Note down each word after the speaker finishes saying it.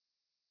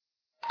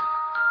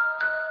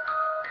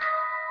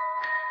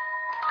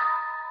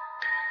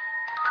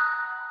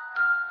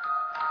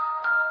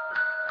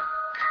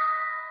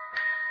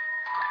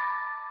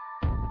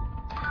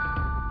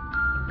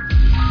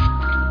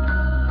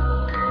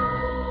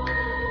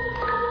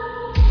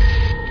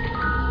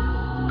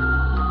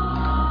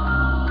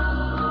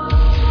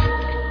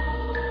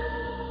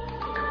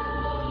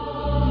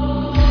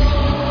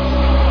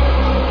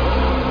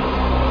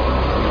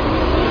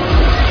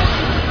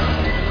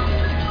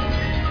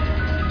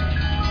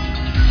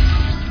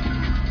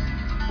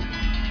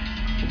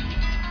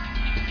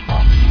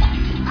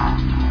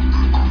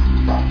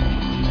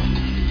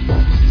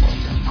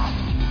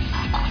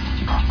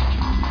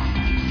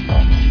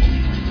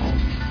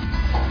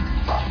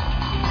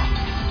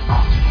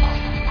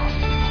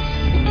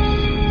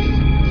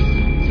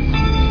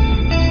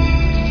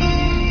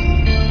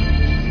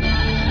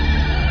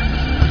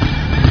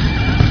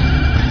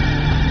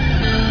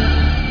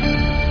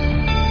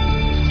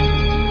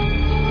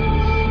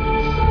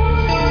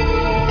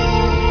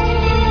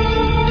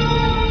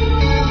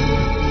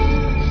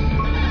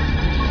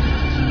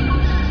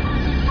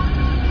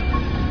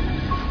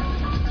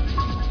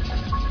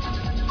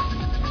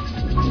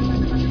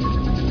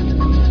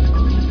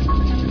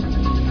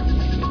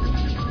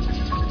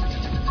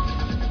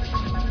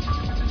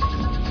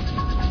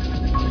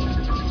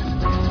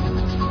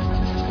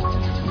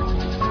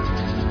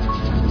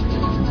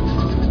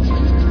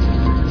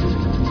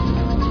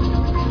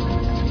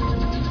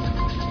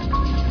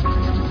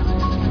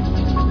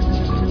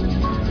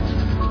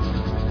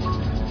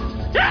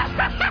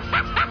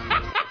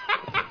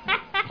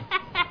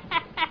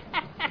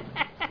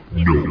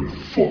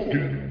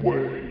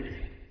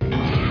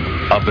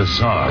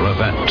bizarre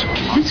event.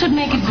 This would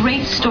make a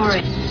great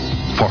story.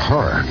 For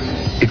her,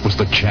 it was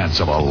the chance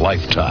of a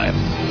lifetime.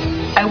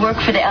 I work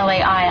for the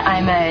LAI.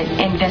 I'm an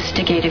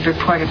investigative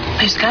reporter.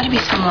 There's got to be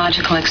some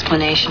logical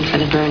explanation for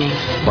the burning.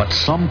 But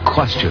some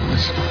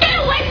questions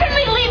Get away from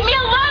me! Leave me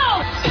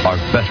alone! are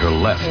better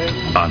left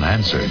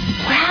unanswered.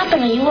 What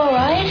happened? Are you all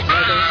right?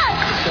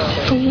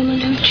 Ah! The woman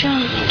who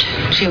jumped.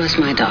 She was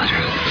my daughter.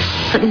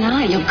 But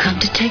now you've come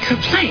to take her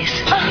place.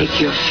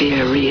 Make your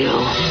fear real.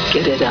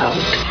 Get it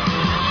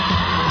out.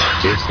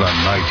 It's the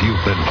night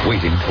you've been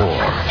waiting for.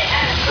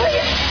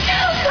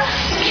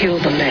 Kill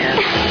the man.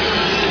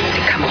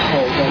 Become a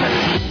whole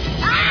woman.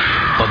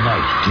 The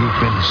night you've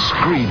been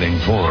screaming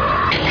for.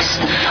 This is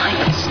the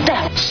final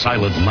step.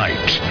 Silent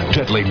Night,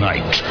 Deadly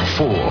Night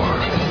 4,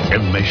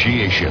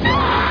 Initiation.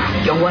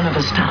 You're one of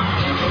us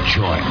now.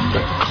 Join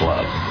the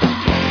club.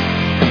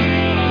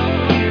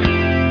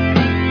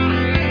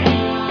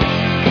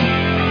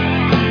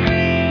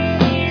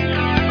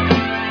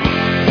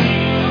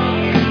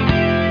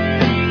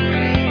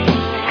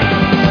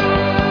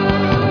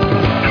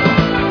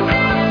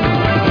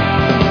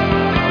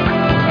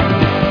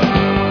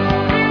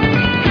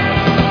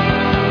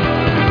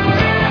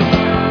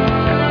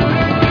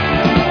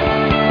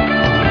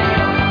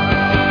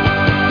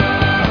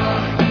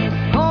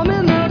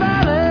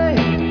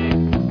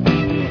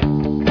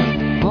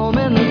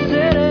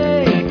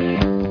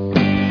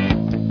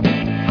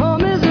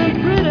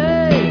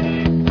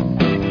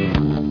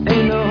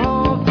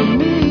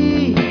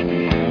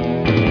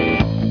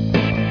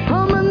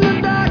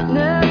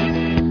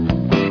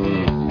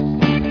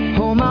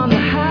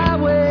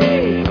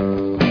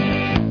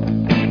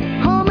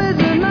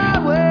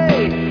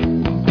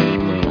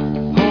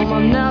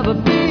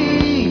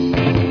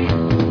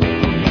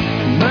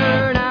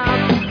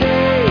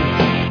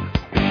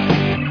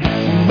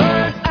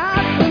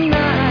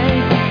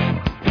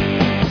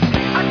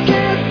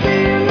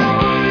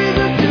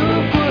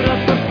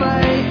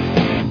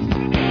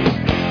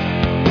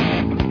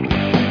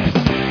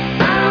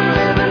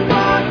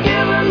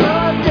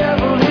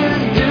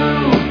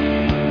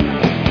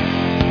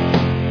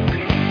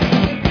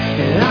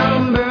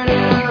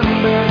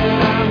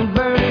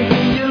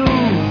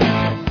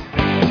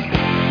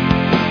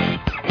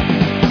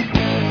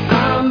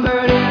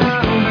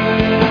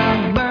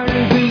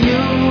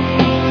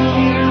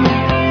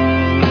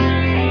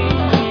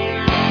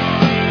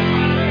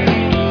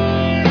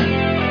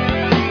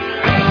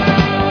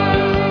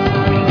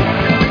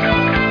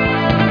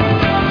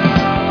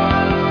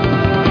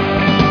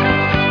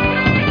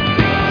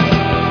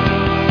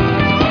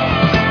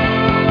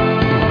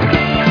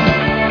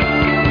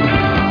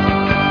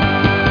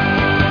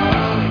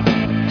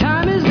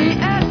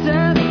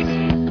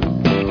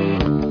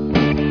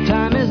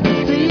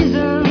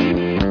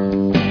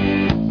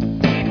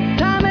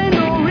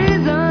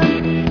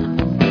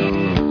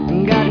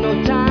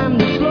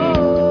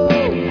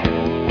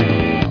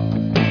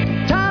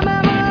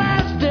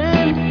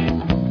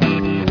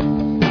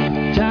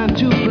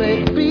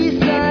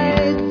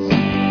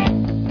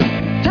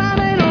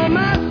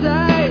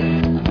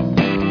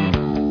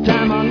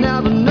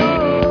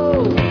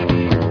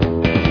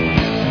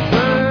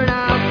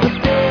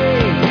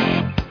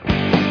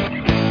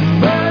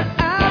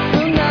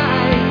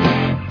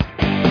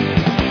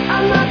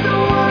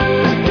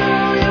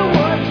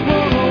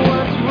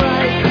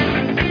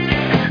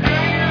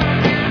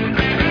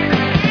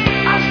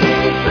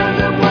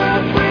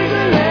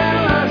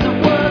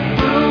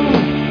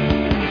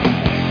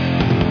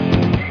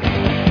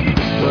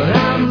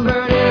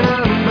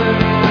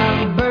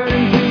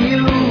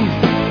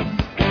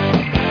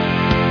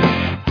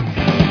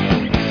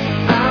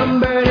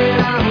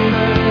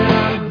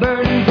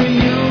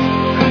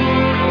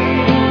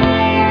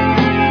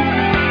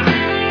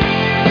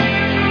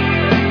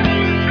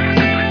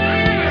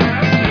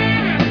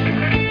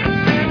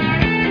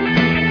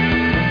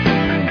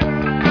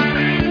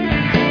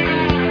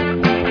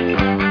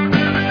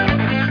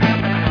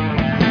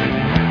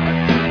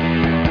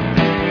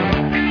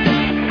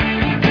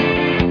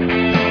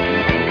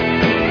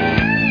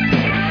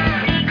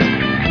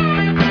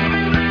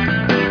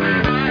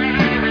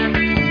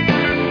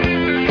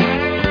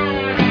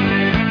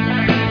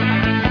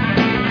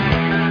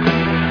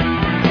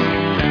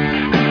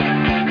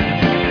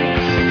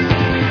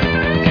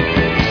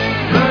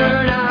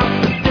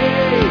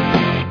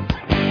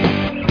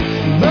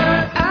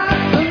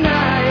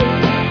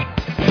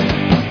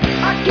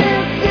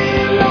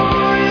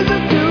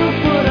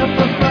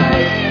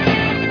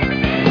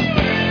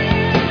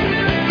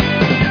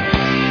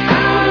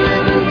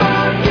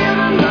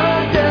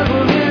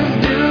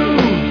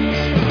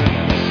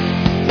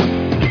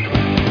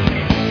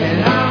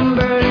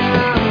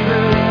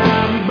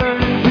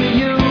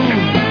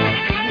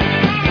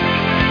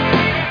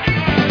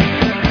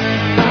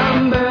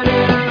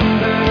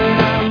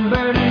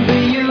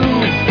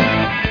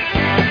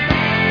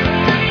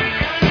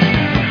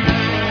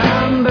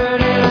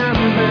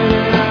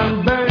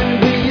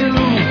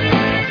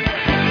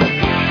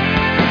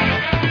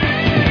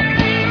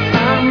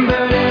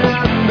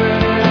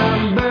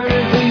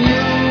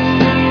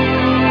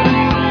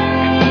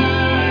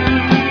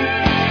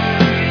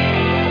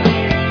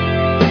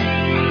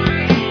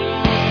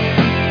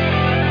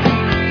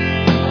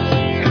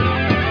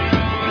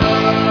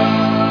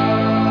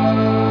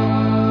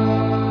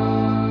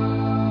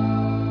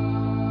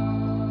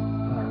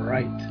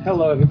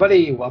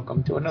 everybody.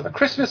 Welcome to another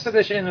Christmas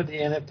edition of the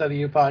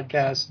NFW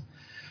podcast.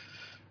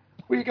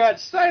 We got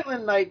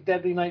Silent Night,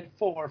 Deadly Night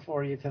 4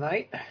 for you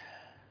tonight.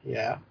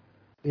 Yeah.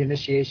 The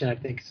Initiation, I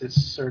think, is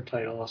its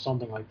surtitle or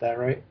something like that,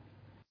 right?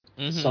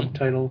 Mm-hmm.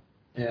 Subtitle.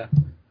 Yeah.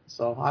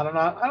 So, I don't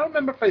know. I don't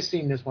remember if I've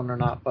seen this one or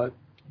not, but it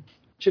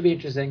should be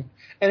interesting.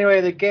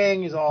 Anyway, the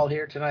gang is all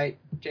here tonight.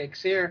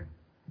 Jake's here.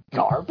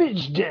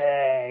 Garbage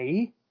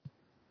Day.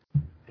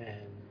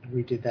 And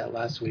we did that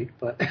last week,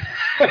 but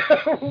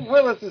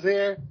Willis is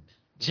here.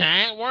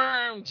 Giant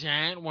worm,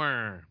 giant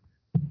worm.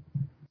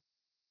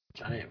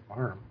 Giant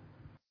worm.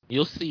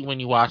 You'll see when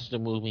you watch the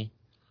movie.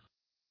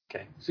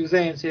 Okay.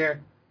 Suzanne's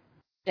here.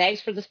 Thanks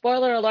for the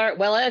spoiler alert,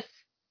 Willis.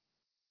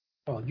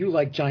 Oh, you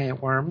like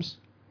giant worms.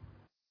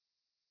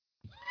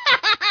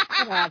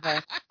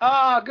 Whatever.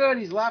 Oh, good.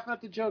 He's laughing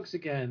at the jokes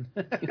again.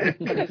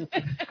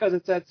 Because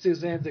it's at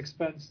Suzanne's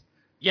expense.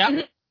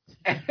 Yep.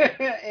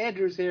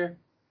 Andrew's here.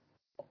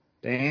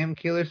 Damn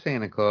killer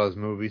Santa Claus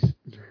movies.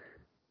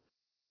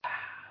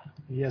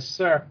 Yes,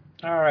 sir.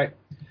 All right.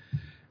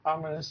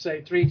 I'm going to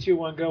say 3, 2,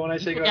 1, go. When I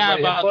say go, Forgot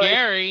everybody about play.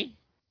 Gary.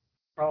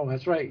 Oh,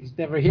 that's right. He's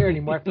never here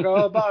anymore. I forgot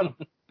all about him.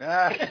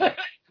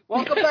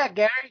 Welcome back,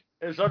 Gary.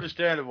 It's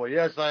understandable.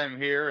 Yes, I am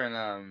here, and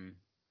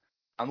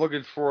I'm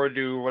looking forward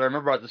to what I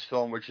remember about this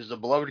film, which is a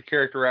beloved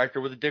character actor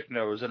with a dick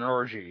nose and an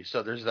orgy.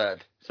 So there's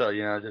that. So,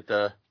 you know,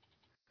 that.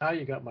 Now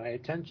you got my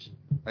attention.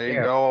 There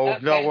you go.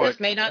 Okay, No, what? this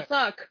may not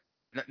suck.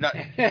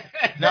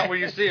 Not when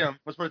you see him.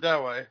 Let's put it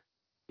that way.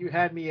 You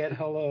had me at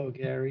hello,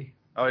 Gary.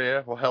 Oh,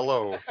 yeah? Well,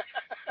 hello.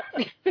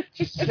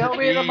 Show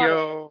me the money.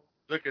 Yo,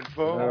 looking All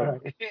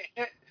forward. right.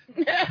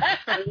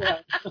 I'm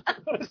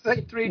going to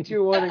say 3,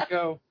 2, 1, and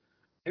go.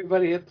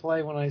 Everybody hit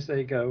play when I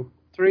say go.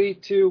 3,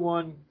 2,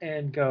 1,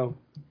 and go.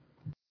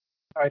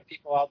 All right,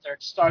 people out there.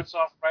 It starts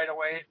off right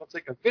away. It looks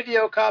like a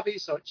video copy,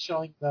 so it's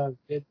showing the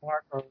vid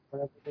mark or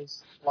whatever it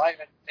is, live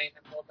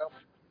entertainment logo.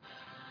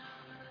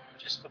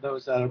 Just for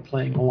those that are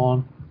playing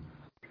along.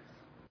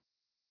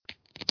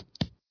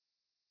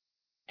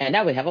 And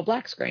now we have a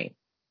black screen.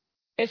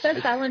 It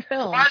says silent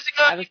film. Why is it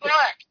got to be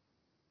black?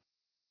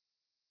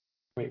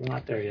 Wait, we're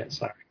not there yet.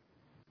 Sorry.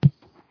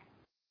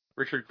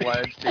 Richard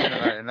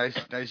Gladstein, a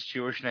nice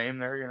Jewish name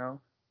there, you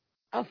know.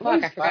 Oh,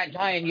 fuck. I forgot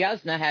John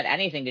Yuzna had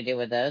anything to do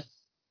with this.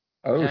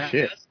 Oh,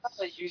 shit. That's not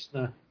like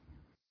Yuzna.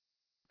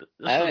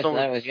 I always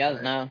thought it was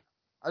Yuzna.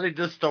 I think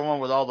this is the one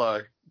with all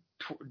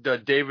the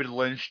David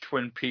Lynch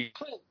Twin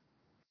Peaks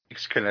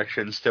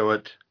connections to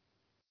it.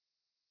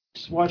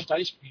 Just watched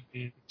Ice Cream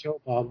Man with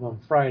Joe Bob on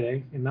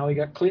Friday, and now we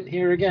got Clint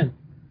here again.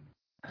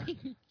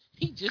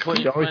 He just Clint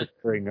keep Always run-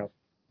 bring up.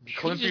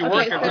 Clint be Okay,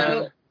 working, so-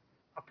 man.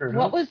 Fucker,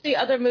 What huh? was the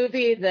other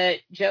movie that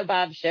Joe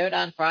Bob showed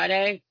on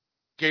Friday?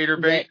 Gator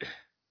bait.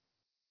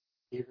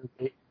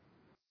 I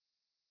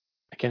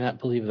cannot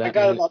believe that. I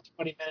got man, about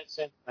 20 minutes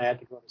in, and I had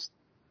to go to sleep.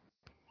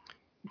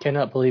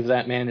 cannot believe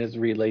that man is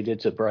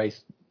related to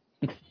Bryce.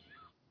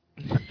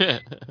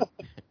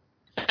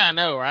 I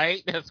know,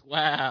 right? That's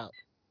wild.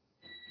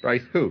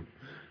 Bryce who?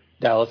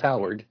 Dallas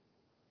Howard.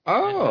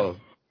 Oh.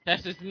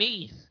 That's his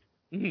niece.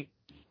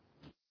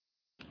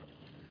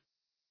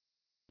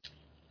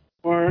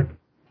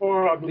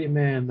 Poor ugly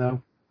man,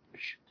 though.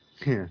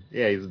 Yeah,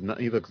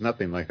 he looks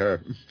nothing like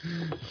her.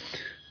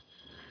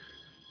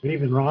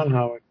 Even Ron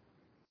Howard.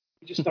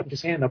 He just stuck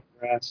his hand up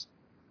her ass.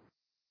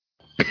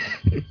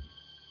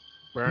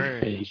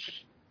 Burn.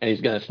 And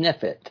he's going to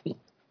sniff it.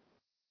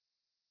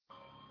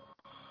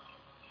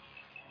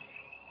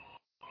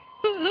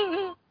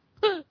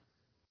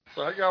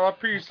 So I got my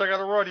piece. I got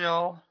to run,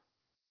 y'all.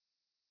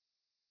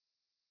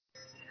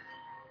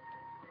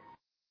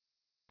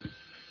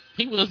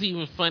 He was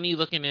even funny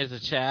looking as a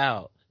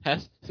child.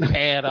 That's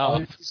bad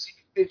off.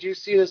 Did you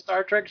see the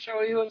Star Trek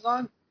show he was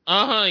on?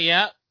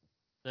 Yep.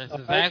 That's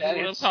Okay, exactly that what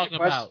I'm answers talking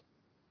your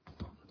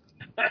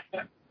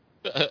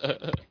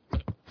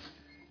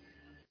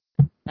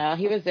about.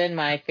 He was in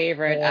my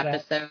favorite Yeah,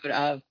 episode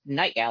of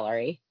Night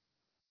Gallery.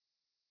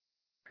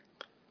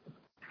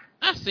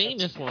 I've seen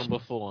this one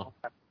before.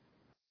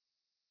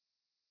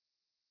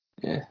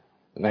 Yeah.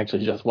 I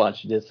actually just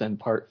watched this in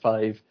part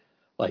 5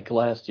 like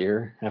last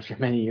year, after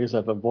many years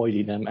of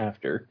avoiding them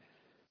after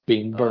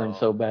being burned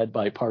so bad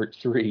by part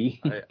 3.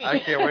 I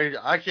can't wait.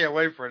 I can't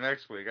wait for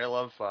next week. I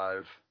love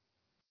 5.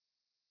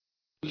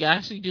 We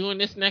actually doing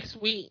this next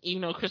week,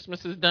 even though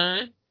Christmas is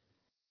done.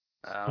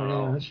 I don't Yeah,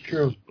 know. that's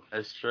true.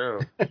 That's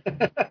true.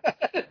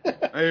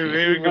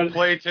 Maybe we can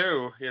play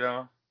too. You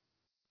know.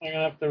 I'm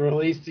gonna have to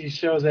release these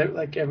shows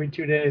every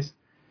 2 days.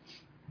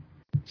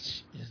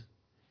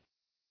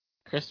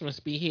 Christmas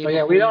be here. But yeah,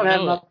 before we you don't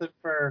have know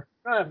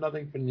it.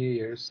 nothing for New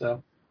Year's,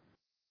 so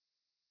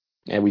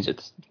Yeah,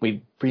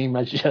 we pretty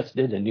much just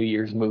did a New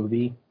Year's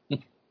movie.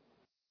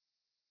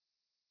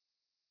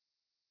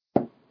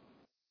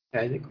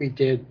 I think we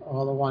did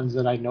all the ones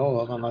that I know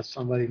of, unless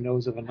somebody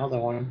knows of another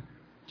one.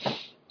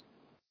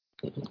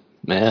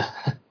 Meh.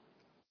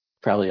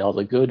 Probably all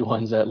the good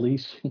ones at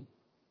least.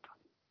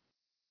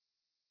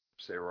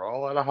 So they were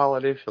all out of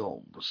holiday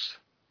films.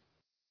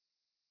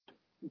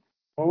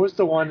 What was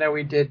the one that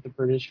we did, the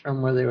British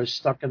film, where they were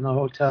stuck in the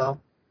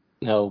hotel?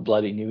 No,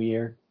 Bloody New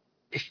Year.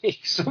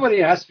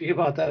 Somebody asked me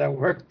about that at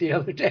work the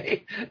other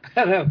day,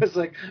 and I was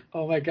like,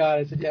 "Oh my god!"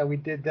 I said, "Yeah, we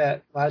did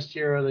that last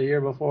year or the year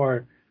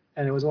before,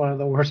 and it was one of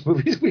the worst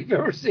movies we've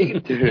ever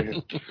seen."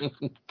 It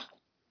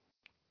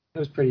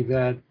was pretty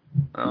bad.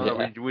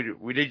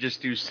 We did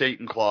just do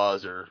Satan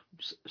Claus or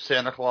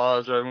Santa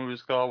Claus, or whatever it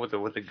was called, with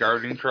the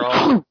gardening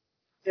trough.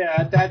 Yeah,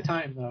 at that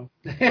time though.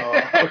 Okay.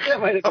 That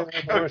might have been one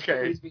of the worst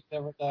Okay. movies we've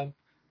ever done.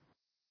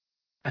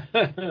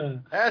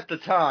 At the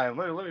time,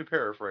 let me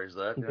paraphrase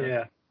that.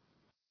 Yeah,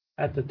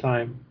 at the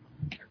time.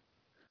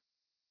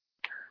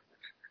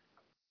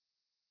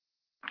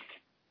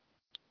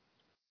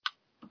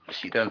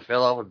 She done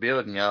fell off a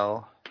building,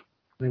 y'all.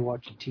 They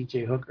watching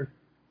T.J. Hooker.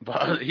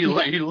 But he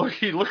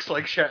looks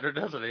like Shatner,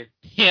 doesn't he?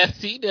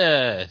 Yes, he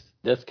does.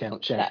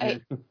 Discount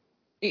Shatner.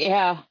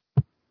 Yeah.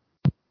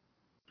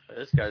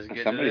 This guy's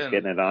getting Somebody's it in.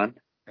 getting it on.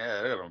 Yeah,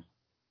 look at him.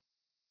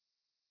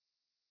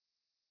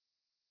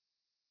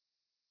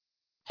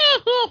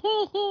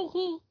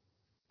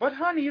 But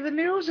honey, the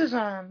news is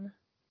on.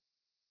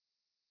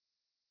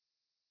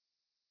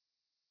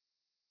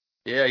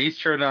 Yeah, he's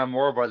turned on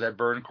more by that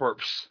burned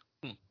corpse.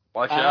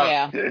 Watch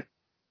out. Yeah.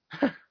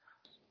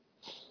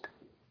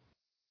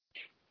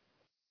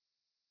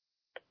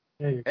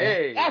 There you go.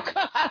 Hey.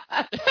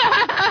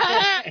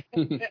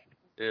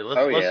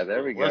 Yeah,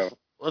 there we go.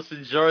 Let's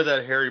enjoy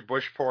that Harry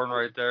Bush porn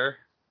right there.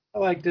 I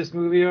like this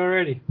movie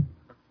already.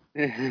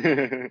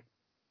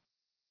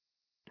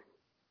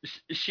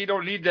 She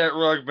don't need that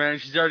rug, man.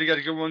 She's already got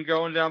a good one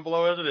going down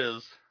below as it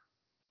is.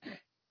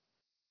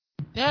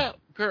 That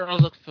girl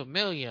looked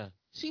familiar.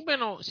 She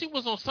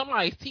was on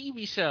somebody's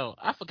TV show.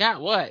 I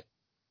forgot what.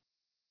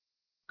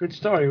 Good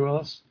story,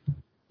 Willis.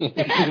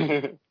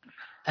 Let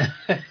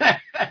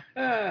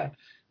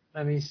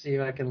me see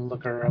if I can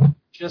look her up.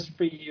 Just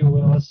for you,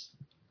 Willis.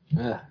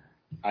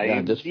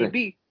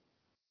 IMDb.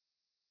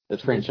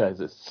 This franchise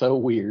is so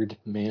weird,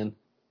 man.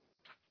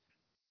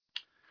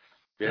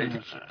 Yeah,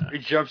 he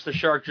jumps the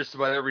shark just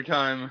about every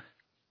time,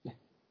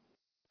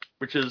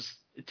 which is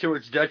to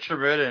its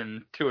detriment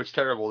and to its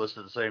terribleness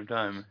at the same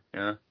time.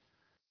 Yeah.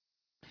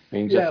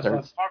 But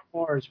part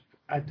 4 is,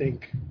 I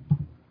think,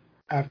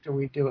 after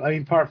we do it. I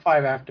mean, part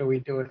 5 after we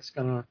do it, it's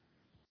gonna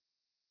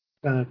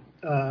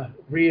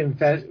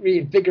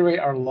reinvigorate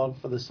our love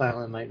for the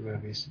Silent Night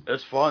movies.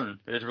 It's fun.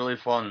 It's really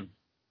fun.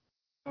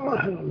 Oh,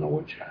 I don't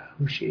know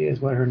who she is,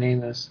 what her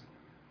name is.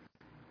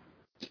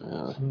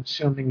 I'm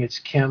assuming it's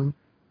Kim.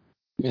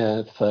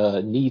 Yeah,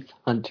 it's Neith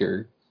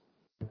Hunter.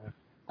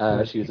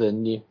 She was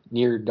in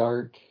Near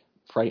Dark,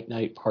 Fright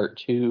Night Part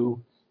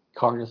 2,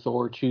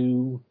 Carnosaur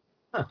 2.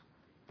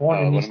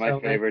 One of my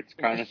favorites,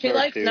 Carnosaur 2. She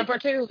likes number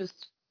 2s.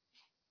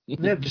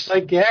 Yeah, just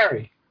like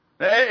Gary.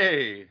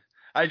 Hey!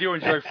 I do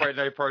enjoy Fright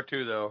Night Part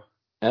 2, though.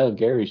 Oh,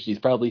 Gary, she's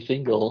probably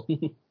single.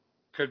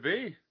 Could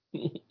be.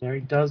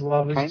 Gary does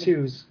love his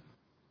 2s.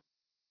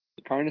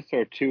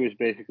 Carnosaur 2 is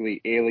basically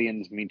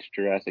Aliens meets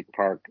Jurassic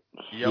Park.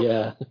 Yep.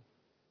 Yeah.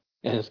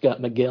 And it's got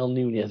Miguel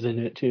Nunez in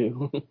it,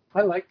 too.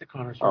 I like the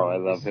Carnosaur Oh, I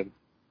movies. love him.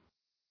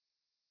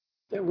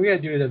 We gotta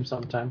do them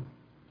sometime.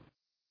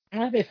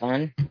 That'd be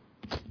fun.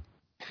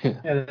 Yeah,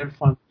 they're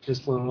fun.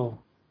 Just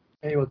little.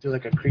 Maybe we'll do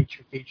like a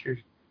creature feature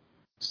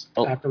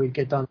after we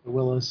get done with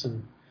Willis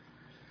and.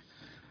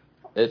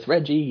 It's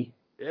Reggie.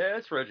 Yeah,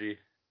 it's Reggie.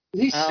 Is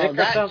he sick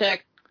or something?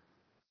 Chick.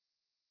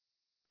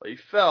 He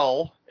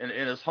fell in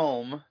his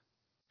home,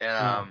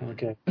 and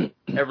okay.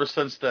 Ever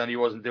since then he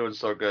wasn't doing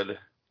so good.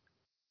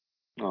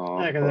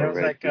 Oh, Yeah, because there was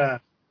like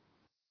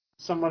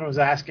someone was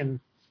asking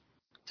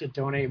to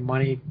donate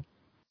money.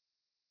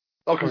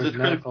 Oh, for his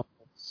medical.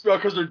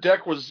 because their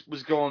deck was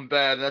going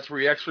bad, and that's where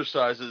he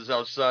exercises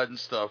outside and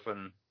stuff,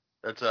 and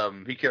that's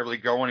he can't really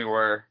go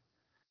anywhere.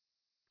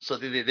 So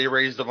they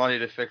raised the money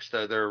to fix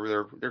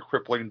their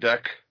crippling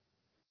deck.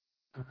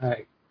 All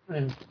right.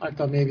 And I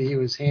thought maybe he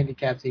was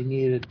handicapped. He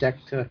needed a deck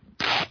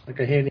like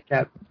a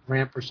handicap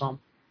ramp or something.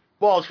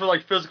 Well, it's for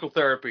like physical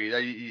therapy.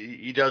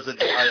 He does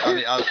it on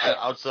the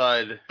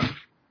outside.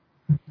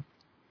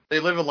 They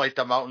live in like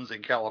the mountains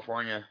in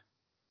California.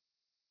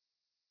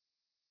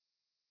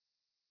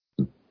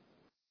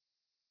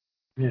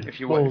 Yeah, If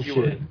you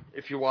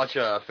watch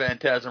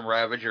Phantasm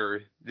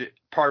Ravager,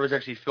 part of it's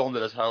actually filmed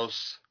at his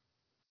house.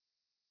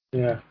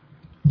 Yeah.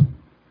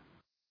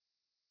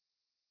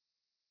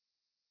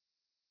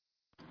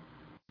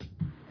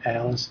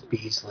 Alice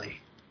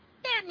Beasley.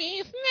 That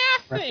means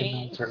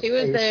nothing. Recognize her She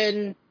was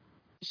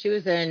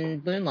face.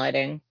 in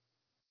Moonlighting.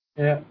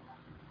 Yeah.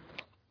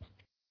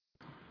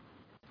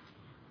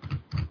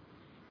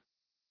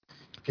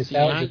 Because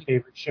that was her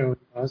favorite show. It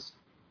was.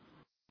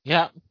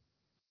 Yep.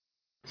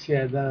 She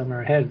had that on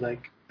her head,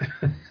 like as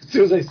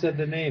soon as I said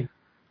the name.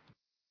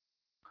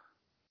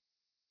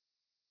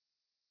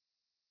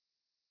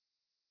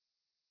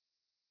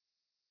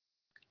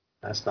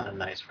 That's not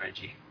nice,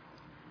 Reggie.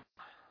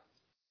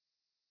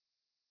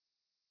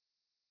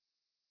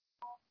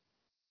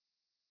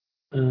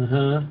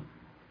 Uh-huh.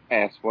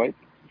 Asswipe.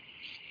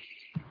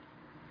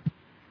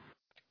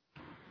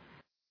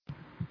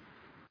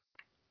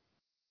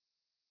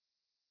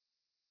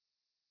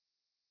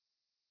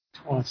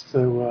 wants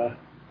to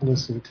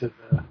listen to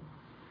the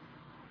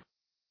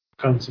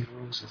Guns N'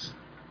 Roses.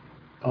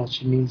 All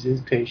she needs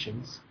is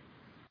patience.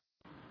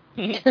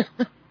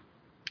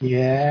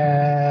 Yeah,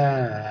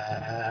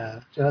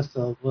 just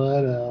a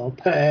little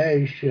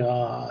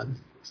patience.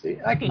 See,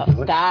 I can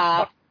do it.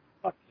 Stop.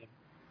 Fuck him.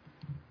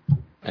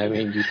 I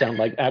mean, you sound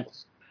like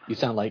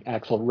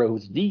Axl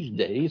Rose these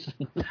days.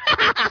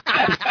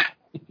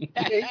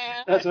 See,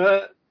 that's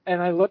what. And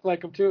I look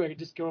like him too. I can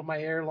just grow my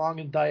hair long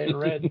and dye it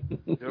red.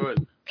 Do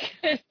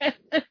it.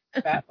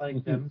 Fat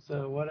like them,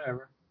 so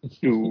whatever.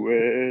 Do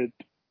it.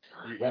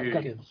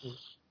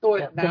 Do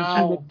it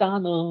now.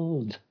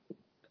 McDonald's.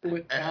 Do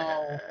it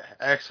now.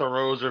 Axl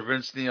Rose or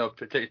Vince Neil,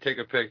 take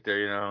a pick there,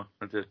 you know.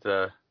 Just,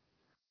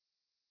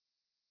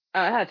 I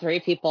had 3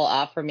 people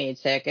offer me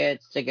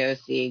tickets to go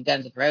see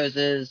Guns N'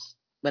 Roses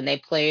when they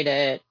played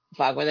at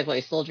where they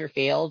play Soldier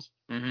Field.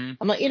 mm-hmm.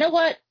 I'm like, you know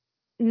what?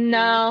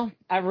 No,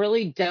 I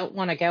really don't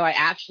want to go. I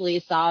actually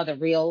saw the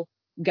real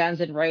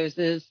Guns N'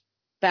 Roses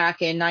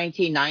back in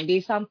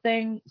 1990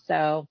 something.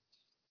 So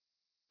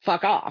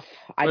fuck off.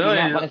 I do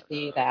not want to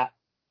see that.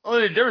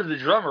 Only the difference is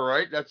the drummer,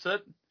 right? That's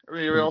it.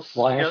 Everybody else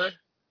together.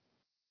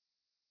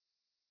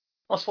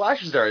 Well,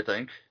 Slash is there, I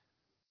think.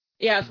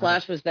 Yeah,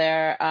 Slash was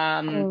there.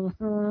 I don't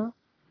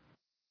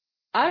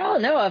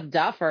know if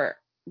Duff or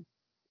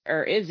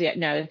Izzy.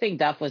 No, I think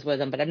Duff was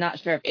with him, but I'm not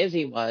sure if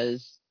Izzy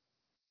was.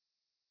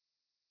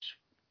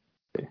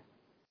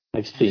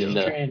 I've seen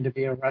trained to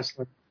be a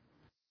wrestler.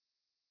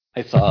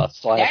 I saw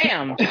Slash.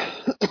 Damn.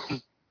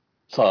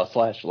 Saw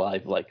Slash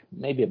live like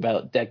maybe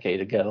about a decade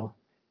ago.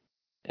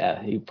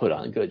 Yeah, he put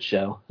on a good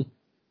show.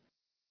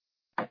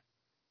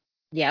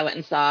 Yeah, I went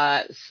and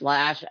saw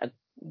Slash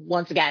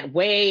once again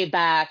way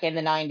back in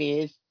the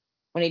 90s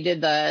when he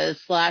did the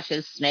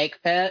Slash's Snake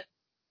Pit.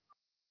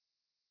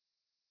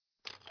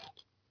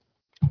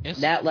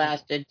 That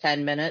lasted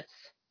 10 minutes.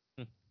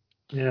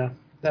 Yeah,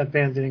 that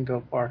band didn't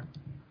go far.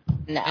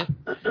 No.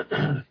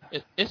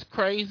 It's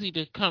crazy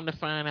to come to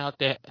find out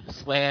that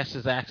Slash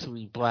is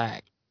actually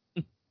black.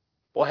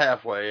 Well,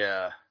 halfway,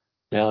 yeah.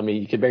 Yeah, I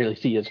mean, you could barely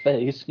see his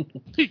face.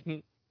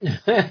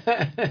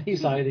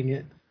 He's hiding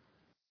it.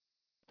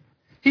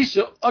 He's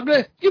so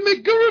ugly. Give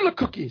me gorilla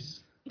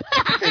cookies.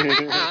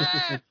 You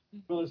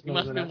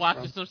must be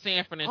watching some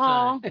Sanford and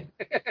Son.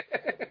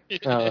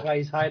 That's why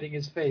he's hiding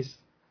his face.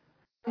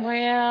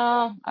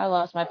 Well, I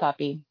lost my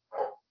puppy.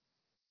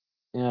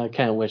 Yeah, I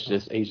kind of wish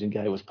this Asian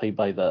guy was played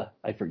by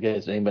I forget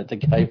his name, but the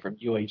guy from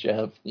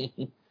UHF.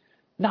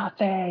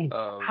 Nothing.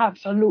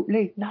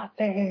 Absolutely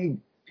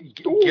nothing.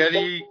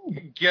 Getty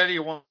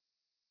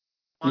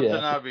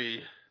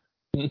Watanabe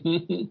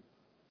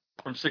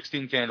from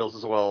 16 Candles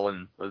as well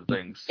and other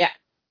things. Yeah.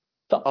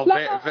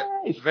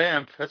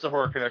 Vamp. That's a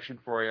horror connection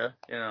for you,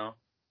 you know.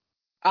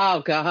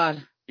 Oh,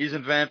 God. He's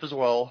in Vamp as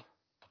well.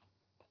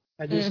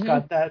 I just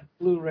got that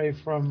Blu-ray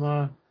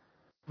from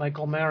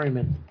Michael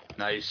Merriman.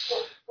 Nice.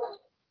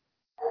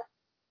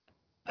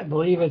 I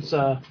believe it's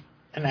an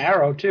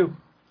Arrow, too.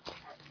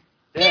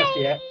 Yeah,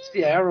 it's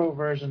the Arrow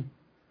version.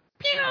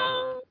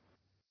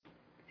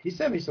 He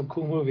sent me some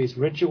cool movies.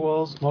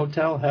 Rituals,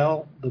 Motel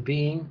Hell, The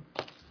Being.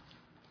 Oh,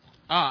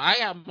 I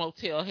got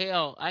Motel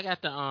Hell. I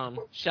got the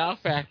Shout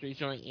Factory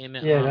joint in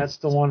it. Yeah, that's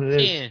the one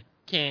it is.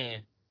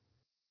 Can.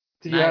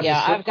 Did you have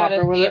the slip I've got to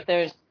cover with see it? if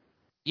there's...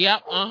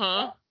 Yep,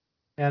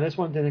 Yeah, this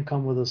one didn't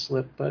come with a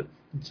slip, but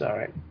it's all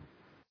right.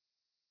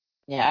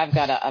 Yeah, I've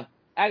got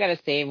to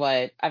see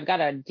what... I've got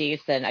a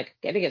decent... I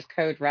think it's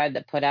Code Red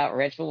that put out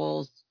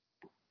Rituals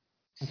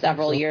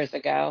several years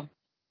ago.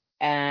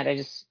 And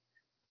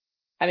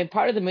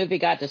part of the movie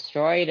got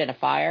destroyed in a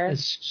fire.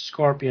 It's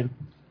Scorpion.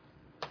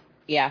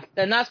 Yeah,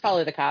 then that's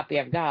probably the copy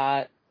I've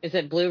got. Is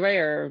it Blu-ray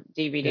or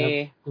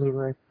DVD? Yeah,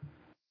 Blu-ray.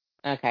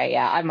 Okay,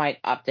 yeah, I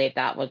might update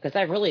that one because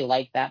I really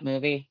like that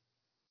movie.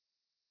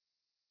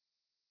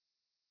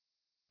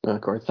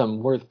 Of course,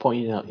 something worth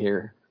pointing out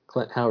here.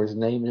 Clint Howard's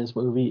name in this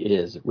movie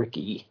is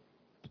Ricky.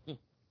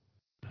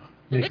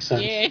 Makes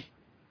sense. Yeah.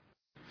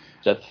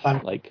 Just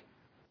like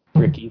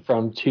Ricky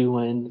from 2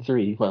 and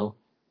 3. Well,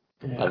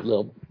 a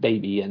little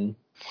baby in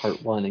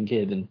part 1 and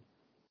kid, and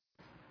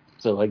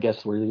so I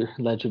guess we're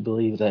led to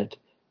believe that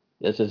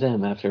this is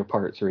him after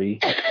part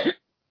 3.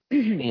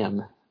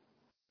 Damn.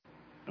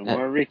 No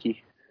more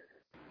Ricky.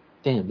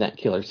 Damn, that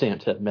killer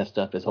Santa messed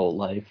up his whole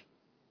life.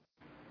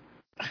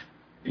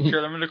 You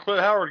turned him into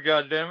Clint Howard,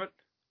 goddammit.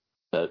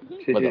 But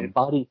with a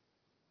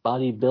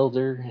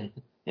bodybuilder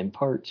in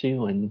part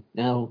 2, and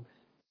now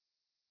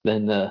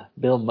then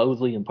Bill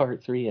Moseley in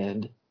part 3,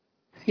 and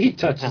he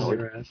touches Howard.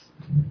 your ass.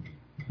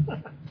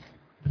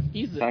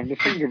 Time to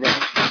finger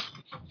bang.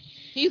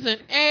 He's an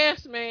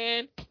ass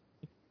man.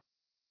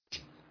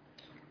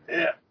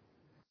 Yeah.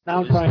 Now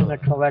I'm trying to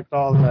collect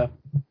all the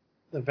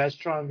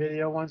Vestron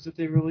video ones that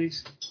they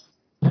released.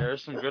 Yeah,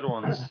 there's some good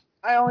ones.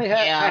 I only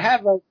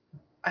have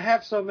I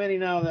have so many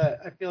now that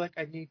I feel like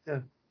I need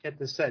to get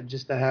the set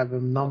just to have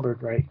them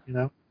numbered right, you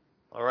know?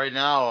 Well, right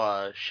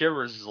now,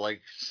 Shivers is like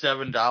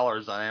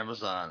 $7 on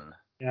Amazon.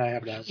 Yeah, I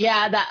have that.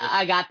 Yeah,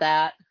 I got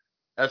that.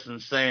 That's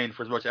insane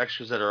for as much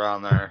extras that are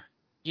on there.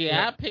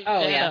 Yeah, I picked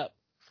that up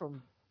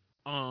from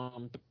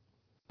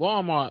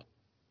Walmart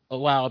a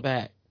while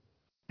back.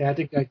 Yeah, I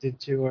think I did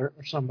too, or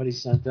somebody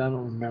sent it. I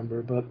don't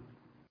remember, but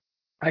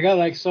I got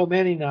like so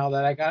many now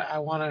that I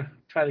want to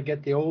try to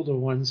get the older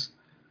ones,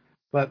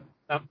 but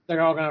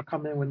they're all gonna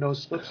come in with no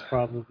slips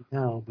probably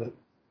now. But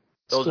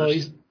those still,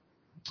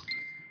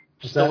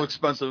 are still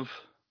expensive.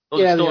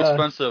 Those are still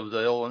expensive.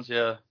 The old ones,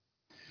 yeah.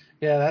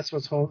 Yeah, that's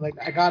what's holding. Like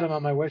I got them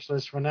on my wish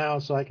list for now,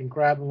 so I can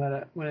grab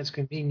them when it's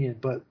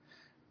convenient. But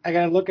I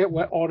gotta look at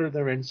what order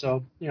they're in.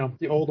 So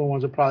the older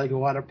ones will probably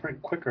go out of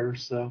print quicker.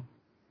 So.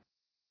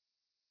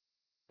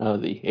 Oh,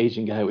 the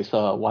Asian guy we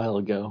saw a while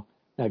ago.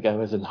 That guy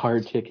was in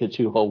Hard Ticket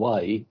to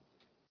Hawaii.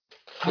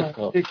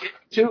 Ticket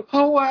to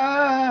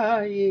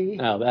Hawaii.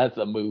 Oh, that's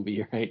a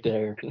movie right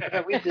there.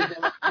 We did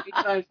that 3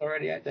 times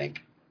already, I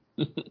think,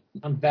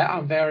 on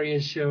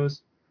various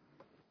shows.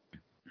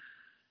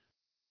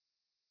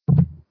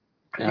 I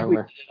think we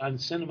did it on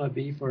Cinema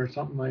Beef or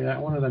something like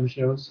that. One of them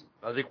shows.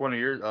 I think one of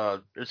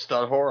your it's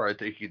Stud Horror. I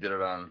think you did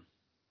it on.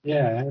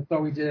 Yeah, I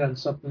thought we did it on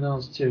something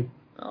else too.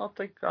 I don't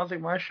think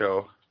my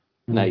show.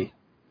 Nice.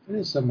 It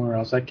is somewhere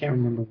else. I can't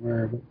remember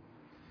where. But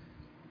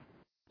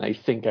I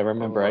think I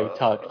remember I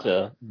talked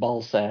to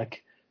Ballsack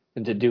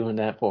into doing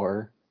that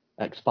for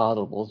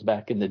Expotables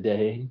back in the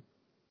day.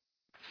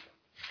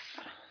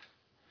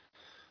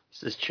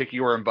 It's this chick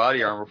you were in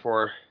body armor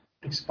for.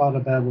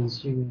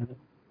 Expotables, you got it.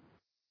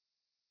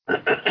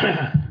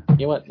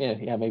 You know what?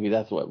 Yeah, maybe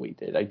that's what we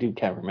did. I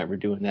can't remember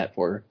doing that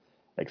for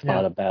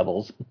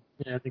Expotables.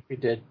 Yeah, I think we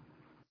did.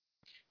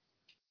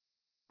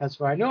 That's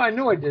why I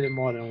knew I did it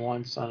more than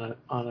once on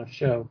a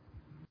show.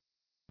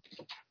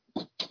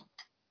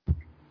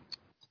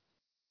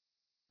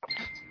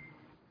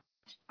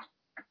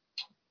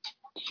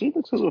 She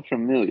looks a little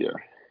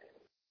familiar.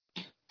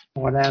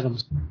 What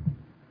Adams?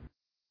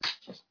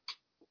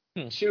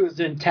 She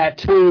was in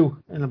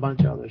Tattoo and a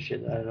bunch of other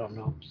shit that I don't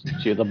know.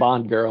 She was a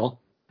Bond girl.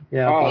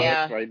 Yeah. Oh,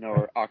 yeah. That's right. No,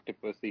 her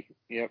Octopussy.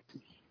 Yep.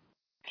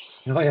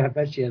 Oh yeah, I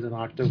bet she has an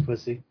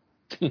Octopussy.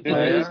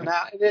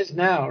 It is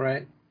now,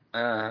 right?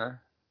 Uh-huh.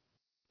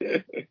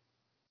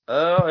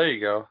 Oh, there you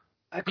go.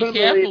 Be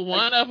careful,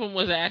 one of them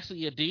was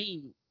actually a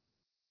dude.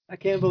 I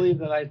can't believe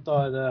that I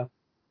thought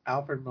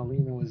Alfred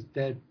Molina was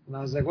dead. And I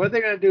was like, what are they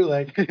going to do?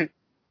 Like, a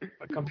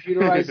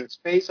computerized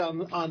space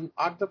on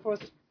Octopus?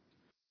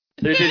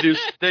 They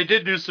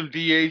did do some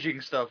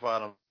de-aging stuff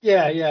on him.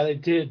 Yeah, they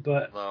did,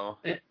 but no.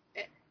 I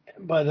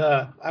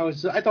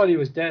thought he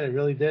was dead. I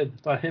really did.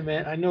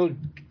 I know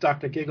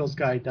Dr. Giggles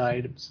guy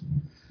died,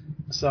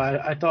 so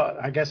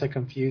I guess I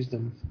confused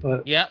him.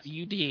 But yep,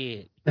 you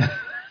did.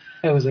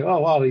 I was like, oh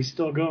wow, he's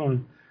still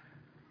going.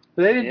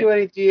 But they didn't do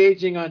any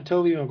de-aging on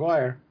Tobey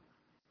Maguire.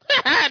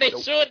 They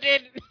sure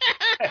didn't.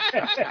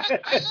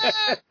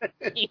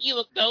 He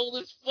looked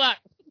old as fuck.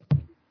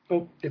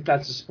 Oh, if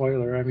that's a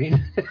spoiler, I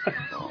mean.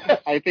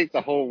 I think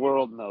the whole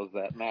world knows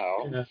that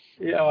now.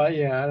 Yeah,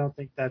 I don't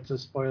think that's a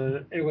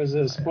spoiler. It was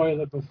a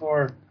spoiler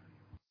before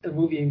the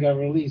movie even got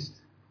released.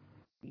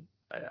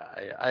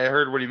 I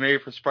heard what he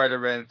made for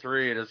Spider-Man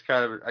 3, and it's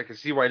kind of, I can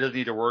see why it doesn't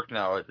need to work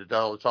now.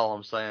 That's all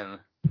I'm saying.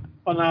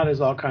 Well, now there's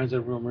all kinds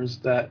of rumors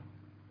that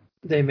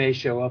they may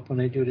show up when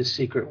they do the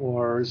Secret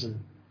Wars, and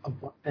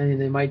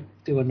they might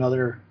do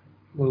another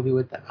movie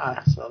with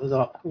that.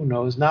 So who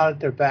knows? Now that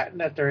they're back,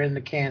 that they're in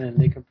the canon,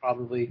 they can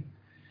probably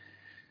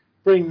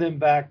bring them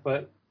back.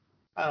 But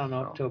I don't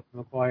know if Tobey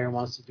Maguire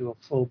wants to do a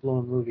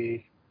full-blown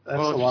movie. That's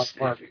a lot of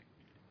work.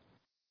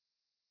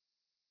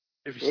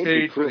 If you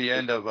stayed for the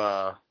end of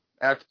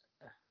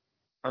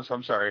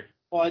I'm sorry.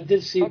 Well, I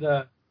did see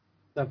the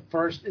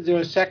first. Is there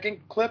a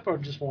second clip or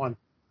just one?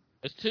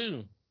 It's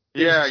 2.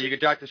 Yeah, you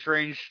get Doctor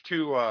Strange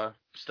 2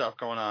 stuff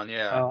going on.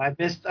 Yeah. Oh, I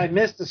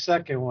missed the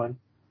second one.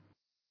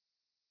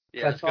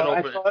 Yeah, it's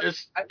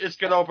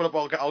gonna open up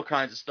all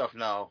kinds of stuff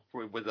now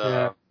with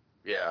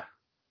yeah.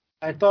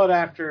 I thought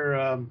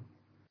after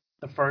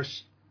the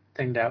first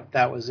thing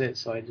that was it,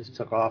 so I just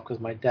took off because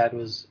my dad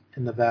was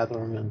in the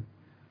bathroom and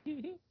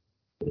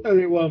I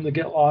didn't want him to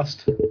get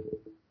lost.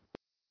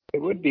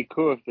 It would be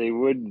cool if they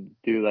would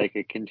do like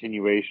a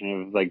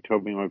continuation of like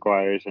Tobey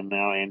Maguire's and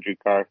now Andrew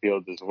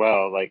Garfield's as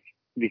well, like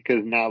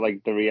because now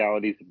like the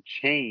realities have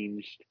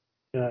changed.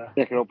 Yeah,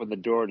 they could open the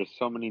door to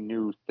so many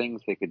new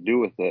things they could do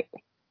with it.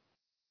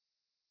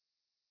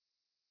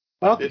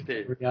 I don't think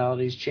the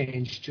realities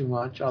changed too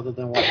much, other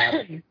than what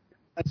happened.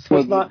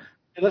 Let's not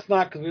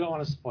because we don't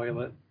want to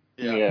spoil it.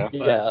 Yeah.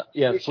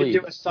 We should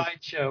do a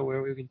sideshow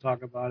where we can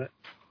talk about it.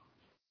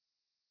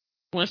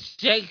 Once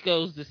Jake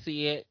goes to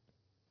see it.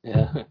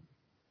 Yeah.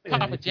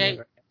 Papa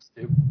Jake.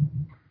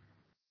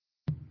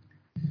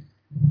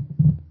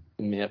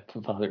 Yep,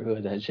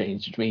 fatherhood has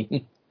changed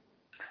me.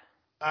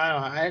 I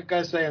don't know. I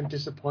gotta say I'm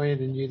disappointed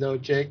in you though,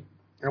 Jake.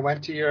 I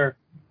went to your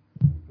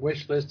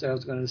wish list. I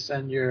was gonna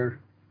send your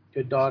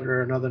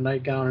daughter another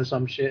nightgown or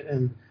some shit,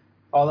 and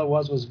all it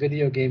was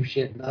video game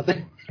shit.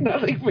 Nothing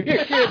for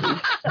your kids.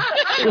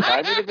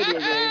 I need a video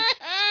game.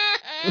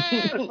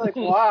 It's like,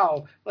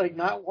 wow, like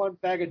not one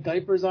bag of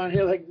diapers on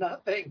here, like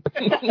nothing.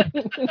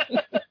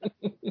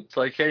 It's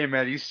like, hey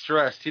man, he's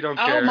stressed. He don't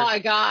care. Oh my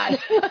God.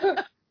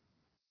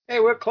 Hey,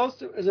 we're close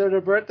to. Is it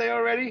her birthday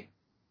already?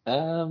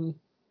 Coming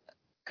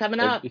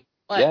up.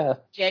 What? Yeah.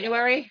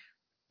 January?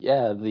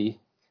 Yeah, It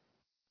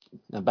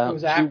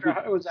was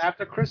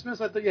after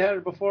Christmas. I thought you had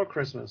it before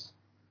Christmas.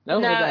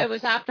 No, it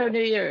was after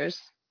New Year's.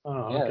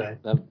 Oh, yeah, okay.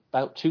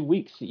 about 2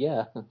 weeks.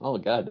 Yeah. Oh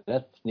God,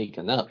 that's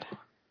sneaking up.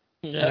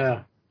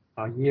 Yeah.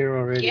 A year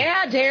already.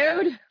 Yeah,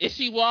 dude. Is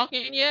she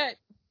walking yet?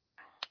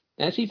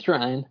 Yeah, she's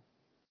trying.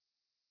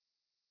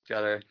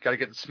 Gotta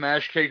get the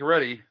smash cake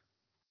ready.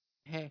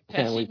 Has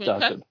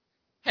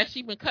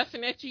she been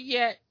cussing at you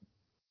yet?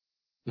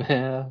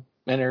 Yeah,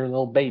 and her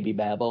little baby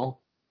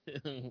babble.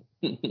 And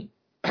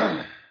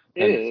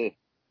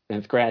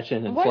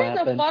scratching and what flapping.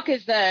 What the fuck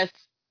is this?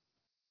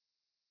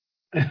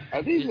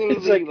 Are these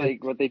literally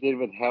like what they did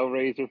with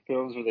Hellraiser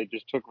films, where they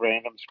just took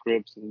random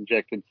scripts and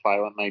injected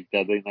Silent Night,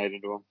 Deadly Night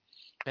into them?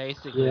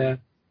 Basically. Yeah.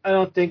 I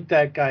don't think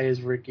that guy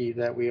is Ricky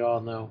that we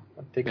all know.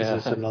 I think it's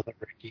just another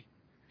Ricky.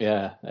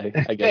 Yeah, I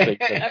guess they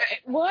could.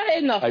 What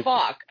in the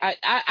fuck?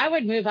 I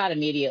would move out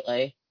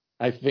immediately.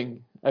 I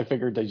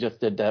figured they just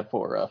did that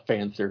for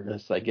fan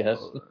service, I guess.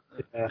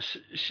 Yeah.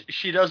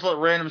 She does let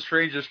random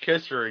strangers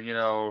kiss her, and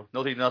they'll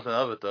think nothing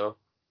of it though.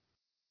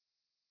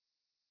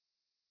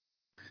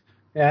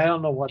 Yeah, I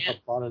don't know what the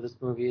plot of this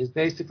movie is.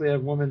 Basically, a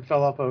woman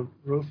fell off a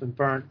roof and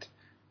burnt,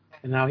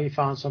 and now he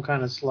found some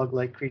kind of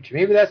slug-like creature.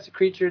 Maybe that's the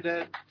creature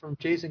that from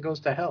Jason Goes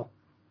to Hell.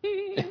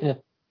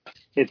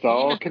 It's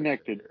all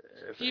connected.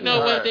 You know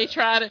what they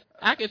try to...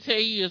 I can tell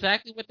you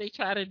exactly what they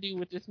try to do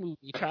with this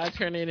movie. Try to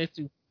turn it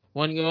into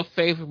one of your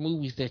favorite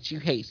movies that you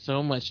hate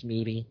so much,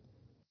 Nudie.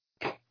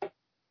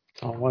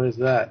 Oh, what is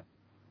that?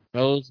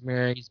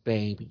 Rosemary's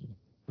Baby.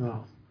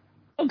 Oh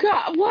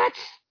God, what?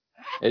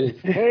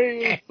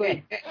 Hey,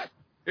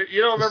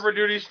 you don't remember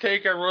Nudie's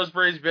take on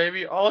Rosemary's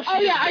Baby?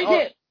 I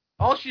did.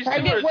 All she's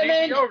doing is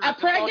eating yogurt. A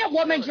pregnant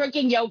woman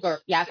drinking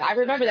yogurt. Yes, I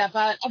remember that,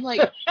 but I'm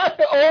like...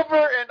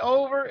 over and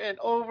over and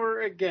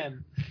over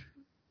again.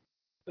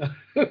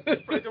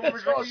 Pregnant woman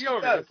drinking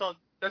yogurt.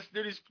 That's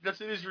Nudie's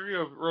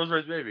review of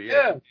Rosemary's Baby.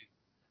 Yeah.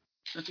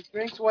 She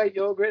drinks white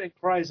yogurt and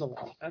cries a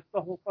lot. That's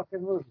the whole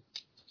fucking movie.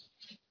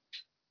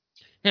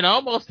 It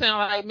almost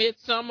sounds like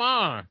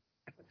Midsommar.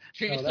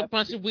 Drinks a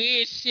bunch of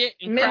weird shit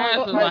and cries a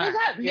lot. Was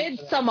that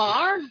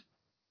Midsommar?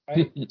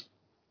 Right?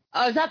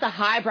 Oh, is that the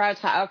highbrow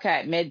type?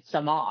 Okay,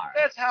 Midsommar.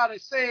 That's how they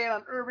say it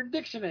on Urban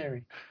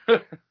Dictionary.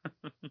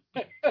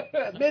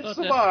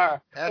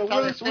 Midsommar. I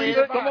thought that's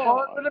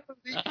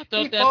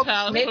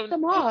how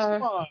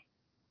Midsommar.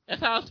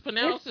 That's how it's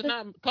pronounced. It's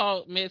not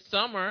called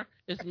Midsummer.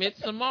 It's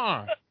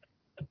Midsommar.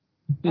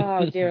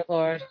 Oh, dear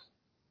Lord.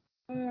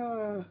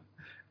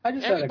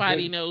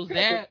 Everybody knows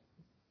that.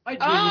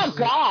 Oh,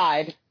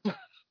 God.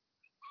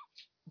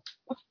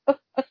 I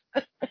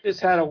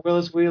just had a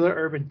Willis Wheeler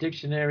Urban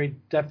Dictionary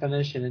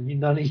definition, and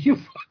none of you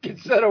fucking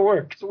said a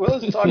word. So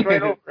Willis talked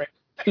right over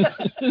it.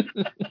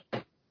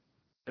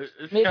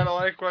 It's kind of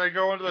like when I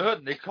go into the hood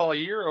and they call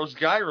gyros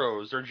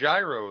gyros or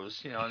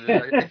gyros.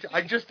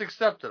 I just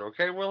accept it,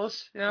 okay,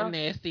 Willis? Yeah.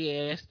 Nasty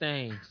ass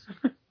things.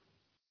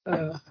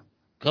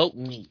 Goat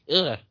meat.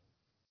 Ugh.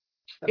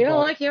 You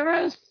don't like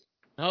gyros?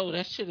 No,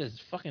 that shit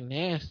is fucking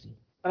nasty.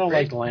 I don't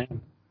like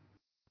lamb.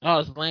 Oh,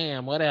 it's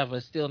lamb. Whatever.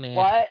 It's still nasty.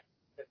 What?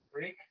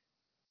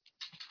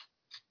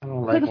 I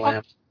don't like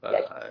lamb.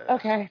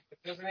 Okay.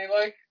 Doesn't he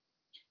like?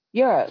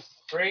 Gyros.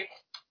 Freak.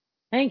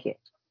 Thank you.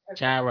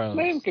 Gyros.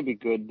 Lamb could be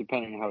good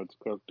depending on how it's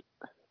cooked.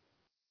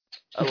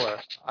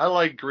 I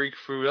like Greek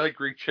food. I like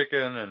Greek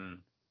chicken, and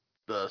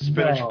the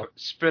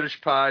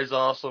spinach pie is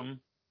awesome.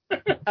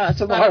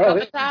 Tomorrow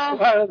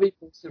will be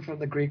posted from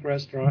the Greek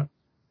restaurant.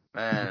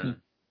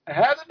 Man. I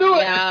had to do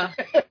it. Yeah.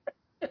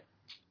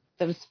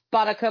 Some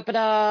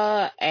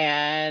spadakopita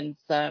and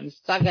some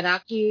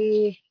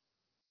saganaki.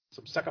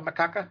 Some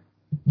sakamakaka.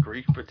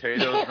 Greek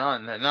potatoes.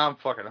 Now I'm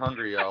fucking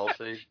hungry, y'all.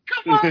 See?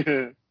 Come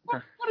on.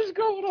 What is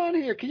going on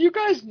here? Can you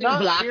guys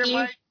not hear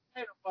my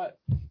or what?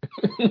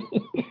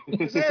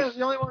 Susanna's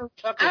the only one who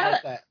talks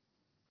about that.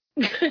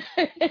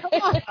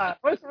 Come on.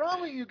 What's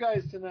wrong with you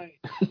guys tonight?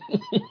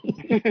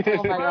 Oh,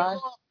 my God.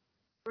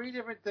 3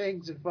 different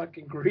things in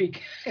fucking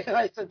Greek. And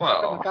I said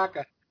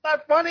sakamakaka.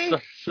 Not funny.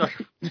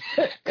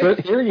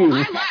 Good for you.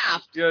 I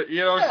laughed.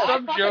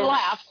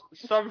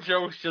 Some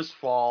jokes just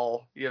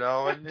fall,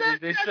 and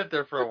they sit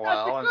there for a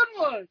while. That's a good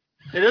one.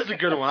 It is a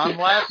good one. I'm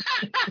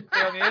laughing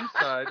on the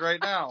inside right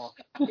now.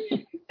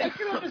 I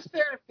can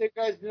understand if you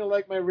guys didn't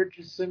like my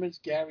Richard Simmons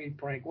Gary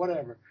prank,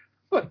 whatever.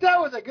 But that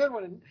was a good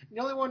one. And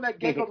the only one that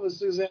giggled was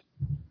Suzanne.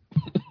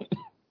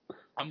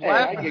 I'm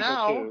laughing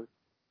now.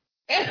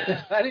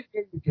 I didn't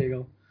hear you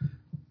giggle.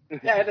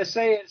 Yeah, I had to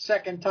say it a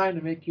second time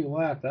to make you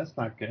laugh. That's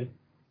not good.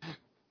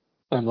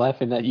 I'm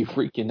laughing at you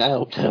freaking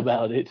out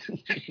about it.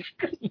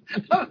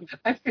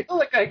 I feel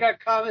like I got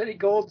comedy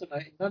gold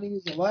tonight. None of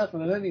you are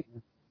laughing at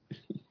anything.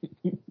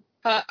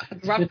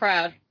 Rough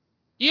crowd.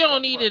 You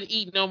don't need to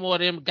eat no more of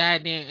them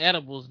goddamn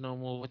edibles no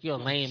more with your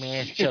lame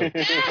ass joke.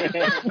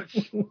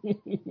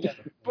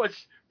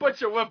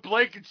 Bunch of wet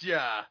blankets,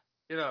 yeah.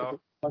 You know.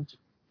 Bunch of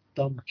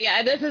dumb.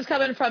 Yeah, this is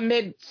coming from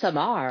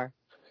Midsommar.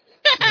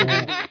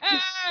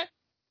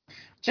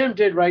 Tim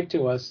did write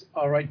to us,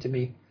 or write to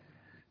me.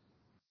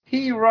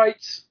 He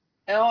writes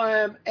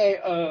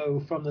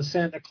LMAO from the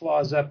Santa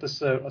Claus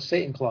episode, or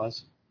Satan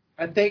Claus.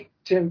 I think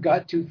Tim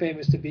got too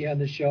famous to be on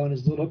the show in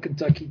his little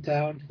Kentucky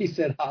town. He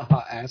said,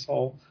 haha,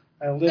 asshole.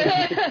 I live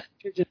in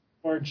Pigeon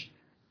Forge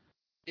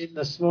in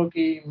the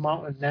Smoky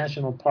Mountain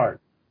National Park,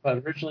 but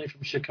originally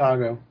from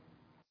Chicago.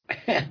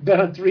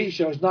 Been on 3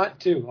 shows, not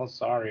 2. Oh,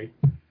 sorry.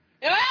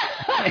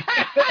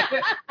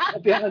 I'll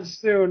be on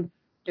soon.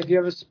 If you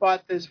have a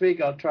spot this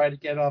week, I'll try to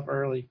get off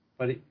early.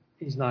 But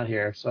he's not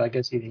here, so I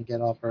guess he didn't get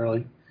off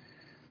early.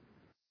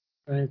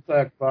 And he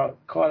talked about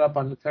caught up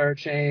on the Terror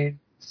Chain,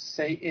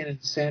 Satan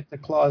and Santa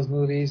Claus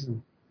movies,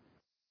 and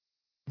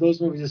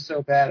those movies are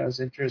so bad. I was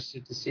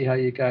interested to see how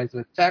you guys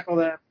would tackle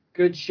them.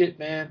 Good shit,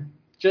 man.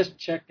 Just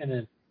checking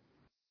in.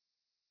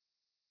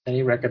 And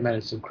he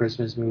recommended some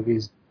Christmas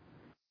movies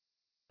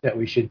that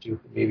we should do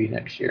maybe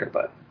next year,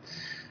 but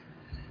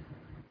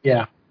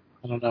yeah,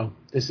 I don't know.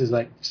 This is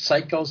like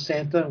Psycho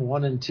Santa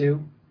 1 and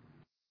 2,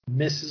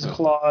 Mrs.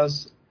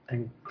 Claus,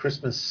 and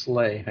Christmas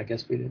Sleigh. I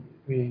guess we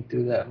didn't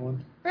do that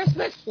one.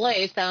 Christmas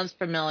Sleigh sounds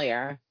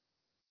familiar.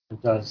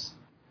 It does.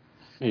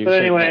 But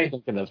anyway,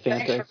 thinking of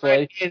thanks Santa for Claus.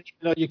 writing in, even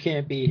though you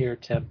can't be here,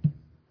 Tim.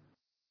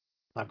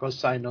 I'll go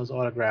sign those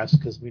autographs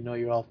because we know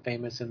you're all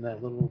famous in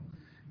that little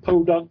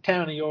podunk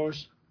town of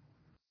yours.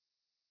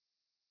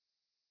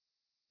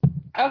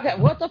 Okay,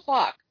 what the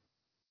fuck?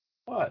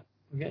 What?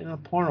 We're getting a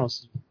porno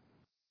scene.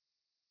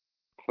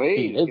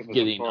 Please, He is give us a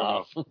getting porno.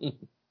 off.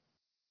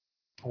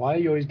 Why are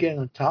you always getting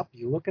on top?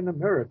 You look in the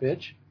mirror,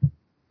 bitch.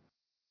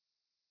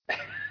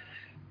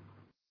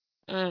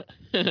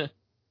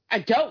 I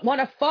don't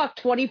want to fuck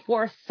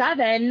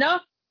 24/7.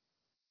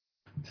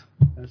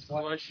 That's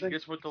Why she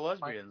gets with the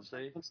lesbians,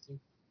 see?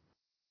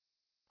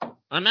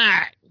 I'm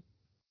not.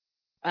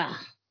 Ugh.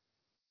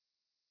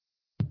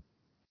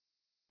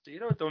 So you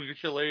know what? Don't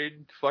get you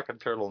laid. Fucking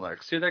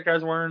turtleneck. See what that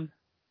guy's wearing?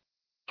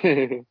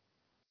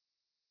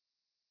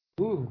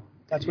 Ooh,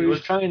 that's what he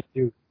was trying to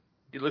do.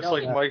 He looks Yell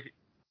like that. Mike.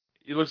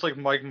 He looks like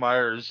Mike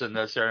Myers in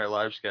that Saturday Night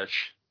Live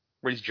sketch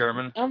where he's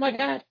German. Oh my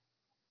god.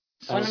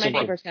 One of my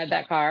neighbors had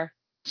that car.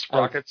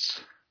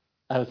 Sprockets.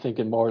 I was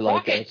thinking more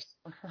like a Rockets.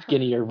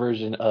 skinnier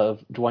version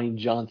of Dwayne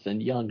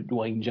Johnson, young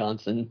Dwayne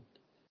Johnson.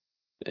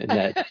 And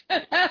that,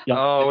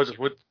 Oh,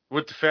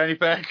 with the fanny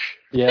pack.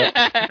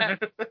 yeah.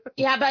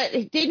 Yeah, but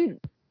didn't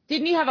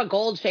he have a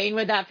gold chain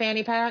with that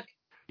fanny pack?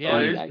 Yeah.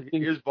 Oh,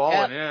 he was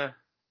balling, yeah.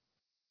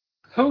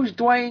 Who's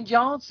Dwayne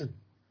Johnson?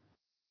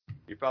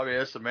 He probably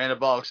has some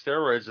anabolic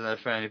steroids in that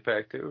fanny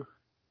pack too.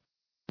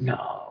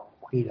 No,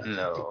 he doesn't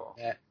No.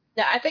 do that.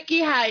 Yeah, I think he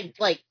had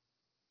like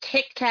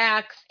Tic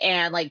Tacs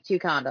and like 2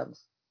 condoms.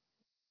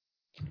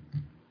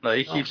 No,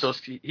 he keeps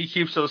those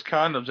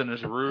condoms in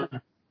his room.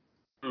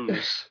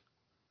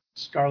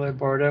 Scarlett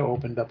Bordeaux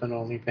opened up an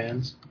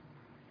OnlyFans.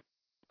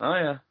 Oh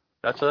yeah,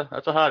 that's a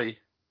hottie.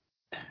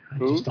 I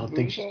just don't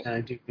think she's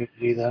gonna do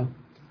nudity though.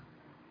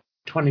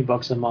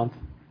 $20 a month.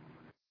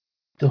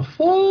 The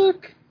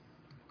fuck?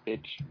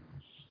 Bitch.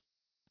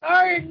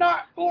 I ain't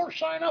not gonna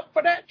sign up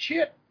for that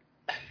shit.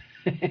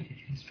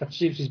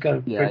 Especially if she's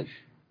got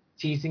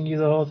teasing you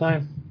the whole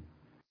time.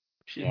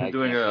 She's Yeah, been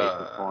doing I can't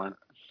pay for porn.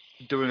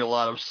 doing a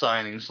lot of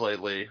signings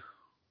lately.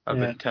 I've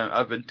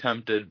been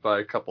tempted by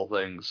a couple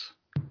things.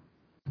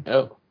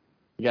 Oh,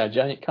 you got a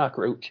giant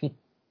cockroach.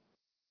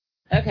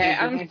 Okay,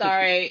 I'm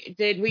sorry.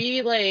 Did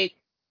we like?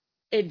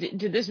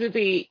 Did this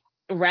movie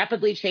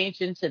rapidly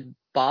change into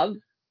Bug?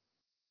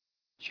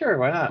 Sure,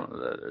 why not?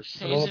 There's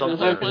Changing some a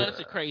whole there. bunch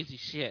of crazy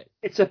shit.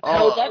 It's a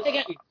Oh,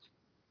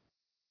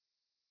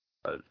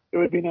 It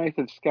would be nice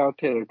if Scout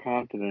Taylor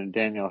Compton and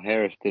Danielle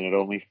Harris did it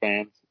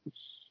OnlyFans.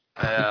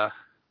 Yeah.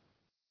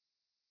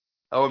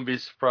 I wouldn't be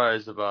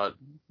surprised about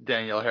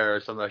Danielle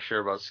Harris. I'm not sure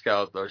about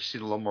Scout though. She's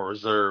a little more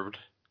reserved.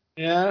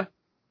 Yeah.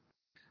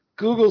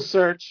 Google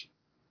search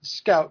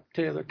Scout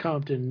Taylor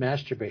Compton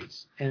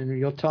masturbates, and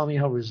you'll tell me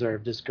how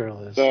reserved this girl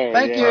is. Sorry,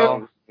 Thank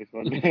you.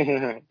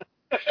 you.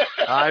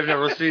 I've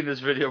never seen this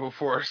video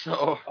before,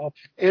 so Oh,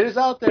 it is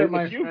out there, There's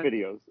my a few friend.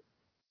 videos.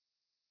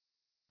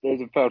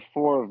 There's about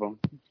 4 of them.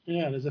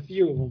 Yeah, there's a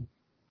few of them.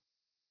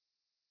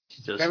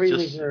 She's just very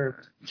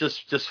reserved.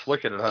 just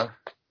flicking it, huh?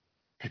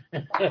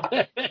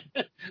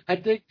 I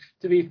think,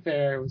 to be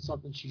fair, it was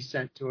something she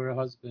sent to her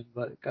husband,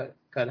 but it got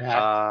hacked.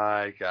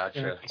 I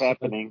gotcha. It's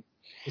happening.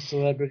 The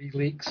celebrity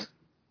leaks.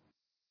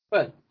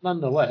 But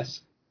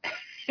nonetheless.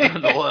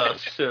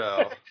 Nonetheless,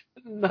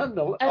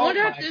 Nonetheless. I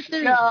wonder oh if my this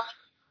is. God.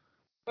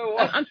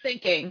 I'm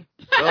thinking.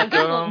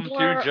 Welcome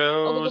more- to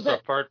Joe's bit-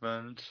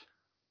 apartment.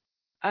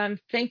 I'm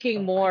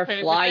thinking more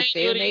Okay, Fly but 2,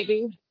 thank you.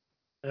 maybe,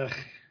 Ugh.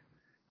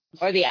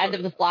 or the end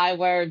of the Fly,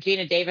 where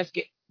Gina Davis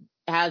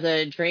has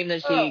a dream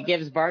that she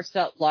gives birth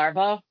to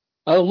larva.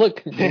 Oh,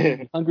 look.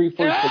 Hungry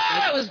for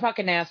That was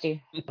fucking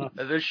nasty.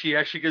 And then she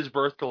actually gives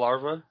birth to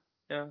larva.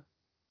 Yeah.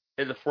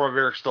 in the form of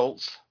Eric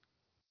Stoltz.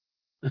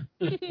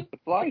 The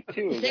Fly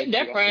 2 is Same actually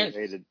difference.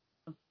 underrated.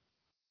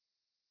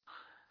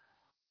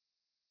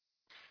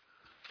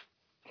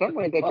 Some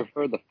ways I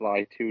prefer The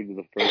Fly 2 to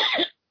the first.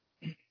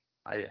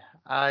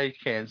 I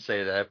can't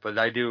say that, but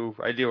I do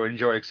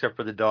enjoy, except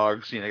for the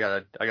dogs. You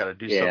know, I gotta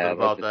do something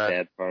about that's the that.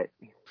 sad part.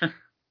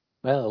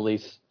 Well, at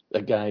least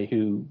a guy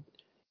who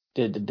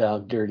did the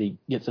dog dirty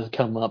gets to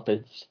come up.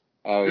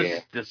 Oh yeah,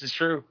 This is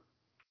true.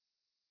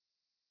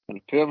 when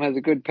a film has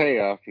a good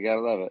payoff, you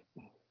gotta love it.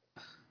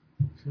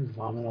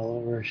 Vomit all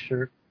over his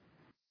shirt.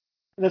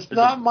 And it's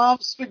not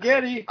mom's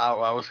spaghetti.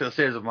 I was gonna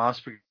say, is it mom's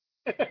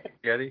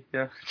spaghetti?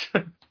 Yeah.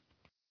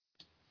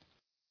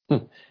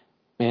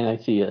 Man, I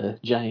see a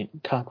giant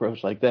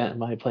cockroach like that in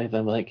my place.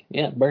 I'm like,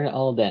 yeah, burn it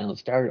all down,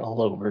 start it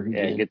all over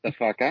again. Yeah, get the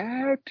fuck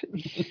out.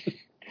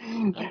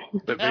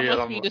 But That yeah,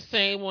 must be the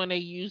same one they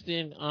used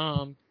in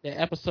the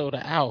episode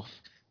of Alf.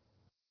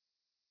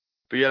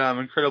 But yet I'm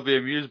incredibly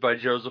amused by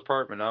Joe's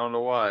apartment. I don't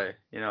know why.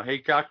 You know,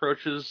 hate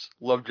cockroaches,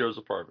 love Joe's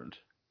apartment.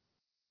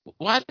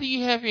 Why do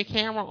you have your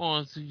camera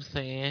on,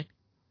 Suzanne?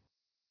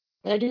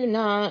 I do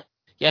not.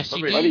 Yes,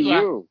 you do. What are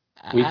you?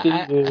 We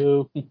see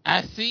you.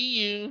 I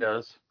see you.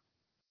 Yes.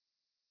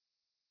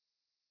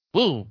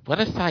 Boom! What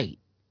a sight.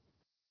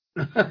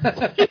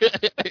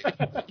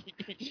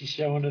 She's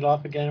showing it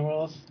off again,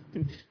 Willis.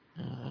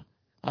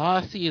 All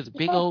I see is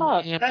big old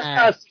vampire. That's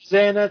not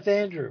Suzanne, that's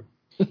Andrew.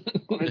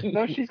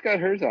 No, she's got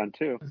hers on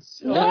too.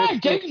 No, I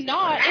do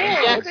not.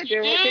 Yes, Look at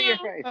your face.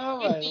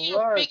 Oh You my see your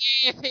lord. big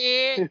ass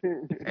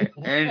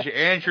head.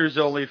 Andrew's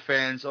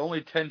OnlyFans,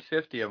 only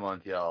 $10.50 a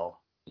month, y'all.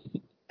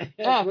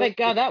 Oh, thank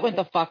God that went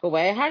the fuck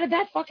away. How did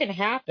that fucking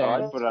happen? Oh,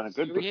 I'd put on a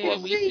good Yeah,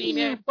 performance. we seen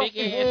that big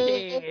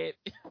ass head.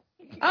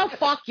 Oh,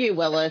 fuck you,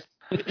 Willis.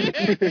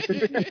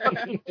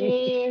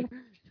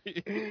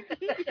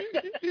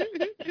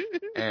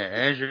 And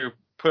Andrew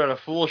put on a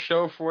full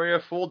show for you,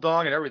 full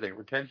dong and everything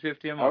for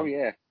 $10.50 a month. Oh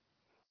yeah,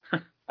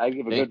 I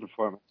give a good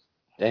performance.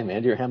 Damn,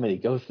 Andrew, how many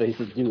ghost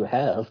faces do you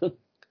have?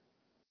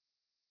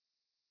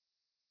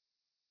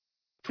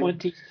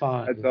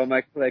 25. That's all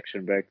my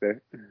collection back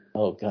there.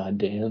 Oh, god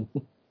damn.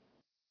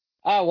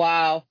 Oh,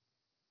 wow.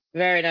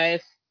 Very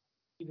nice.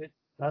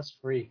 That's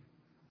free.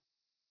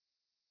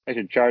 I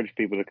should charge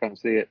people to come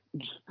see it.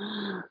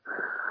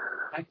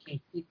 I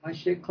can't keep my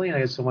shit clean. I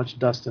got so much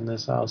dust in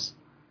this house.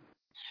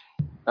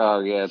 Oh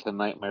yeah, it's a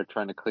nightmare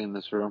trying to clean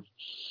this room.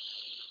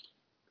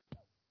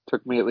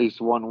 Took me at least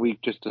 1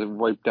 week just to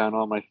wipe down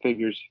all my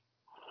figures.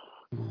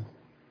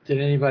 Did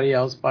anybody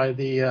else buy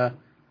the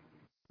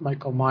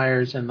Michael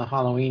Myers and the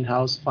Halloween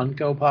House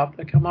Funko Pop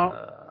that come out?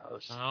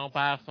 I don't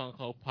buy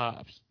Funko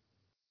Pops.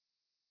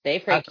 They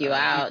freak you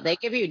out. They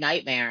give you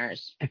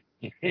nightmares.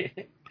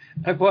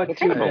 I bought It's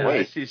two. kind of a now.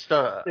 waste. I see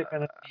stuff. They're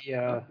going to be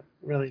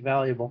really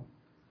valuable.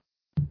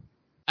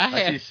 I I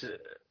have. see,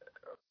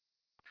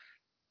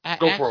 I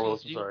go for it,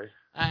 actually Willis.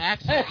 I'm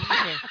do- sorry.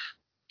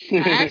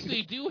 I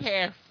actually do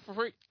have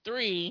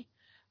three.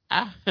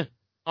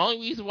 Only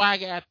reason why I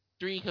got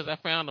three because I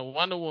found a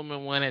Wonder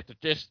Woman one at the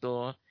thrift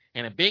store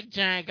and a big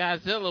giant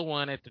Godzilla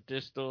one at the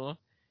thrift store,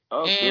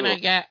 Oh, and cool. I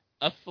got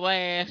a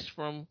Flash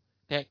from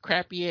that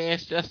crappy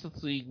ass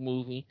Justice League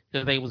movie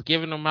because they was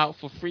giving them out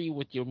for free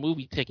with your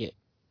movie ticket.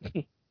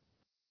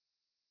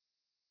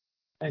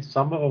 Hey,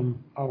 some of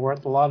them are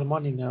worth a lot of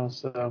money now,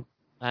 so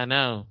I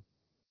know.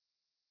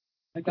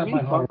 I To got me,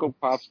 my horror. Funko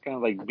Pop's kind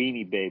of like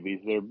Beanie Babies.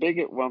 They're big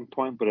at one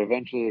point, but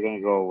eventually they're going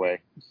to go away.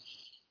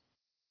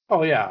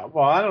 Oh, yeah.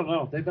 Well, I don't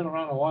know. They've been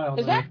around a while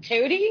Is now. that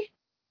Tootie?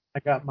 I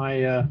got my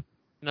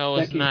No,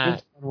 it's Becky not.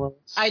 Lynch one.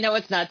 I know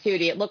it's not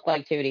Tootie. It looked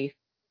like Tootie.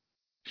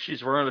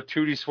 She's wearing a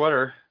Tootie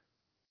sweater.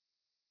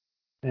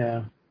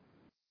 Yeah.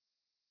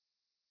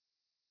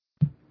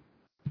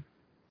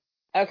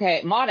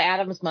 Okay, Maud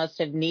Adams must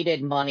have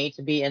needed money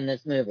to be in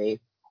this movie.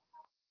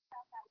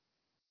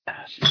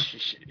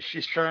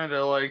 She's trying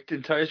to like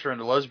entice her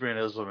into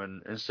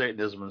lesbianism and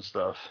Satanism and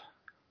stuff.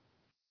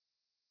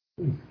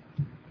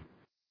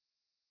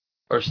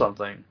 Or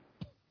something.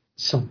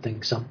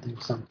 Something. Something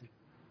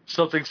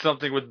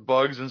with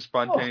bugs and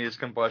spontaneous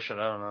combustion.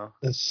 I don't know.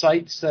 The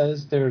site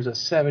says there's a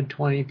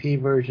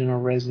 720p version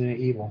of Resident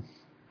Evil.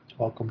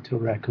 Welcome to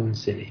Raccoon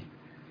City.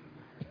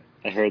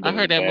 I heard that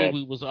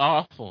movie was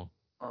awful.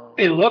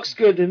 It looks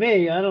good to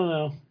me. I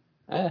don't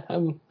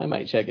know. I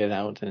might check it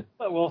out. It's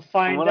But we'll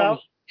find out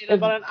in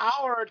about an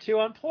hour or two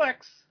on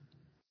Plex.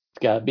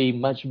 got to be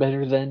much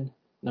better than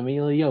the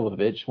Mila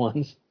Jovovich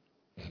ones.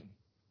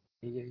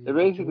 They're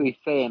basically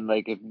saying,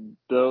 like, if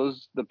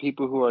the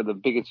people who are the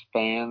biggest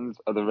fans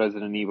of the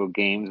Resident Evil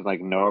games,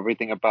 like, know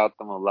everything about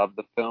them or love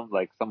the film,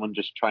 like, someone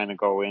just trying to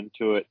go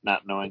into it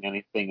not knowing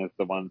anything is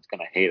the one that's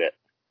going to hate it.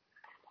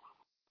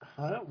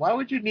 Why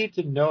would you need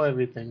to know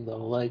everything,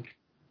 though? Like,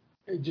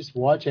 just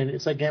watch it.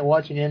 It's like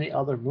watching any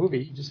other movie.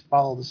 You just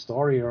follow the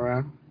story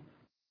around.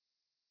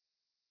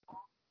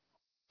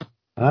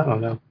 I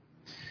don't know.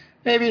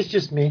 Maybe it's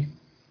just me.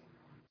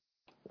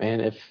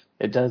 And if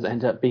it does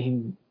end up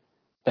being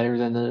better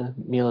than the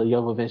Mila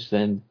Jovovich,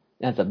 then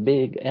that's a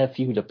big F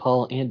you to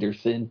Paul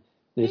Anderson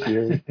this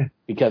year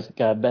because it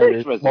got better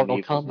First Resident Mortal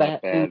Evil's not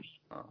Kombat. bad.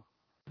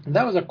 And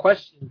that was a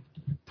question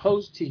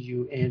posed to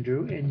you,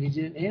 Andrew, and you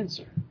didn't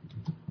answer.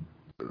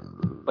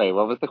 Wait,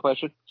 what was the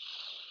question?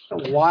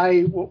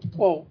 Why?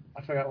 Well,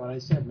 I forgot what I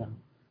said now.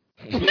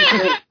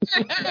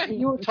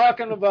 You were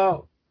talking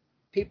about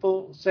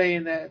people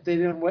saying that if they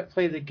didn't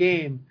play the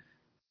game,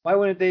 why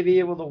wouldn't they be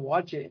able to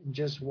watch it and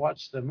just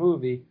watch the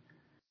movie?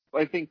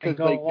 Well, I think And because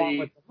go along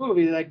with the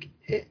movie like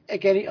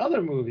any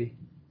other movie.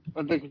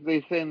 But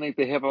they're saying like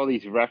they have all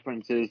these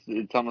references.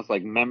 It's almost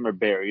like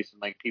memorabilia,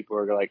 and like people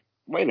are like,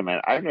 "Wait a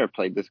minute, I've never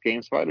played this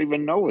game, so I don't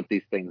even know what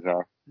these things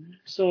are."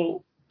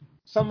 So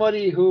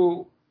somebody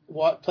who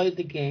played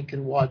the game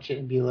can watch it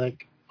and be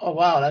like, "Oh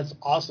wow, that's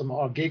awesome,"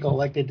 or giggle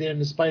like they did in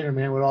the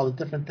Spider-Man with all the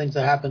different things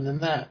that happened in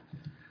that.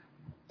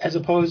 As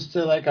opposed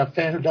to like a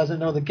fan who doesn't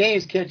know the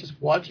games can't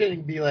just watch it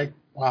and be like,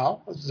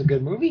 "Wow, this is a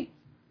good movie."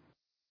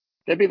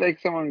 That'd be like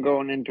someone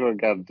going into a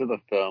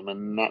Godzilla film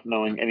and not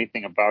knowing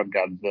anything about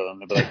Godzilla,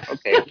 and they'd be like,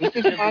 "Okay, is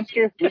this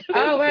monster?"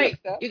 Oh, right.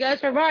 You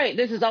guys are right.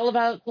 This is all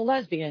about the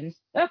lesbians.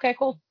 Okay,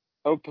 cool.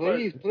 Oh,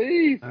 please,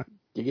 please.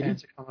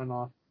 Fans are coming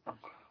off. All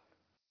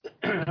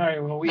right.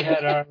 Well, we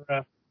had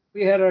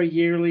our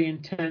yearly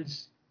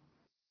intense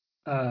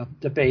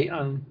debate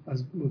on a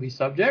movie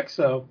subject,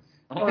 so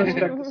I don't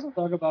expect us to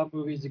talk about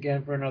movies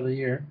again for another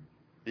year.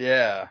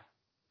 Yeah.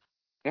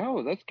 No,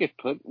 let's get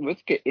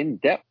in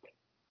depth.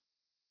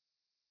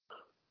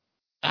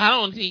 I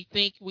don't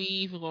think we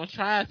even gonna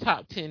try a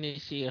top 10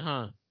 this year,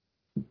 huh?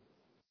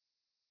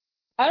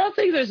 I don't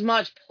think there's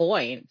much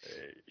point.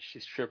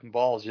 She's tripping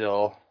balls,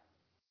 y'all.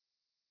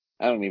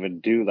 I don't even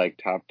do like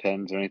top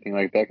 10s or anything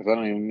like that because I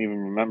don't even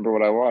remember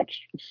what I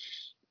watched.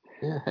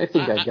 Yeah, I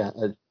think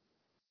I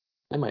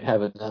might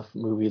have enough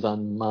movies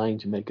on mine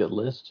to make a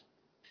list.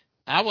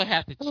 I would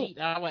have to cheat.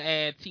 I would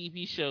add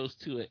TV shows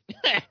to it.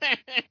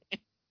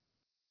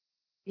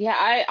 Yeah,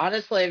 I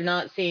honestly have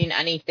not seen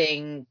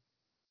anything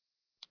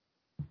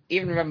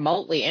even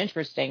remotely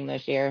interesting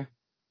this year.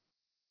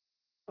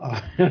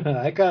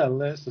 I got a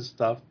list of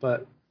stuff,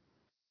 but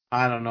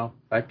I don't know.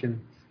 I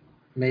can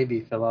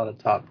maybe fill out a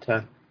top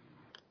 10.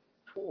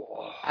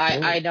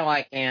 I know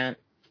I can't.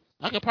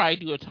 I could probably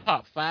do a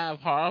top 5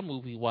 horror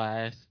movie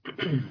wise.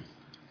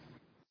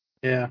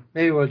 Yeah,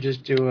 maybe we'll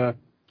just do a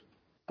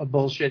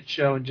bullshit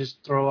show and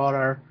just throw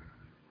out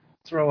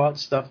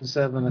stuff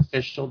instead of an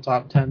official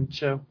top 10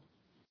 show.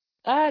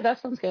 That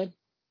sounds good.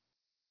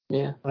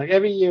 Yeah. Like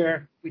every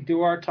year we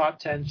do our top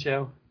 10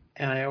 show,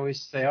 and I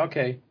always say,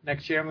 okay,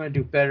 next year I'm going to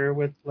do better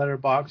with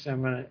Letterboxd.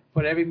 I'm going to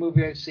put every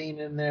movie I've seen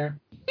in there.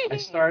 I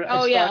start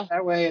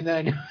that way, and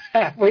then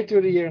halfway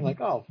through the year, I'm like,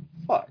 oh,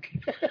 fuck.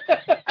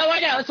 Oh, I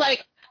know. It's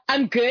like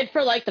I'm good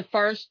for like the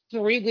first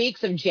 3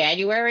 weeks of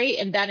January,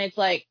 and then it's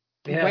like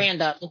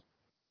random.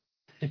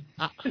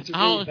 It's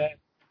really bad.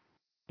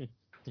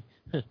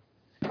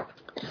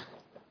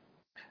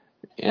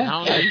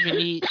 Yeah.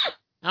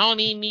 I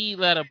don't even need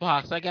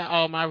Letterboxd. I got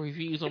all my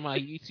reviews on my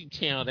YouTube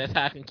channel. That's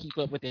how I can keep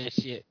up with that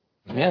shit.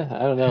 Yeah,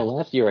 I don't know.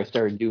 Last year I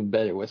started doing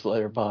better with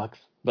Letterboxd,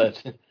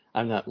 but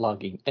I'm not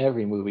logging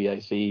every movie I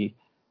see.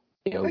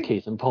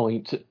 Case in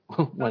point,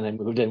 when I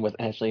moved in with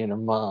Ashley and her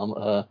mom,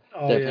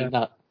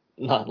 definitely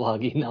not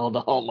logging all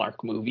the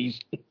Hallmark movies.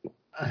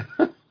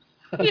 I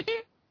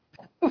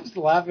was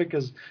laughing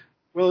because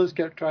Willis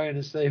kept trying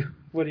to say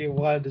what he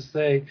wanted to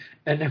say,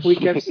 and then we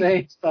kept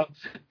saying stuff,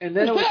 and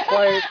then it was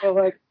quiet for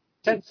like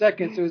 10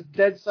 seconds. It was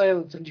dead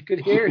silence, and you could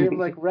hear him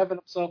like revving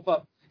himself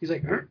up. He's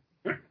like,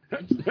 and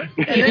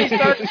then he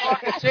started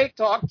talking Jake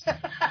talk.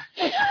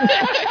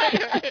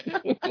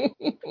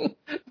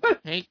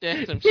 Ain't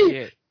that some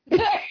shit?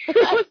 It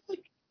was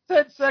like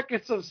 10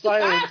 seconds of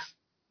silence.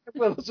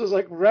 Willis was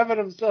like revving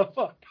himself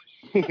up.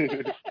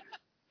 And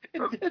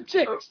then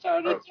Jake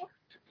started.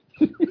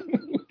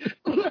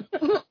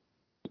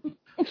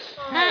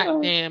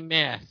 Hot damn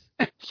mess.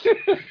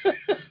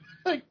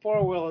 Like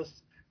poor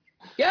Willis.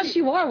 Yes,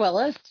 you are,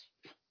 Willis.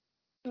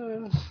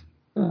 Willis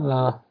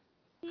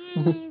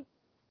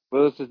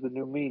is the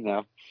new me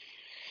now.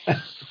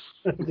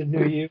 The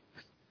new you.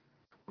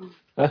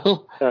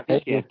 Well, He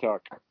can't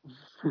talk.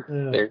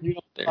 You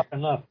don't talk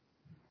enough.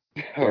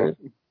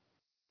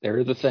 There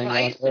is a thing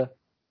on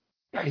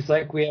It's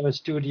like we have a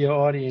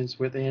studio audience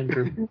with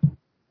Andrew.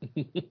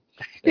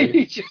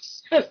 He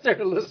just sits there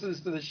and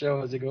listens to the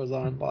show as it goes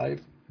on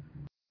live.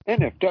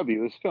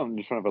 NFW is filmed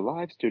in front of a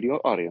live studio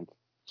audience.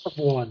 Of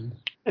one.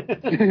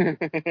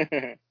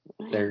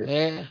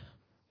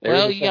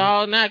 Well,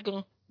 y'all not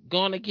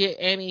gonna get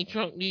any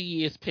drunk New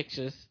Year's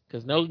pictures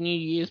because no New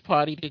Year's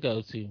party to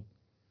go to.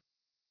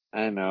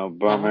 I know,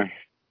 bummer.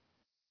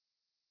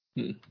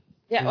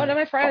 Yeah, one of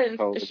my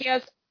friends,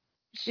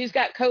 she's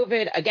got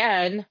COVID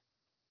again,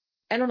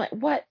 and I'm like,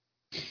 what?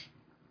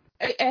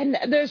 And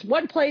there's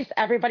one place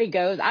everybody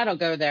goes. I don't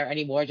go there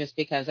anymore just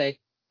because I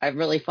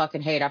really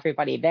fucking hate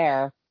everybody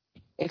there,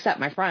 except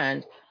my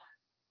friend.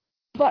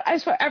 But I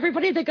swear,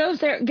 everybody that goes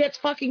there gets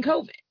fucking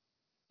COVID.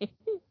 It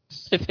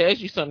tells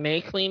you something. They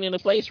ain't cleaning the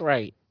place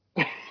right.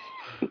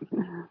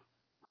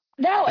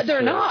 No,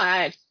 they're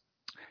not.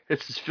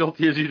 It's as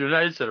filthy as the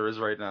United Center is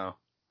right now.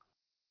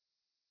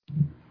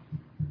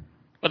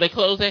 But they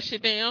close that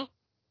shit down?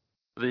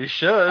 They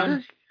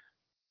should.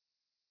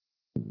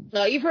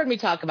 No, you've heard me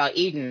talk about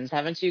Eden's,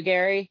 haven't you,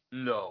 Gary?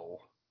 No.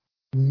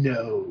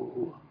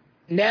 No.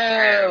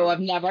 No, I've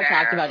never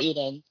talked about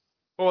Eden's.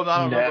 Well,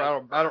 I don't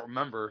remember. I don't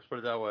remember. Put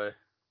it that way.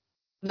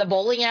 The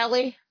bowling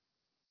alley?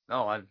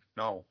 No.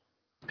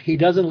 He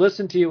doesn't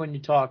listen to you when you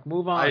talk.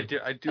 Move on. I do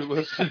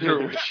listen to her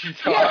when she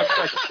talks.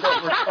 I just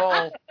don't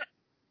recall.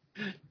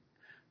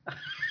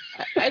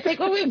 I think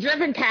when we've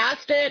driven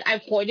past it,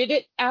 I pointed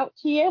it out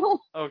to you.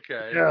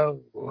 Okay. No.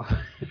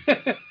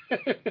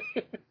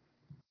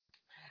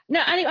 No,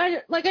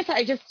 I like I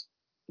said,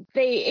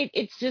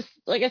 it's just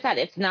like I said,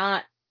 it's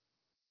not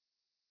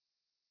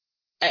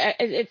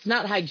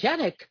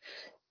hygienic.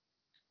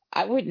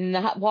 I would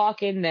not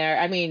walk in there.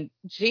 I mean,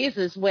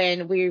 Jesus,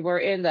 when we were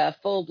in the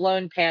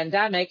full-blown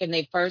pandemic and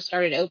they first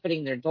started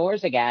opening their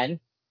doors again,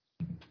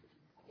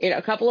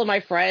 a couple of my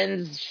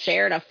friends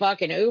shared a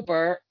fucking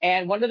Uber,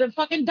 and one of them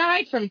fucking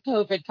died from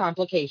COVID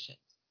complications.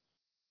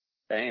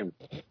 Same.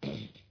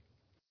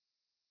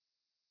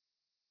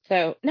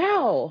 So,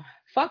 no,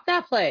 fuck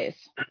that place.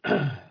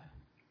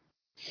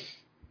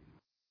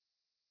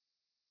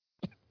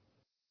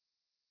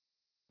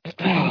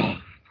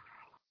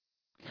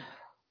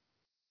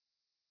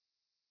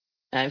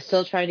 I'm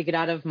still trying to get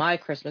out of my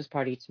Christmas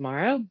party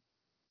tomorrow.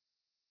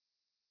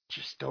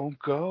 Just don't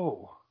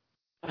go.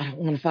 I don't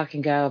want to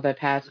fucking go, but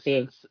Pat's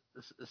being...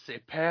 Say,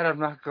 Pat, I'm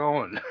not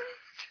going.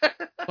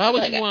 Why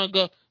would you want to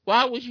go?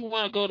 Why would you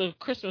want to go to a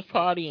Christmas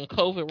party in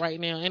COVID right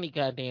now any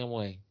goddamn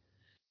way?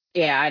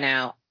 Yeah, I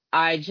know.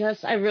 I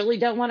really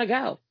don't want to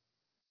go.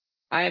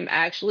 I'm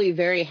actually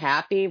very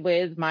happy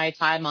with my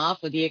time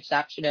off, with the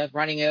exception of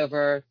running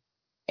over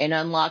and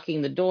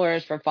unlocking the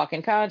doors for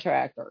fucking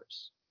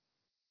contractors.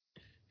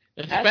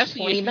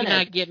 Especially if you're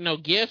not getting no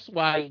gifts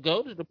while you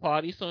go to the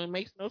party, so it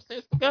makes no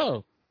sense to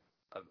go.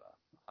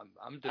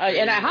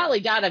 And I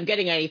highly doubt I'm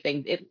getting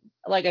anything.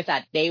 Like I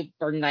said, they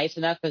were nice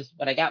enough because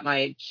when I got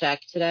my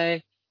check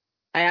today,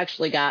 I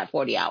actually got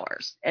 40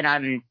 hours, and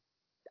I'm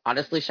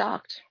honestly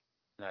shocked.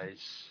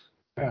 Nice.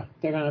 Yeah,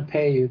 they're going to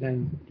pay you,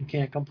 then you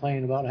can't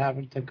complain about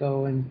having to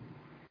go and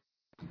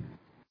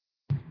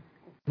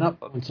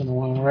up once in a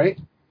while, right?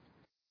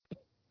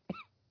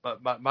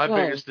 My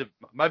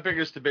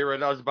biggest debate right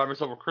now is to buy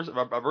myself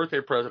my birthday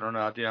present or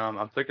not.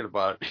 I'm thinking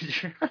about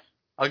it.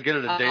 I'll get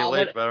it a day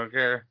late, but I don't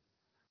care.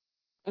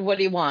 What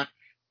do you want?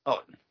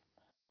 Oh,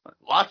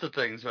 lots of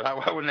things, but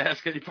I wouldn't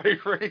ask anybody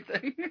for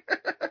anything.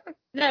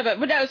 No, but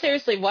no,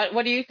 seriously, what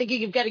are you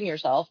thinking of getting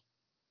yourself?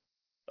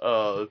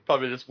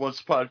 Probably this Once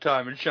Upon a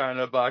Time in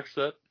China box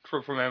set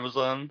from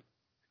Amazon.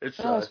 It's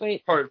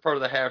sweet. part of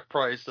the half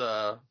price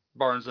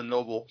Barnes and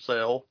Noble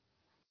sale.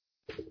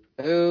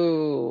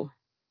 Ooh.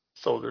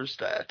 So there's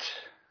that.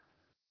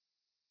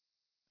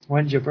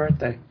 When's your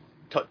birthday?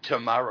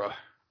 Tomorrow.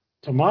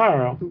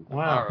 Tomorrow?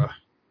 Wow.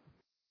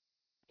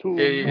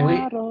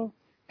 Tomorrow.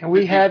 And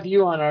we have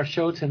you on our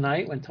show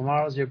tonight when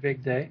tomorrow's your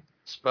big day.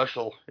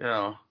 Special,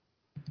 for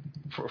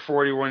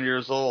 41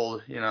 years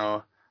old,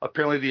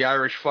 apparently the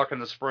Irish fuck in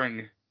the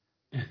spring.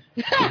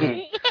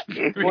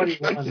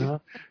 41, huh?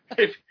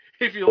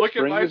 If you look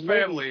at my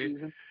family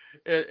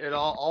and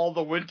all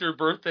the winter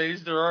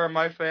birthdays there are in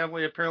my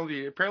family,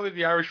 apparently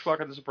the Irish fuck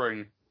in the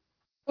spring.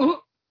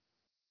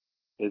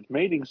 It's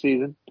mating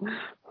season.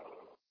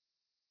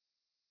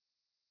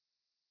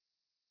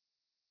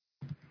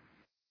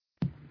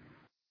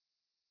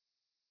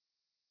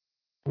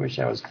 I wish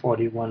I was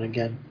 41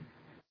 again.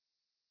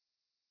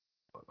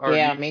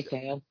 Me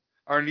too.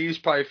 Our knees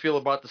probably feel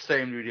about the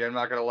same, Rudy. I'm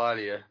not going to lie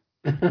to you.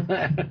 I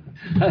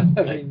don't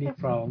have any knee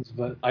problems,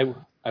 but I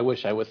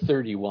wish I was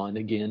 31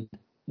 again.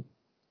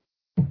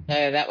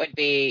 No, that would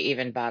be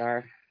even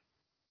better.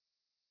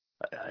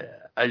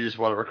 I just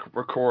want to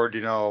record,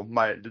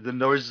 the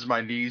noises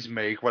my knees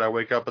make when I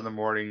wake up in the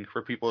morning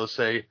for people to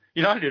say,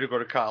 I need to go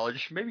to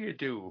college. Maybe you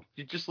do.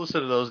 You just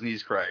listen to those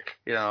knees crack,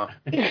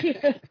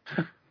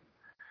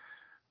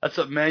 That's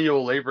what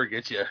manual labor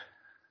gets you.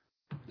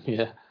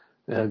 Yeah.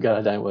 Oh,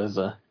 God, I was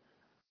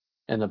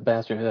in the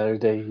bathroom the other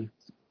day,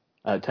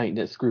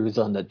 tightening screws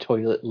on the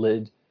toilet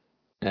lid,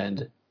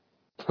 and,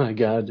 my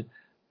God,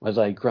 was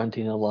I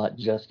grunting a lot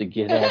just to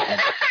get up.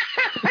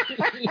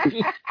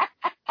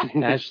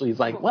 And Ashley's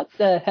like, what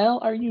the hell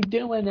are you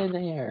doing in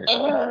there?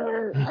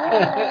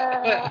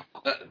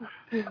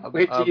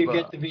 Wait till you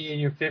get to be in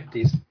your 50s.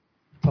 It's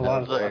a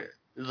lot of work.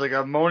 It's like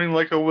I'm moaning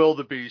like a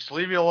wildebeest.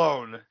 Leave me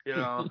alone,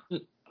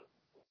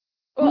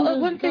 Well,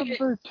 one thing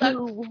number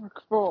 2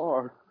 work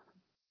for?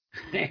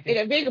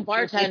 Being a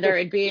bartender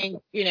and being,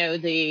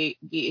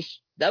 the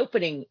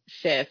opening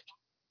shift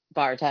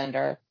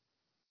bartender,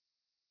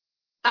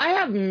 I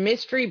have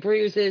mystery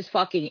bruises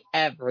fucking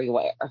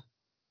everywhere.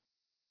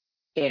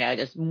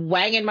 Just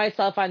wanging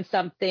myself on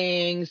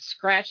something,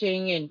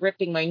 scratching and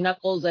ripping my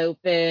knuckles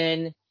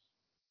open,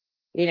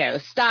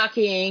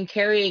 stocking,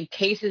 carrying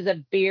cases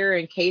of beer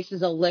and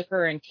cases of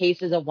liquor and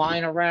cases of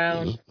wine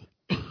around,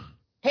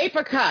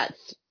 paper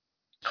cuts,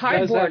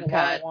 cardboard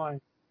cuts.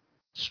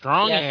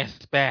 Strong ass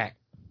back.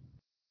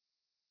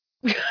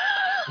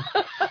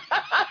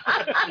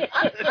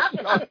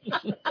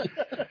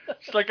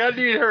 It's like, I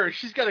need her.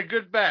 She's got a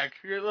good back.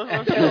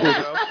 Let's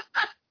go.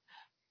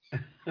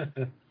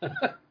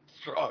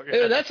 Strong.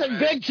 Ooh, that's a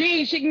big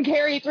G. She can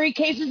carry 3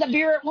 cases of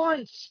beer at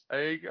once.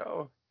 There you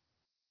go.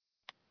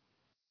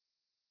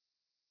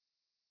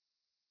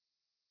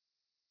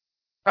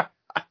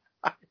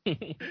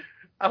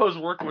 I was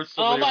working with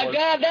Oh somebody my once.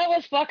 God, that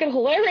was fucking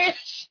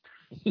hilarious.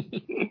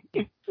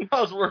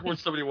 I was working with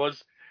somebody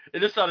once,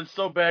 and this sounded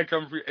so bad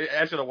coming from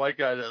asking a white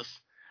guy this.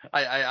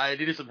 I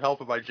needed some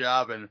help at my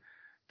job, and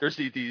there's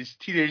these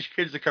teenage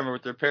kids that come in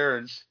with their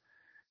parents,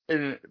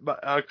 and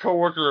a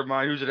coworker of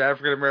mine who's an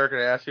African American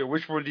asked me,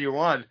 "Which one do you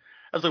want?"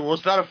 I was like, "Well,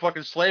 it's not a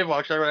fucking slave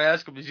auction. I'm gonna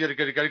ask him, he's got a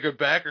good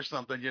back or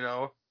something, you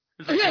know."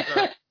 It's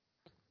like,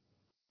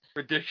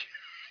 ridiculous.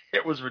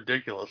 It was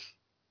ridiculous.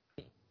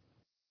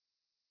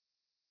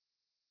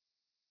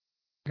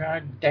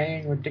 God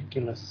dang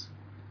ridiculous.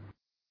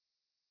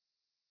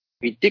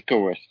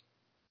 Ridiculous.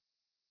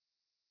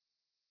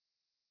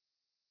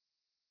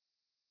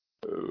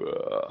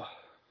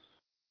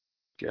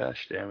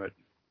 Gosh damn it.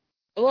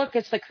 Look,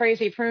 it's the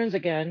crazy prunes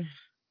again.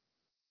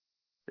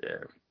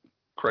 Yeah.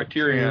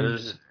 Criterion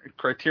is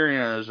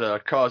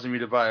causing me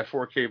to buy a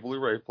 4K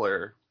Blu-ray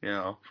player, you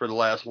know, for the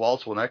last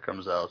Waltz when that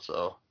comes out,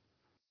 so.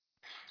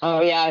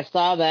 Oh yeah, I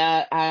saw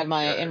that. I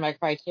had in my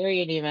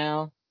Criterion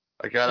email.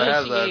 I gotta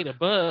have that. Ate a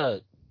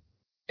bug.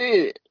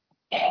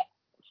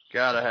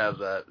 Gotta have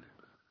that.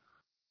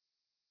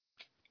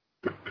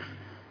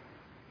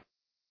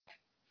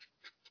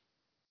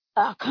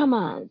 Oh, come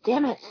on,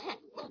 damn it.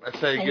 That's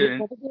how you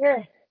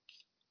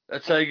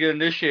get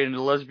initiated into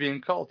the lesbian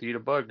cult. Eat a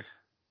bug.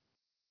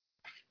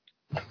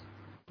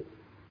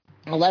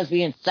 A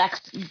lesbian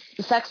sex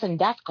and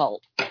death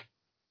cult.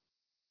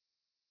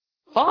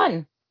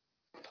 Fun.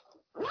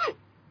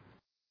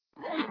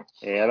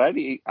 Yeah,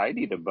 I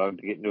need a bug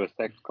to get into a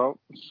sex cult.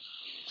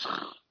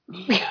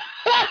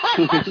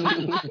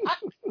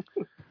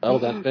 Oh,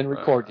 that's been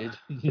recorded.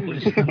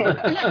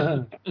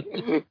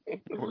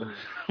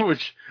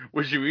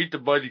 Would you eat the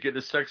bug to get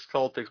the sex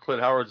cult that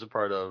Clint Howard's a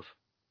part of?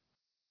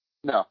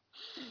 No.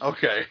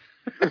 Okay.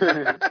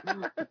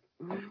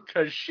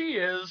 Because she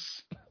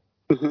is.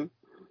 They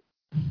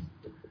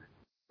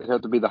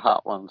have to be the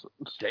hot ones.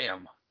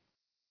 Damn.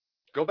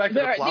 Go back to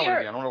the flower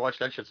again. I want to watch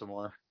that shit some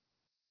more.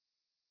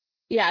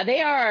 Yeah,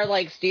 they are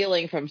like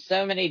stealing from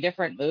so many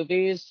different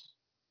movies.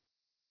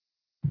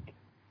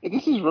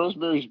 This is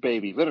Rosemary's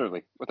Baby,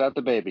 literally, without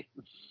the baby.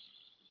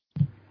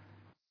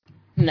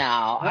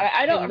 No,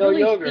 I don't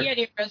really see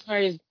any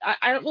Rosemary's.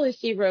 I don't really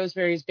see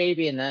Rosemary's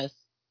Baby in this.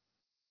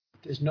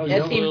 There's no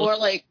yogurt. It seems more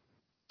like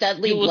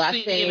Deadly Blessing.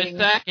 You will see in a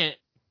second.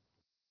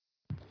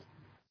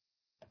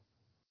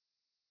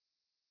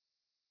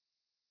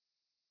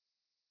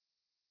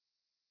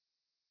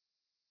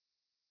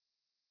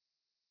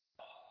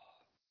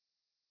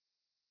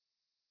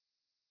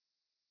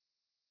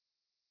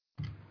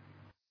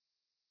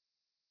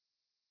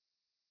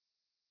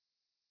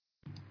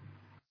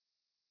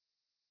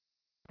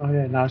 Oh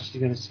yeah, now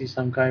she's gonna see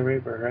some guy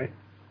rape her, right?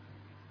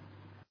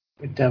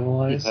 With devil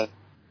eyes.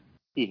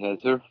 He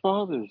has her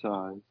father's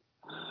eyes.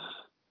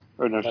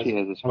 Or no, she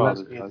has his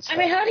father's eyes. I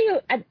mean, how do you?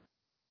 I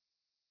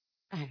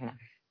don't know.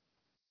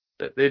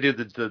 They do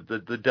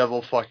the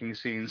devil fucking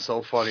scene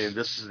so funny, and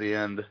this is the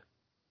end.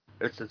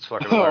 It's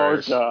fucking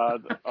hilarious. Oh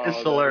God! Oh, it's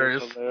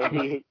hilarious.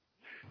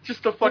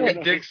 Just the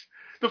fucking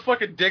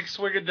dick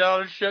swinging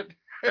down and shit.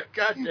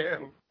 God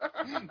damn.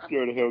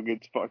 Jonah Hill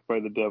gets fucked by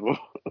the devil.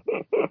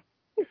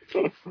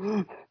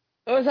 What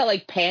was that,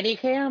 like panty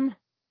cam?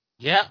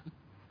 Yep.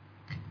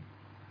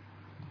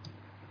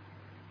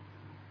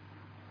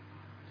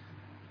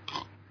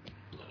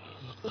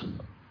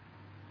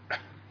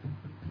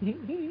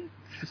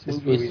 This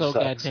movie is so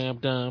sucks. goddamn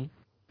dumb.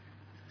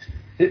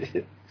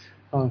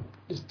 Oh,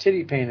 it's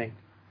titty painting.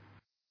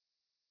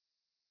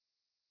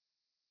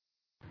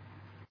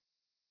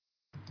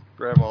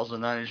 Grandma's a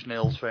Nine Inch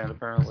Nails fan,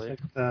 apparently.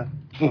 It's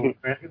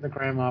like the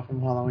grandma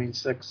from Halloween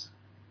 6.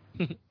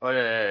 Oh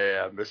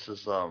yeah.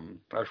 Mrs.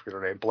 I forget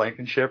her name,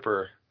 Blankenship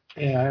or.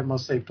 Yeah, I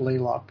almost say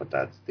Blaylock, but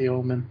that's the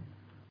Omen.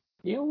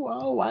 You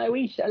know why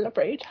we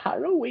celebrate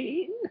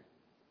Halloween?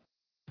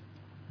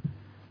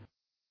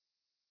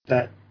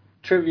 That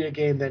trivia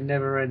game that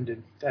never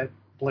ended. That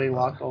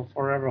Blaylock will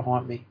forever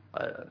haunt me.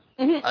 I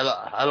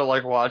don't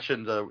like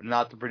watching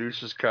not the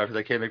producer's cut because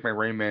I can't make my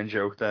Rain Man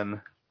joke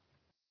then.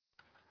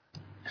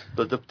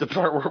 The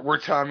part where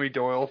Tommy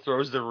Doyle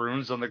throws the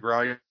runes on the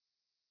ground,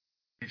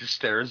 he just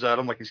stares at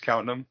him like he's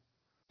counting them.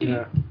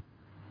 Yeah.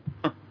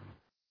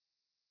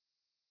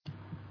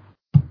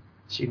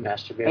 She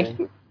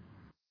masturbating.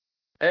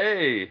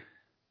 Hey.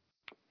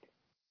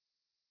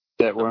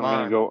 That where I'm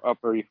gonna go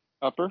upper?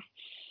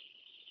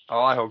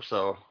 Oh, I hope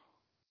so.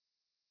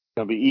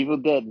 Gonna be Evil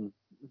Dead.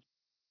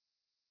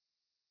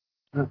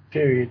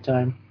 Period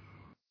time.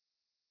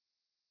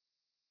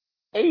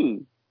 Hey.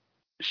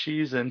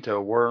 She's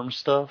into worm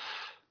stuff.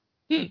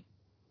 Get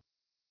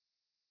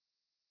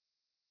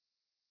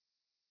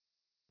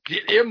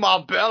in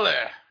my belly.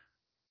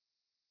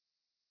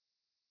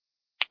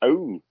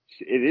 Oh,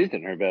 It is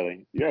in her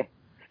belly. Yeah.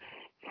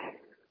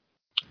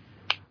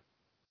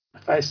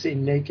 If I see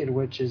naked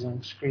witches,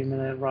 I'm screaming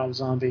at Rob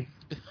Zombie.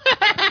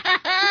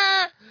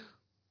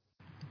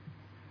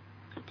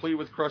 Complete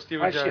with crusty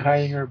Why is she vaginas.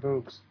 hiding her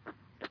boobs?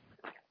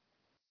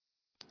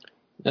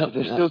 Nope,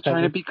 They're still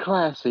trying to be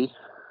classy.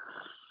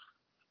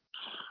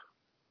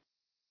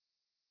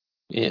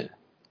 Yeah.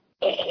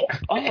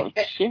 Oh,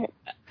 shit.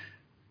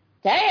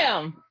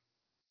 Damn.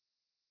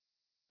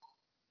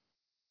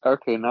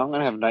 Okay, now I'm going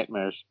to have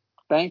nightmares.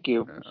 Thank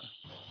you.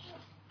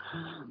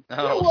 Oh,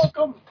 You're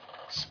welcome.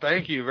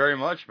 Spank you very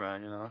much,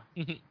 man, you know.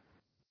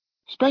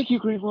 Spank you,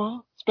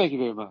 Greenwald. Spank you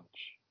very much.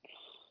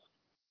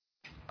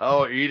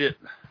 Oh, eat it.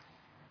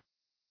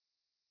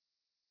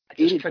 I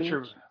Eat just it, cut bitch.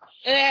 your...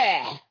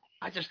 Ugh.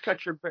 I just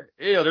cut your...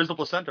 Ew, there's the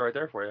placenta right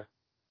there for you.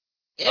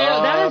 Ew,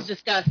 that is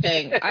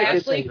disgusting. I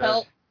actually that.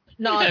 felt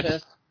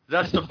nauseous.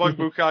 That's the bug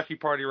bukkake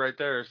party right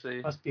there,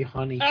 see? Must be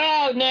honey.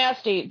 Oh,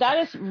 nasty. That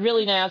is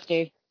really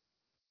nasty.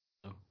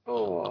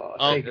 Oh,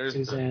 Oh, take it, there's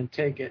Suzanne.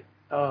 Take it.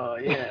 Oh,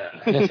 yeah.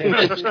 Take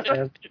it,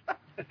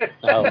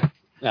 Suzanne.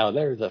 Now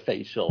there's a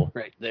facial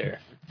right there.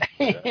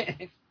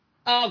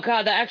 Oh,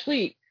 God, that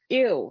actually...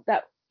 Ew.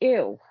 That...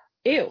 Ew.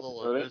 Ew.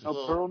 Well, there's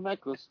no pearl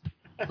necklace.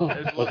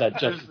 Was that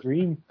just a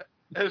dream?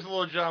 As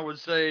Little John would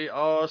say,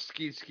 oh,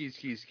 ski, ski,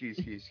 ski, ski,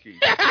 ski, ski.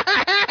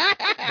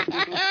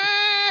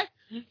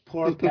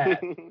 Poor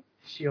Pat.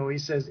 She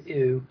always says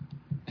ew.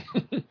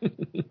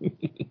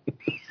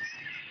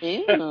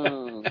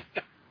 Ew.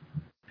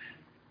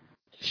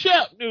 Shut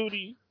up,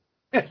 Nudie.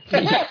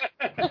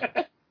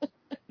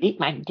 Eat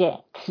my dick.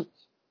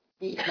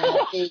 Eat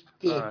my big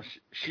dick.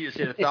 She just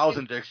hit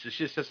 1,000 dicks. She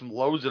just had some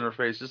loads in her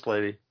face, this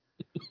lady.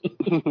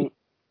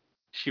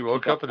 She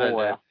woke up and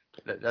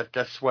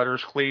that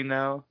sweater's clean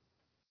now.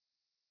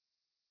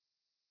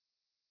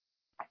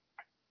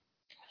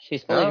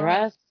 She's fully No.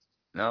 dressed.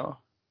 No.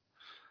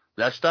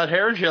 That's not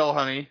hair gel,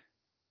 honey.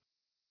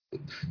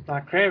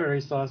 Not cranberry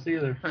sauce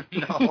either.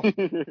 No.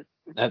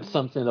 That's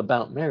something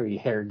about Mary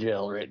hair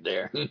gel right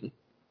there.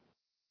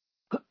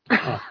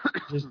 Oh,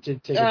 just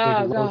did take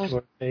a big load to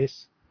her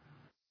face.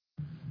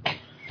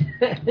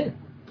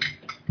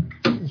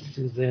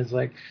 Suzanne's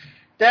like,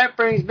 that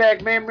brings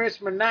back memories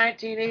from a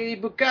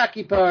 1980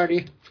 bukkake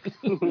party.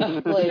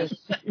 Please.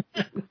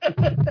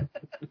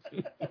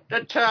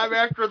 That time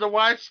after the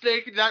White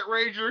Snake and Night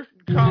Ranger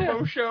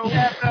combo show.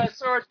 Yeah, I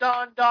saw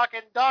Don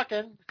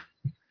Dawkins.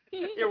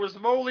 It was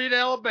Moline,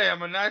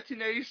 Alabama,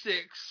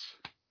 1986.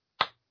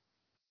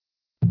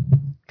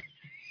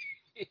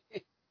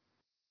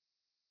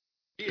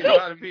 He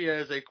invited me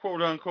as a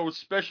quote-unquote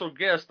special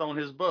guest on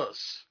his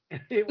bus.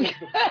 It was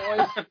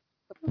the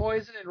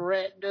Poison and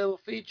Rat double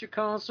feature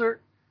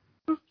concert.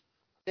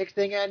 Next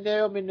thing I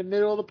know, I'm in the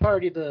middle of the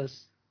party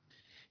bus.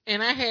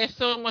 And I had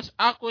so much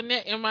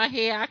Aquanet in my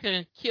hair, I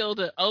could kill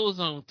the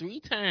ozone 3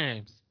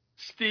 times.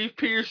 Steve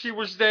Pearcy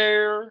was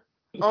there.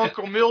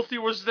 Uncle Milty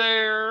was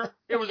there.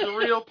 It was a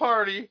real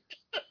party.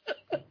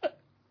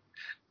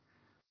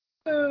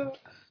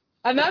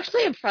 I'm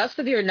actually impressed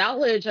with your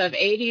knowledge of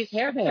 80s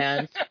hair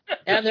bands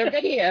and their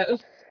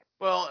videos.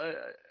 Well,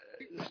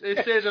 they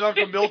say that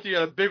Uncle Milty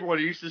had a big one.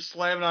 He used to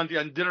slam it on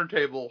the dinner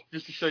table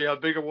just to show you how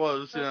big it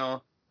was, you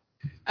know.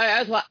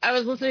 I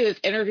was listening to this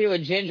interview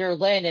with Ginger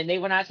Lynn, and they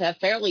went out to a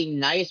fairly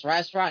nice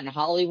restaurant in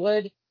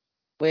Hollywood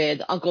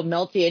with Uncle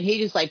Milty, and he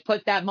just like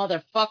put that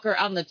motherfucker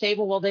on the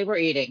table while they were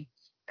eating.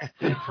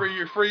 For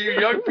you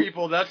young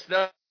people, that's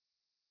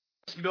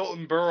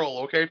Milton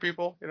Berle, okay,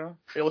 people? You know,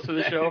 they listen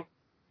to the show.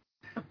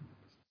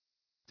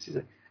 She's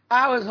like,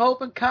 I was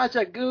hoping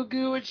Kaja Goo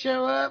Goo would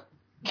show up.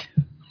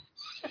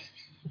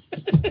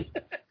 But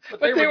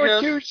they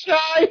were too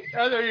shy.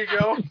 Oh, there you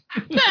go.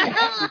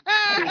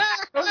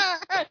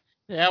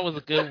 That was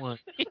a good one.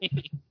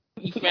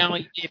 You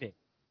finally did it.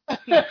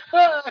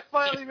 I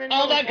finally made it.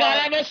 Oh my God,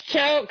 I missed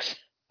chokes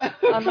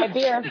on my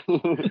beer.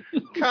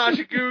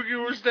 Kaja Goo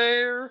Goo was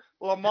there.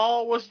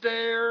 Lamal was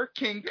there.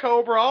 King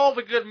Cobra. All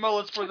the good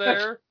mullets were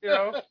there. You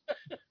know.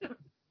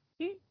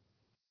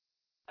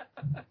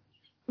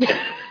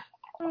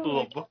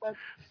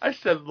 I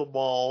said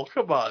Lamal.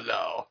 Come on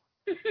now.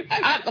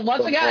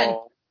 Once again,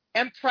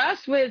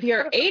 impressed with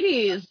your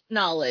 80s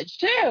knowledge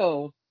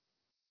too.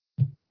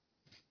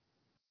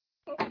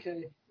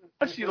 Okay.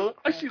 I see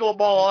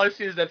Lamal. All I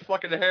see is that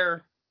fucking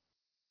hair,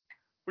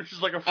 which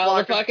is like a Oh,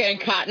 flock the fucking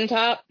cotton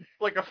top.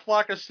 like a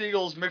flock of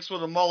seagulls mixed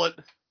with a mullet.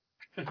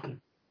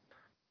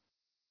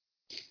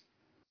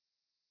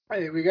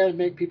 Hey, we got to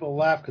make people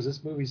laugh because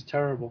this movie's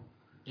terrible.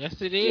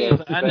 Yes, it is.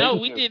 Yes, I know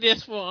thank we you. did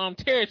this for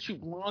Terror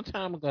Troop a long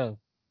time ago.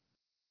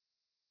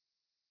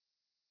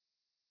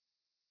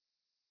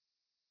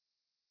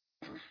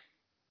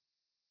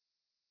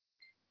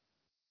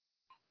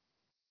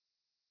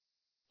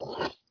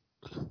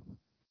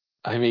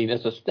 I mean,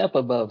 it's a step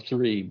above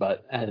 3,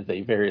 but has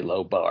a very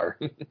low bar.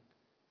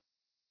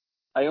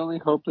 I only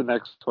hope the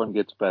next one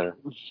gets better.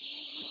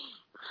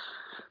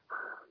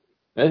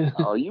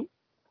 Oh, you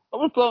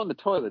overflow in the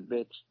toilet,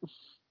 bitch.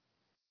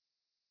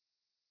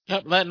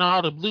 Kept letting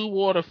all the blue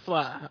water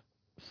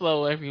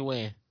flow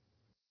everywhere.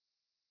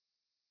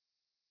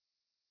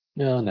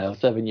 Oh no,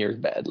 7 years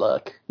bad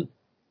luck.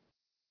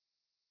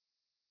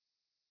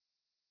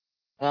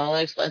 Well,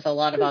 that explains a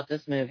lot about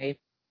this movie.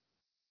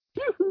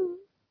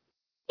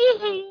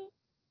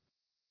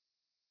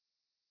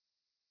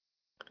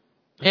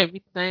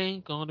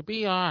 Everything gonna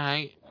be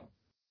alright.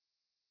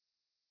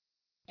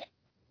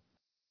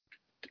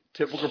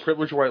 Typical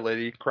privileged white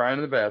lady crying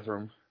in the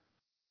bathroom.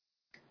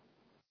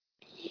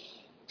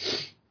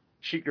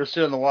 She can go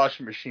sit in the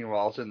washing machine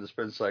while it's in the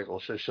spin cycle.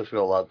 She'll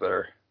feel a lot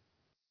better.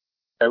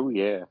 Oh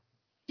yeah.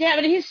 Yeah,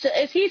 but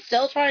is he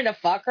still trying to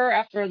fuck her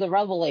after the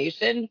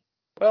revelation?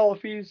 Well,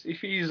 if he's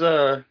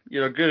good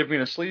at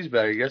being a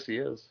sleazebag, I guess he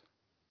is.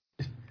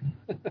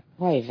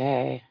 Oy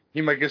vey.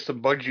 He might get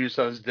some bug juice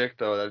on his dick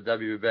though. That'd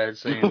be a bad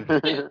scene.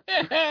 Ew.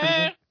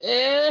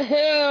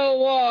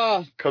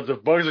 Because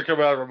if bugs are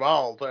coming out of her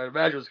mouth, I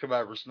imagine it's coming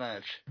out of her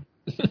snatch.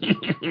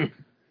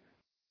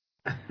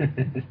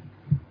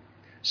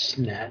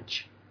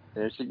 Snatch.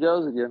 There she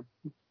goes again.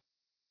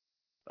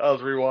 I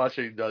was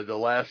rewatching the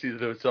last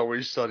season of It's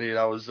Always Sunny, and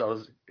I was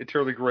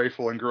eternally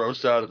grateful and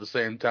grossed out at the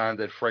same time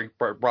that Frank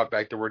brought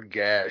back the word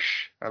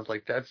gash. I was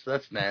like,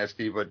 that's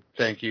nasty, but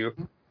thank you.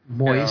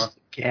 Moist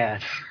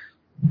gash.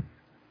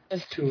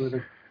 That's two of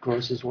the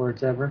grossest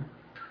words ever.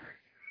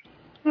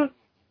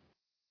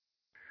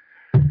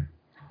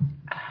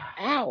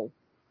 Ow.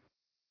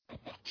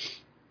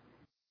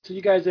 So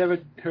you guys ever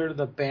heard of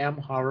the BAM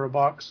horror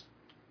box?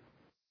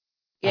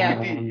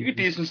 Yeah. You get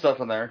decent stuff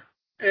in there.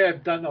 Yeah,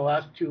 I've done the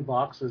last 2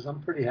 boxes. I'm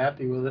pretty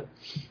happy with it.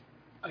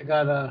 I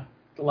got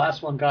the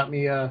last one got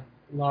me a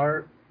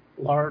Lar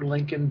Park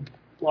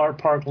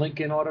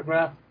Lincoln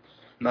autograph.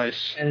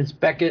 Nice. And it's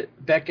Beckett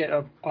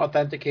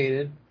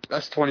authenticated.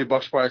 That's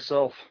 $20 by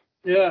itself.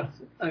 Yeah,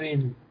 I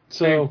mean,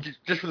 so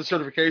just for the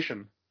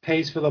certification.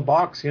 Pays for the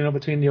box,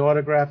 between the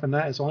autograph and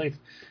that. It's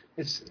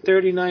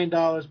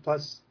 $39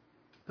 plus.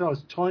 No,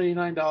 it's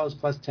 $29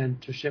 plus 10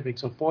 for shipping,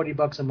 so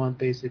 $40 a month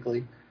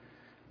basically.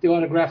 The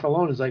autograph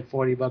alone is like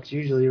 $40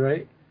 usually,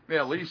 right?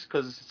 Yeah, at least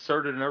because it's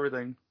inserted and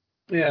everything.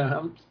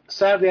 Yeah.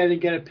 Sadly, I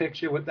didn't get a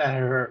picture with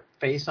her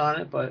face on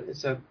it, but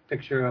it's a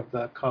picture of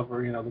the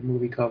cover, the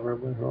movie cover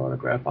with her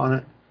autograph on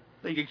it.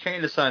 They get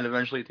Kane to sign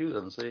eventually too,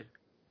 then see.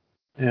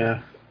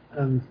 Yeah.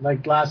 And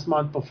like last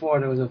month before,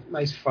 there was a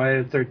nice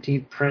Friday the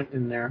 13th print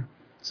in there,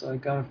 so I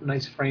got a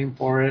nice frame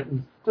for it.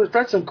 And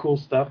that's some cool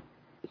stuff.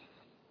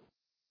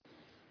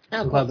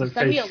 Oh, cool.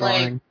 Send me a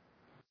link.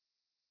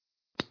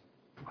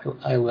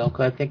 I will,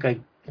 because I think if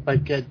I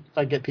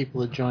get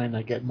people to join,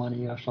 I get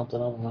money or something.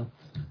 I don't know.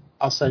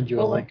 I'll send you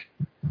a link.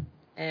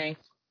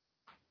 Thanks.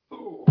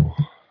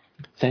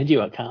 Send you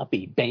a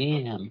copy.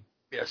 Bam.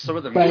 Yeah, some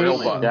of them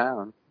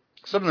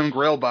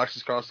Grail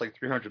boxes cost like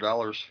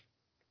 $300.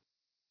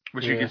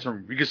 But you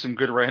get some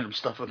good random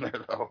stuff in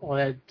there though.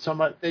 Well,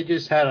 they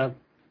just had a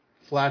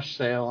flash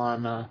sale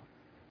on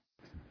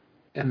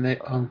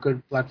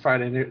Good Black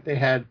Friday. They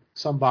had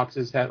some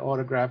boxes had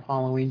autographed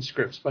Halloween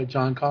scripts by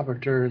John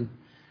Carpenter and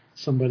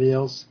somebody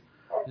else.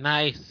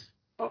 Nice.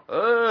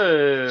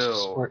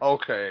 Oh,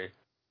 okay.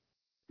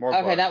 More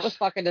okay, bugs. that was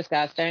fucking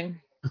disgusting.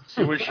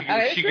 See, when this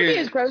movie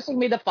is grossing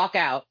me the fuck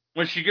out.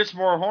 When she gets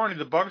more horny,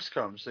 the bugs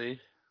come, see?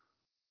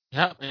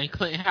 Yep, and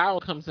Clint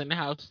Howard comes in the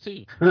house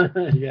too.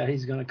 Yeah,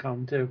 he's gonna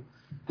come too.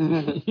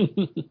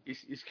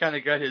 He's kind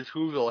of got his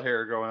Whoville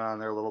hair going on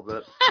there a little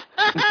bit.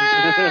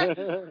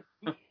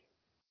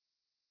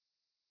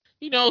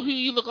 You know who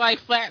you look like?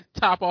 Flat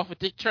Top off of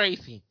Dick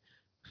Tracy.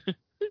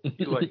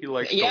 he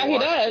likes. Yeah, he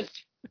does.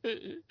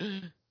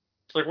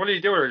 It's like, what are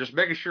you doing here? Just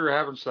making sure you're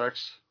having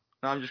sex.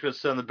 Now I'm just gonna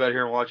sit on the bed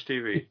here and watch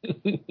TV.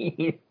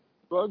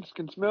 Bugs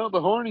can smell the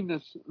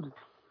horniness.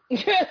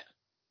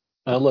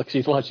 Oh, look,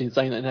 she's watching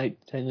Silent Night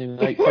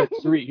Part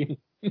 3.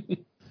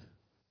 It's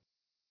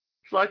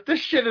like,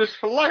 this shit is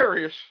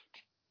hilarious.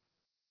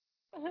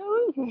 What the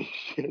hell is this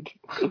shit?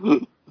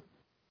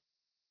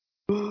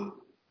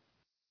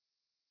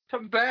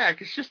 Come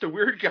back. It's just a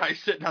weird guy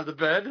sitting on the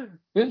bed.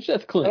 It's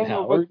just Clint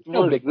Howard.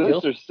 No big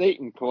deal. This or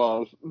Satan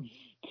Claus.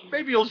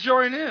 Maybe you'll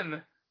join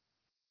in.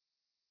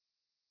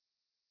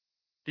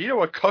 Do you know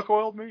what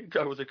cuckold means?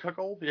 Was it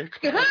cuckold? Yeah,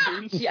 cuckold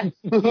means? Yes.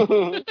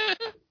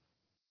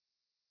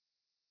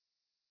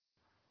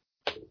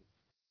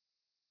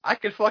 I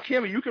can fuck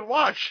him and you can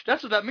watch.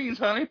 That's what that means,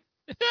 honey.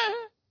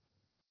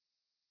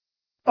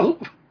 Oh.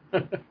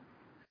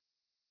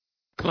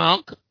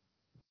 Clunk.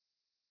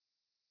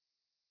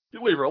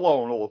 You leave her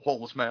alone, old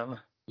homeless man.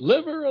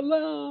 Leave her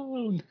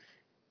alone.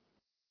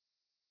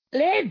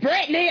 Leave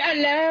Britney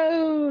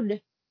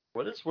alone.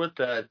 What is with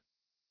that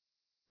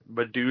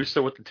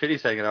Medusa with the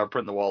titties hanging out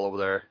printing the wall over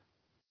there?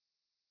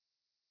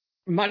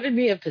 Reminded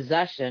me of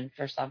Possession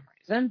for some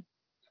reason.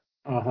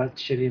 Oh, that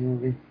shitty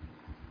movie.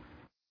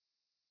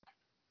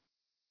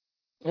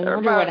 I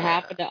wonder what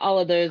happened to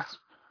all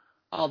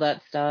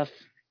that stuff.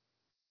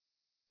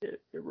 It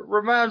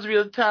reminds me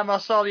of the time I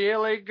saw the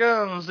LA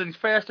Guns in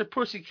Faster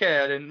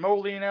Pussycat in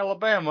Moline,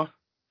 Alabama.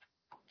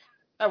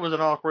 That was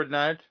an awkward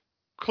night.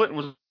 Clinton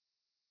was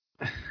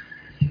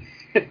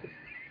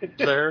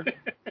there.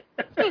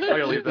 I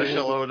gotta leave that shit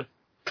alone.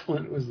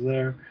 Clint was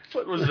there.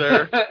 Clint was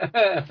there.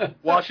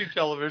 Watching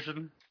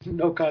television.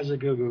 No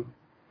Kajagoogoo.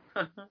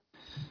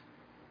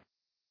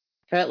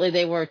 Apparently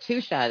they were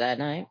too shy that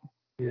night.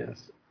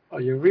 Yes. Oh,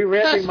 you're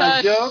re-rapping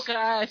my joke?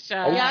 Shy.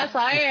 Yes,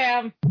 I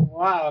am.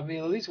 Wow, I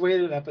mean, at least wait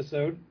an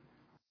episode.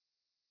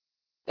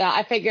 Yeah,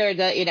 I figured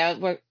that,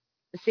 we're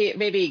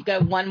maybe go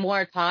one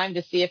more time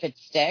to see if it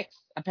sticks.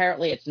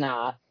 Apparently it's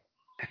not.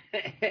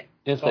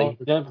 It's a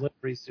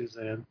delivery,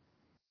 Suzanne.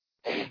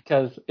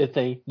 Because it's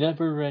a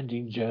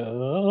never-ending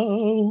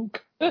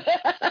joke.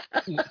 I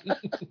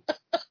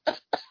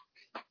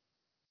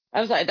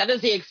was like, that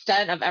is the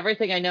extent of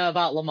everything I know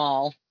about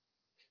Lamal.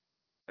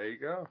 There you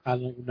go. I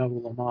don't even know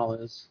who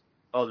Lamal is.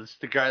 Oh, this is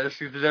the guy that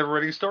sings the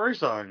Never-Ending Story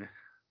song.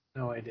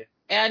 No idea.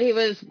 And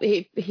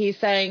he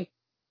sang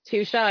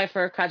Too Shy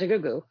for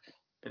Kajagoogoo.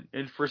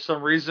 And for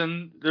some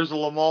reason, there's a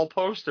Lamal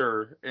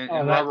poster in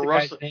That's Robert the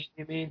Russell. guy's name,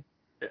 you mean?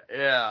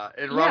 Yeah,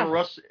 in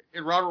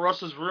Robert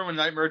Russell's room in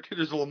Nightmare 2,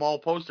 there's a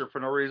Lamal poster for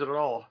no reason at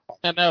all.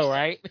 I know,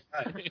 right?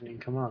 I mean,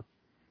 come on.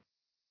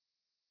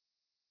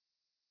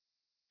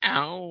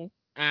 Ow.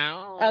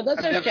 Oh,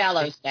 those are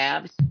shallow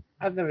stabs.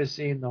 I've never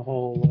seen the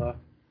whole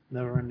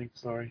Never-Ending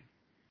Story.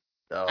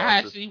 No, I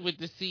actually went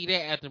to see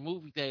that at the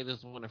movie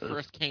theaters when it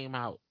first came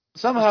out.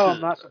 Somehow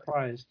I'm not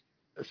surprised.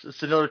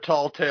 It's another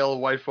tall tale of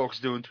white folks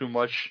doing too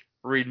much,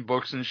 reading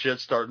books and shit,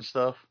 starting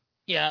stuff.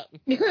 Yeah.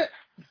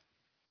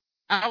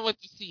 I went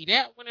to see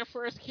that when it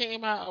first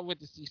came out. I went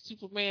to see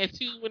Superman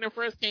 2 when it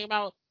first came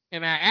out.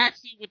 And I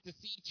actually went to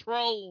see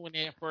Troll when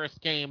it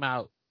first came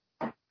out.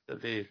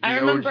 I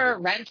remember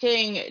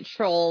renting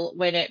Troll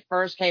when it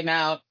first came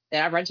out.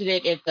 And I rented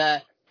it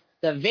at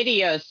the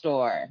video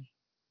store.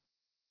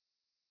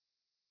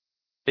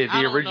 The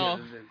I don't original.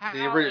 know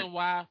how and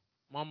why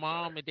my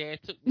mom and dad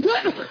took me to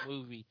see that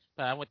movie,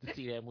 but I went to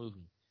see that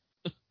movie.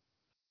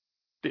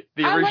 The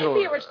I original.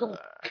 like the original.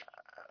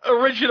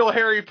 Original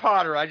Harry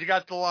Potter. I just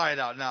got the line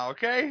out now,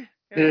 okay?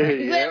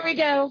 There we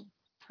go.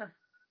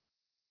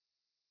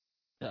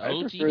 The I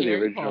OG prefer the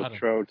Harry original Potter.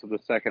 Troll to the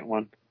second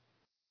one.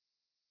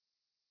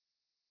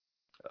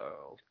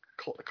 Oh,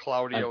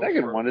 Claudio. The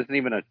second one isn't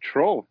even a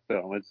troll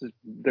film. It's just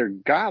they're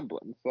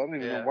goblins. So I don't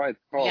even know why it's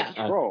called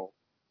Troll.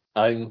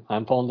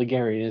 I'm pulling the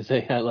Gary and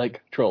say I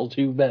like Troll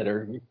 2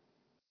 better.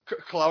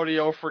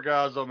 Claudio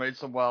Fragazzo made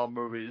some wild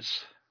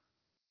movies.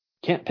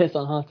 Can't piss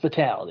on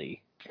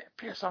hospitality. Can't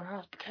piss on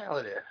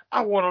hospitality.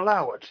 I won't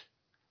allow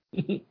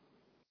it.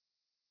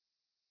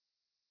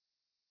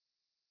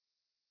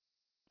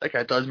 That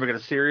guy does making a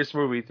serious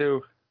movie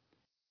too.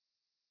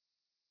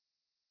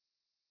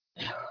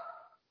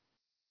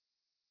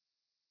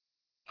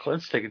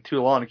 Clint's taking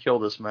too long to kill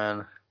this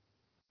man.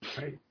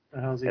 Right.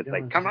 How's he It's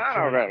doing? like, come on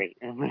already.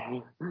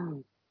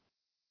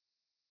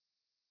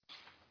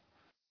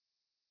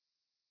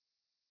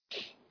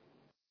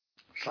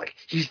 It's like,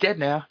 he's dead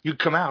now. You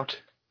come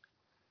out.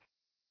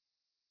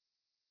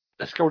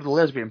 Let's go to the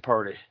lesbian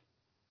party.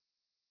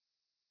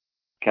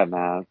 Come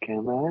out,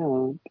 come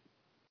out.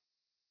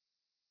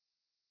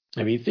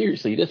 I mean,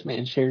 seriously, this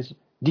man shares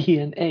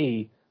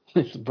DNA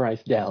with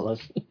Bryce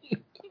Dallas.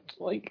 It's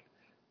like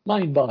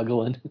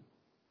mind-boggling.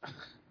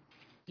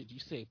 Did you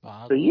say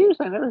Bob? For years,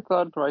 I never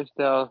thought Bryce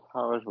Dallas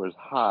Howard was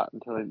hot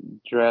until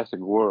Jurassic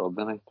World.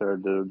 Then I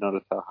started to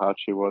notice how hot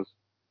she was.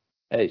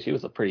 Hey, she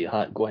was a pretty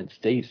hot Gwen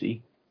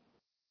Stacy.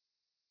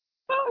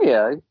 Oh,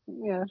 yeah,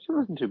 she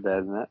wasn't too bad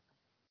in that.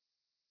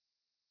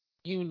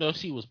 Even though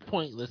she was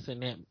pointless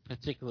in that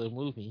particular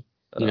movie.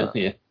 Yeah.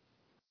 Is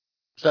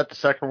that the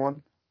second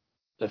one?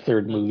 The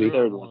third movie.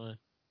 Third one.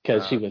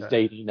 Because she was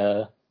dating,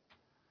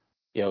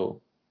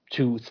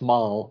 too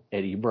small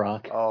Eddie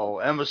Brock. Oh,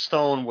 Emma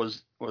Stone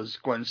was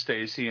Gwen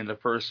Stacy in the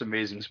first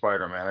Amazing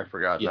Spider-Man. I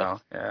forgot now.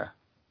 Yeah.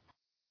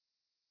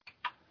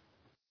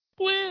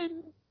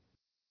 Gwen.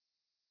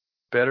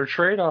 Better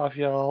trade-off,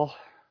 y'all.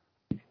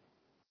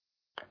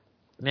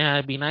 Now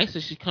it'd be nice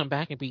if she come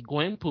back and be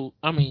Gwen Poo.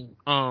 I mean,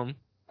 Gwen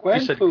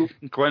Poo.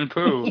 Gwen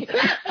Poo.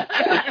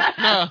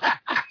 No.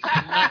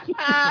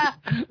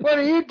 What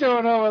are you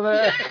doing over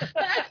there?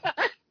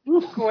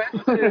 Gwen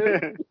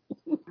Poo.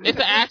 It's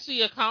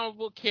actually a comic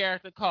book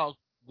character called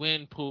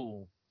Gwen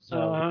Poo.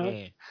 So,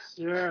 yeah.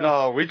 Sure.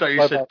 No, we thought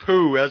you said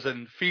poo as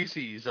in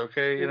feces,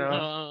 okay? You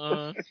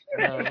know?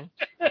 No.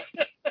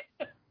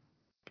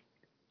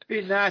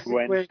 Be nice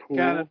Gwen if Gwen Poo.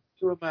 kind of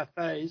threw my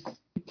face.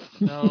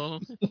 No.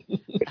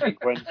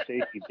 Gwen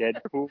Stacy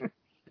Deadpool.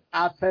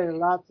 I paid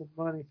lots of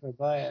money for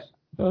that.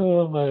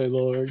 Oh, my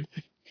Lord.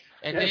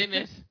 And then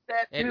it's...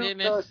 That And too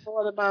then cost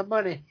more than my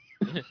money.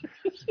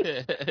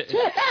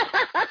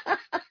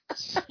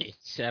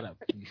 Shut up,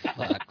 you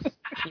fucks.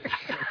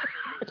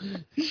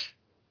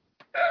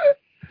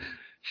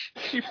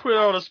 She put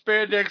on a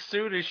spandex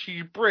suit and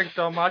she bricked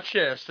on my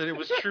chest, and it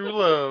was true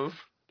love.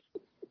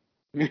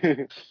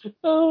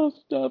 Oh,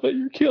 stop it.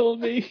 You're killing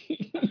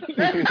me.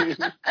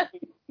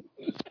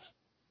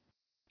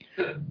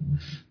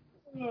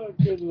 Oh,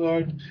 good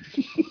Lord.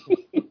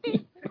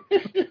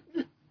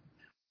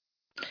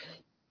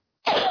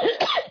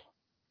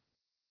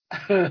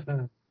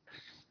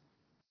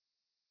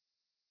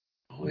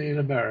 Only in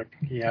America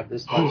you have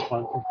this much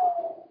fun.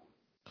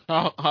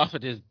 Off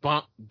of this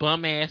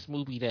bum ass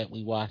movie that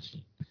we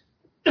watching.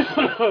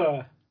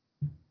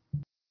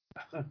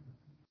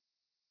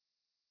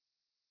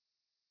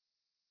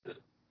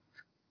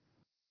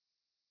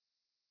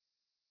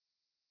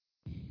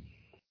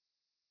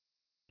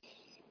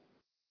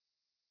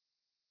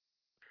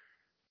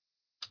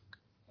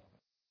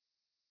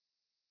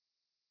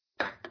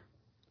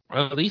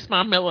 Well, at least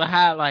my Miller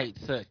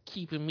highlights are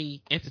keeping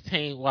me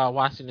entertained while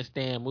watching this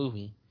damn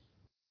movie.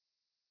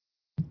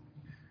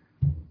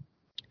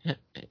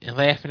 And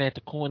laughing at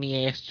the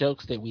corny ass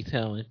jokes that we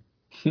telling.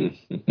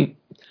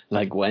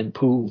 Like Gwen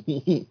Pooh.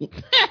 Gwen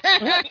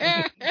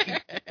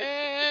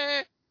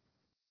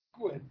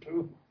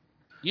Pooh.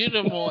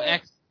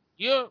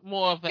 You're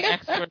more of an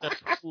expert of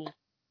Pooh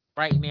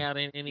right now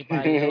than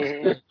anybody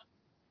else.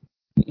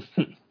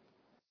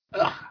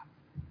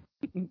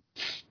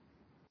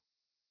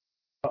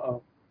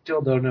 Uh-oh.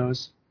 Dildo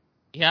knows.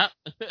 Yep.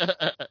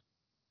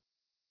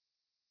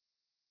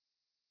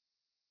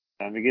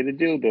 Time to get a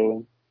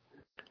dildo.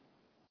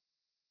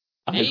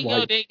 There you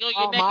go. Your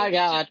Oh my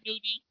God.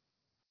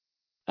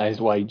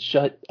 Eyes wide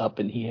shut up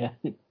in here.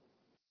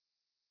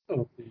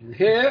 Up in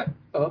here,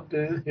 up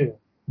in here.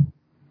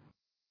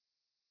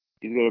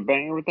 He's got a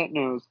banger with that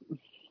nose.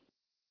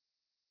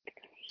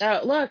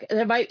 Look,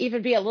 there might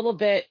even be a little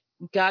bit,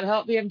 God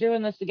help me, I'm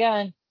doing this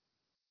again.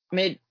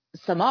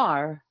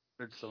 Midsommar.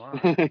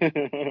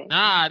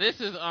 Nah,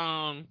 this is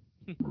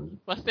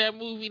what's that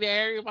movie that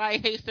everybody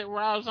hates that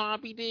Rob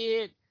Zombie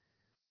did?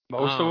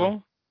 Most of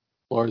them?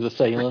 Lords of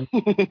Salem.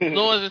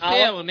 Lords of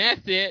Salem,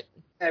 that's it.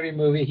 Every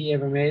movie he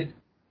ever made.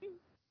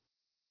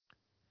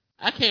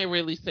 I can't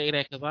really say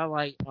that because I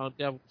like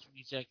Devil's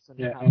Rejects. And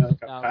Yeah,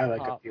 I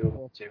like a few of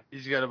them too.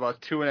 He's got about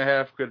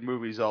 2.5 good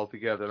movies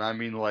altogether. And I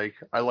mean, like,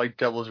 I like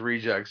Devil's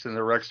Rejects, and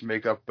the Rex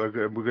make up a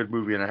good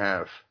movie and a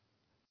half.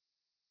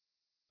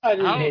 I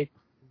didn't hate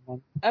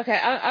one. Okay,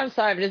 I'm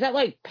sorry, but is that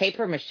like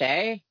paper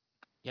mache?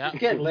 Yeah. He's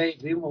getting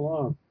laid. Leave him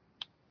alone.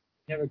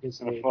 Never gets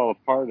Gonna laid. fall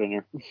apart in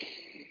her.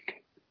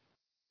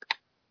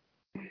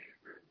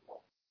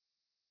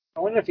 I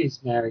wonder if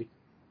he's married.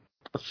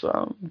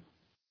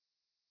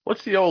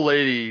 What's the old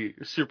lady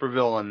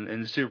supervillain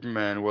in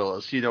Superman,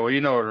 Willis? You know what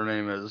her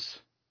name is.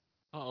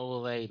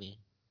 Old lady.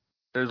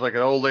 There's like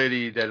an old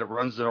lady that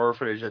runs an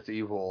orphanage that's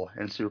evil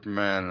in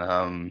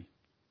Superman.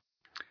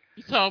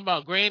 You talking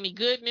about Granny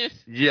Goodness?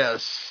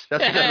 Yes,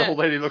 that's what that old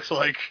lady looks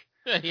like.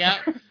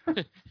 Yep.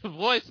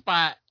 Voice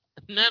spot.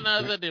 None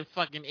other than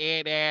fucking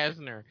Ed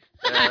Asner.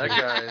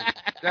 Yeah,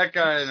 that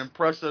guy, an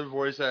impressive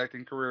voice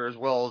acting career as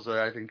well as an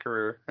acting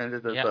career. And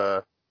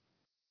I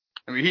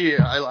mean,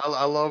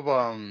 I love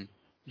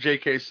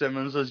J.K.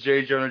 Simmons as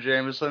J. Jonah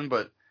Jameson,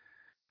 but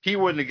he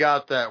wouldn't have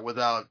got that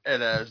without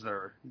Ed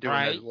Asner doing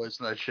that voice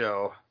in that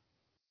show.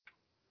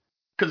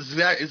 Because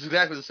it's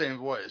exactly the same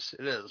voice.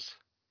 It is.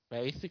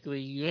 Basically,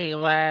 you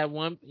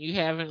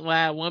haven't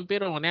lied one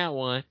bit on that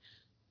one.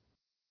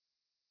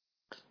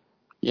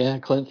 Yeah,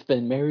 Clint's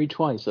been married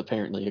twice,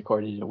 apparently,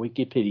 according to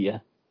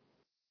Wikipedia.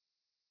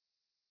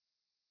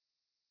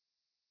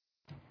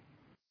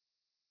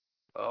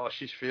 Oh,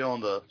 she's feeling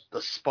the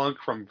spunk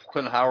from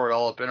Clint Howard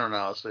all up in her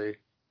now. See,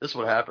 this is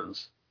what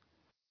happens.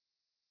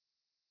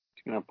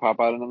 She's gonna pop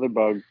out another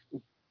bug.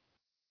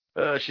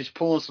 She's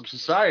pulling some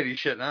society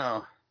shit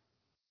now.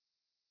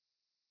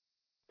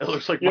 It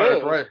looks like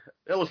my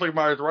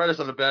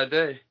arthritis on a bad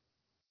day.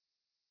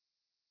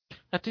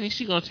 I think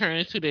she's gonna turn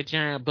into the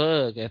giant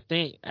bug.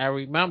 I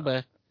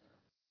remember.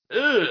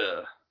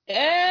 Ugh. Ew.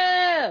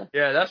 Yeah,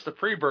 that's the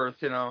pre-birth,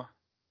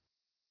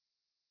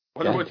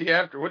 Wonder what the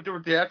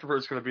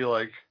afterbirth's gonna be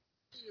like.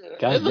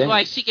 It looks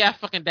like she got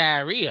fucking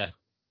diarrhea.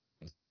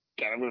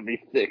 God, I'm gonna be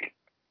sick.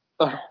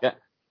 Oh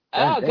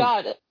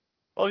God.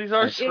 Well, these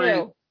are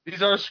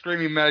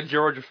screaming Mad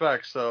George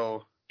effects,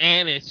 so.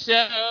 And it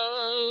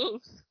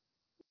shows.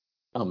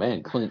 Oh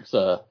man, Clint's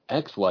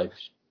ex-wife,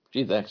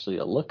 she's actually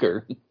a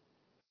looker.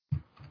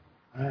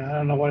 I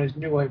don't know what his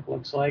new wife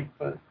looks like,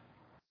 but.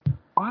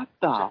 What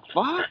the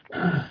fuck?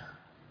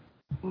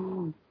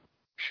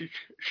 She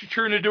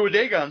turned into a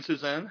Dagon,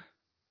 Suzanne.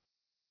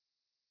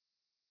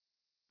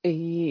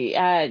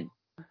 I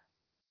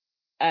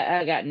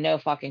got no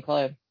fucking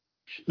clue.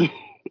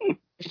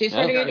 She's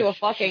turning into a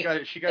fucking.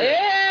 She got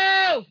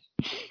Ew!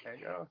 There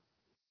you go.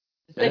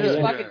 This thing is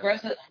fucking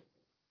gross.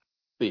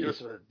 Doing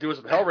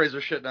some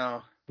Hellraiser shit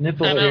now.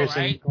 Nipple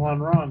piercing going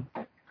wrong.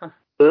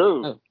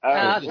 Ooh.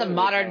 That's some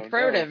modern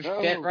primitive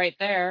shit right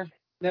there.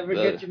 Never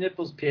get your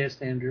nipples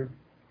pierced, Andrew.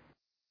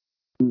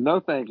 No,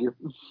 thank you.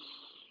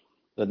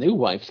 The new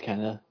wife's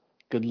kind of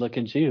good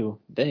looking too.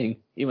 Dang,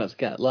 you must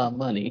got a lot of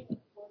money.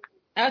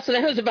 That's what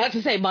I was about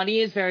to say. Money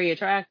is very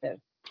attractive.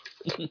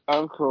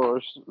 Of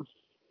course.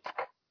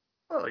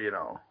 Well,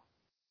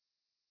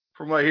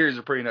 from what I hear, he's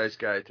a pretty nice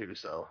guy too.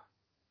 So.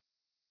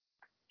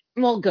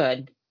 Well,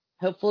 good.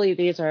 Hopefully,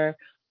 these are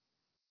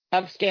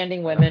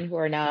upstanding women who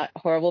are not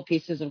horrible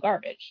pieces of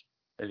garbage.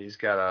 And he's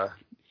got an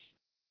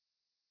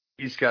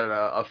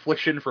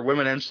affliction for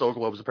women and snow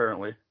globes,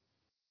 apparently.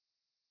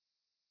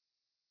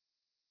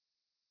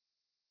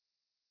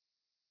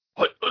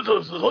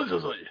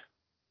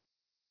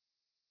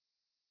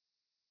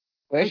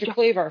 Where's your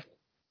cleaver?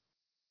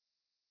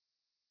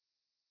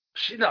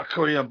 She's not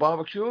Korean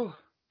barbecue.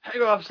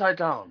 Hang her upside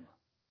down.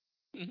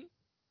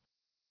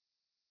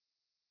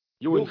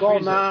 You go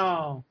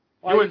now.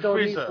 Why You you don't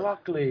eat freezer.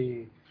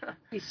 broccoli?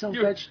 Eat some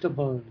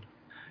vegetable.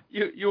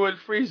 You in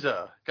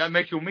freezer. Gotta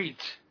make you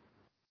meat.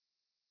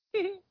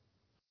 You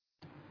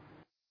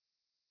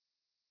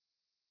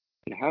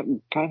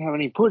can't have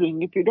any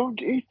pudding if you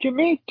don't eat your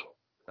meat.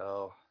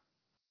 Oh.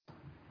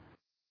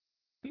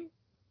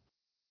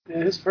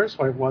 Yeah, his first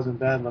wife wasn't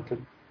bad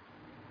looking.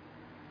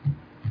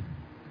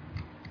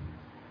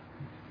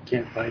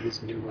 Can't fight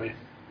his new wife.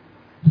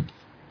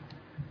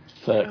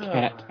 It's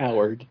Cat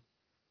Howard.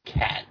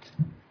 Cat.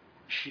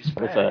 She's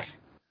With back.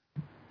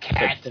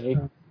 Cat. K.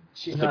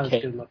 She's With a not as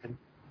K. good looking.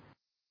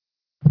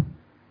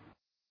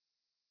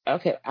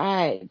 Okay,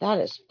 that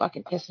is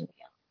fucking pissing me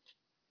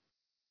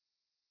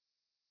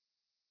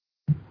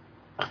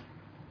off.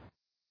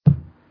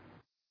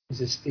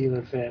 He's a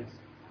Steeler fan.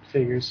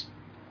 Figures.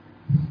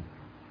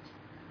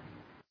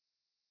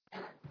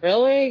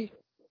 Really?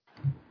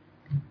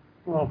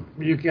 Well,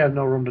 you have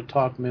no room to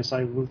talk, miss.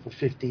 I root for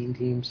 15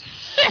 teams.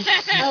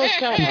 Oh,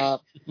 shut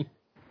up.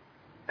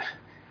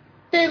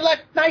 They look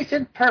nice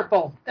in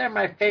purple. They're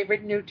my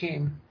favorite new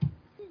team.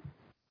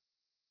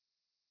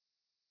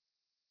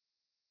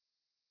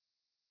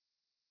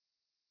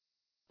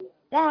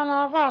 One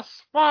of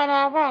us.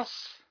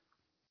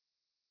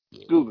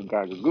 Google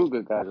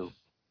gaga.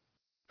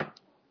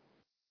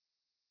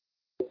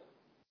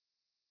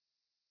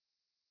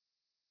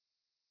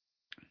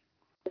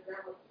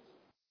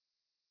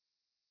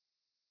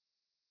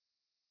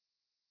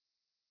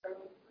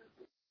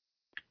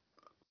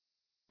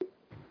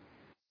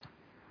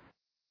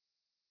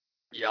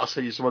 Yeah, I'll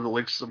send you some other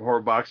links to some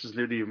horror boxes.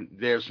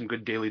 They have some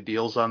good daily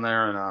deals on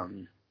there,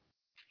 and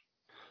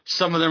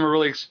some of them are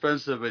really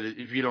expensive. But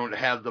if you don't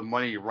have the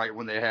money right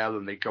when they have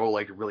them, they go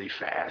like really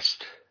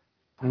fast.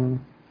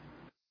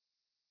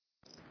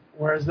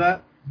 Where is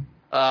that?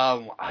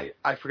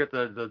 I forget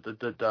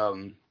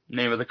the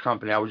name of the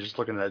company. I was just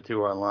looking at it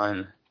too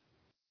online.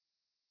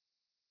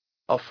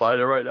 I'll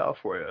find it right now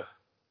for you.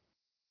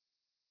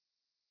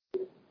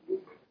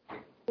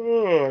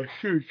 Oh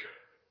shoot.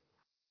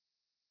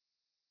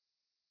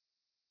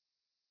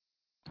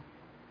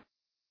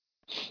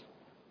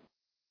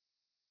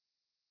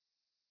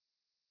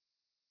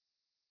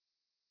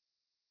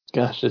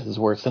 Gosh, this is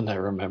worse than I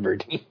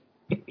remembered.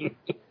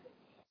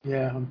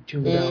 Yeah, I'm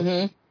tuned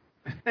out.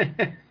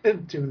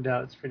 I'm tuned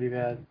out. It's pretty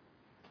bad.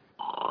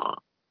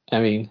 I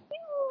mean,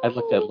 I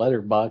looked at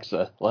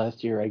Letterboxd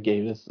last year. I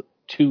gave this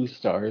 2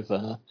 stars.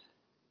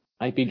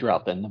 Might be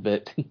dropping a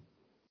bit.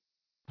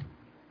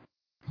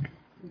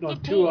 No,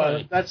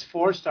 2. That's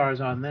 4 stars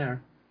on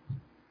there.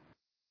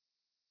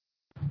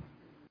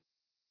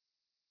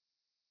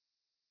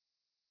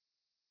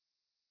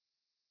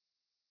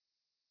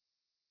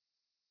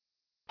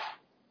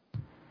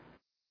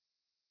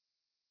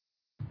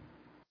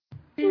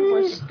 He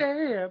was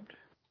stabbed.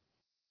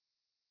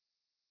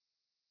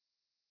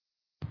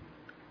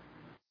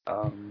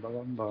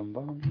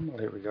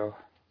 Here we go.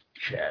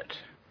 Chat.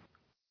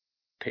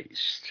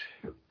 Paste.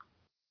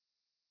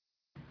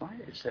 Why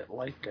is it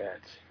like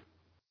that?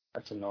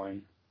 That's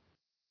annoying.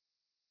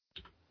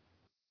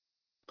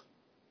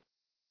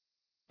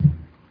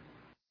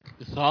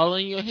 It's all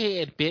in your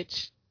head,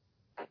 bitch.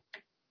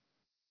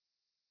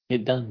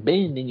 It done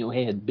been in your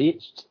head,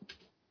 bitch.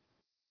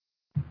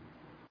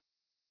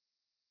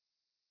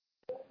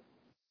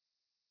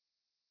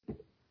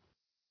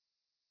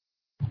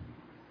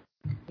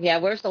 Yeah,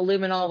 where's the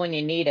luminol when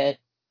you need it?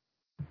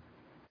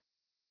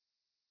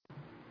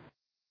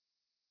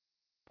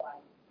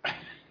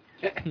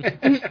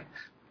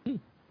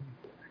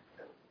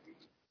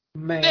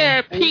 Man,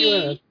 There, are you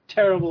in a P.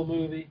 terrible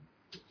movie?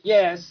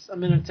 Yes,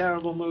 I'm in a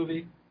terrible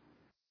movie.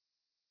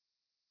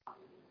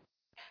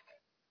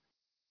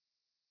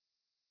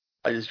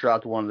 I just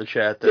dropped one in the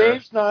chat there.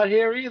 Dave's not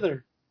here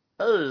either.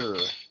 Ugh.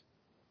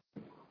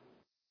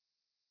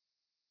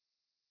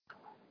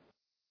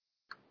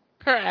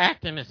 Her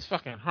acting is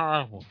fucking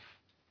horrible.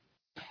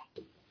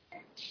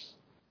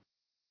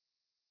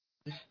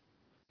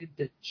 Good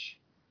ditch.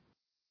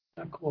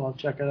 Oh, cool. I'll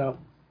check it out.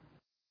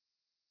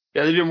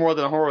 Yeah, they do more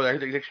than horror. They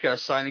actually got a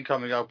signing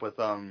coming up with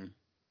the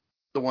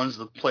ones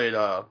that played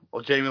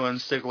Jamie Lynn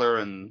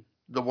Sigler and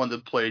the one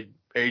that played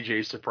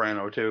AJ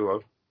Soprano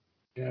too.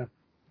 Yeah.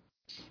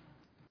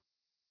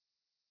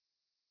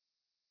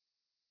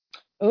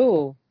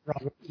 Ooh.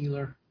 Robert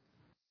Ealer.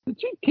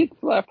 Did you kick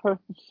slap her?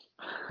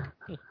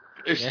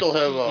 They Yes, still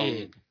have she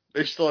did.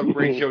 they still have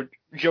great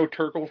Joe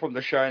Turkel from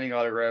The Shining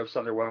autographs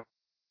on their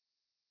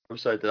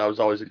website that I was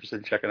always interested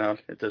in checking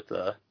out. It's at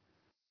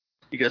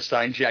you get a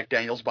signed Jack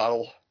Daniels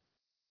bottle.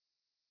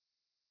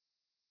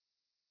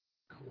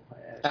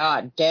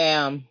 God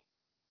damn.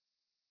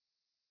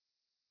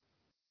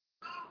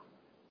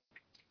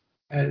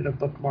 Added a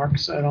bookmark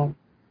so I don't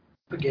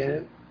forget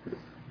it.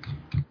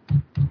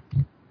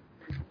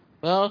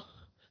 Well,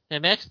 The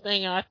next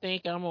thing I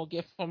think I'm gonna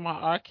get for my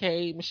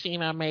arcade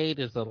machine I made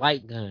is a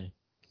light gun.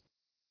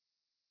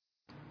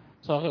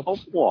 So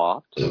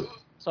what?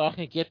 So I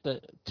can get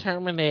the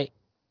Terminate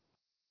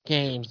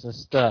games and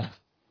stuff.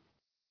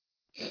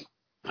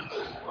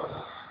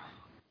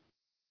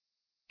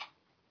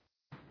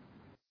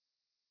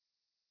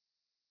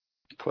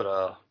 Put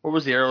what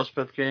was the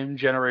Aerosmith game?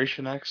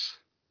 Generation X?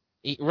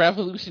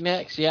 Revolution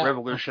X, yeah.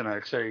 Revolution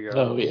X, there you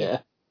go. Oh, yeah.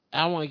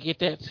 I want to get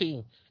that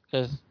too,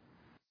 because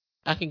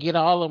I can get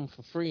all of them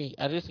for free.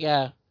 I just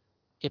gotta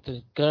get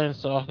the gun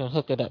so I can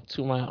hook it up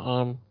to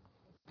my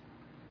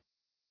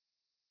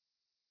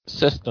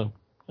system.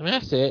 And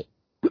that's it.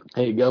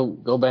 Hey,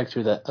 go back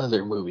to that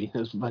other movie.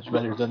 It's much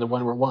better than the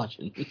one we're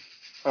watching.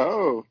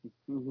 Oh.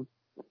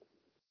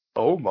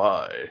 Oh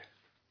my.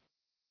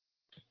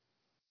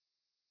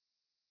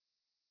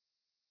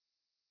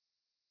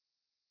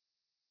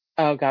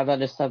 Oh god,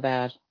 that is so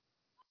bad.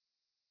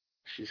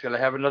 She's gonna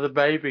have another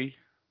baby.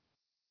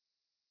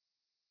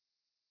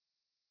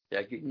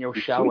 Yeah, get in your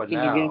shower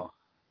now. Again?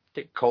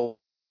 Take a cold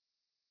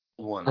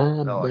one.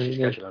 She's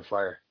catching on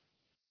fire.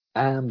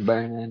 I'm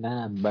burning,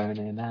 I'm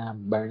burning,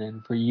 I'm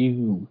burning for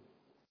you.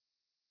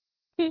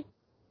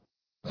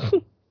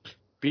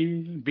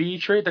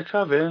 Betrayed the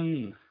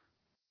coven.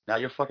 Now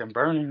you're fucking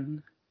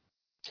burning.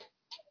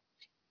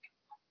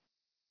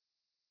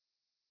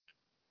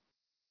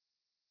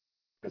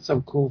 Got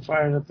some cool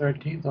Friday the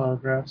 13th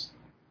autographs.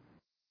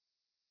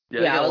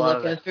 Yeah, I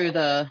was looking through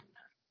the.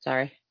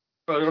 Sorry.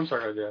 Oh, I'm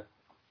sorry, yeah.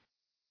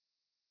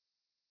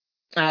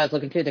 I was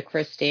looking through the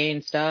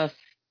Christine stuff.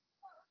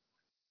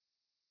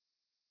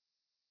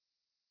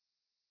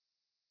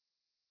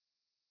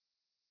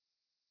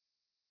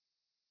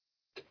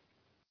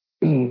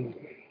 I'm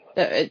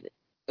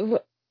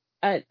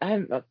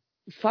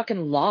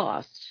fucking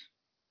lost.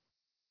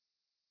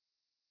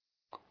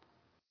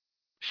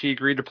 She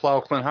agreed to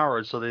plow Clint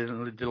Howard, so they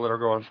didn't let her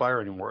go on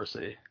fire anymore.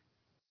 See,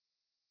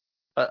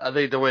 I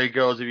think the way it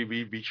goes, if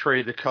you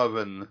betray the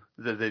coven,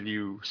 then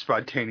you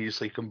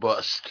spontaneously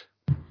combust.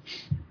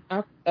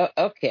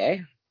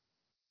 Okay.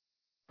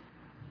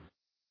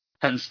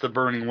 Hence the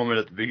burning woman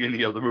at the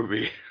beginning of the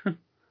movie.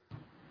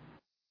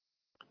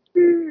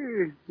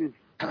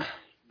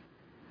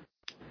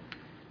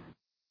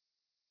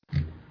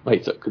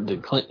 Wait, so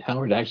did Clint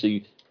Howard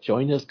actually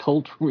join this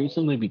cult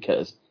recently?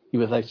 Because he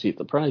was actually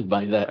surprised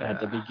by that at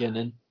the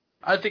beginning.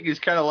 I think he's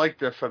kind of like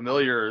the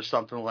familiar or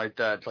something like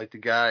that, like the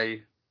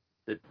guy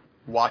that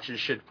watches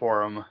shit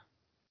for him.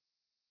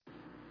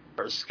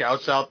 Or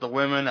scouts out the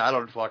women. I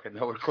don't fucking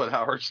know what Clint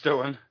Howard's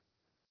doing.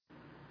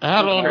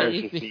 I don't know.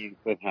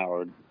 Clint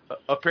Howard.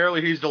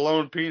 Apparently he's the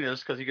lone penis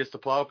because he gets to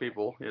plow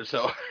people.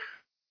 So.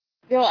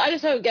 I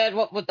just don't get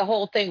what the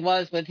whole thing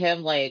was with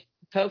him, like,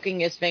 poking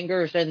his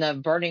fingers in the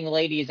burning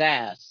lady's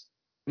ass.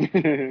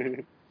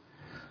 I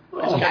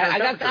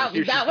got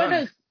that one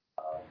is...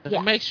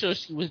 Yeah. Make sure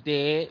she was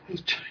dead.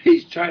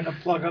 He's trying to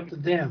plug up the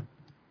dam.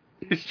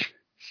 He's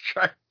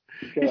trying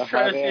to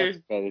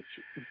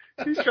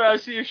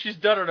see if she's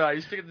done or not.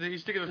 He's sticking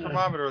the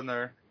thermometer in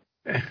there.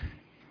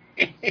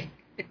 It's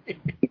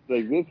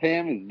like, this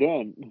ham is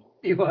done.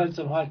 He wants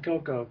some hot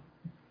cocoa.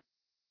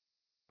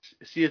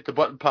 See if the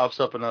button pops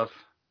up enough.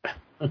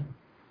 It's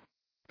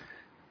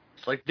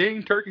like,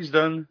 ding, turkey's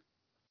done.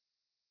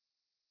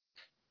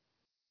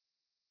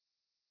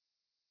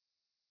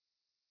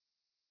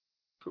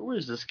 Who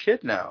is this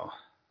kid now?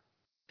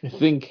 I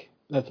think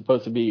that's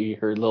supposed to be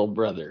her little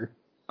brother.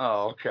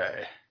 Oh,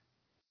 okay.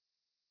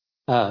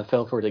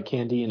 Fell for the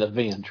candy in a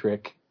van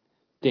trick.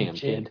 Damn,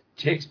 kid.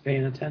 Jake's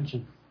paying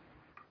attention.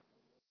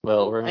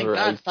 Well, remember,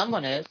 thank God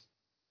someone is.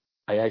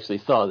 I actually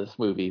saw this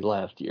movie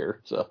last year,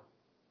 so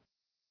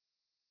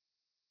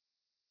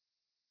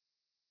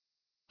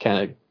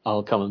kind of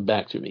all coming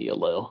back to me a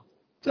little.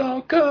 It's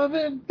all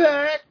coming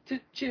back to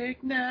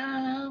Jake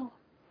now.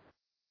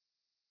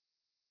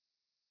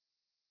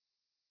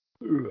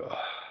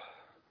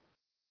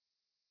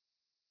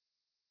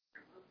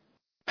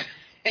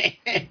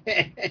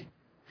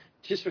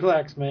 Just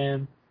relax,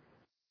 man.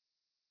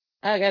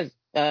 I guess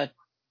Dad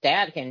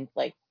can,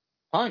 like,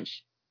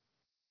 punch.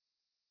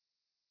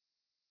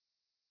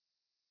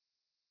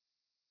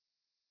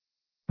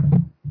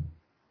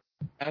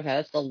 Okay,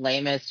 that's the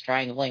lamest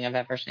strangling I've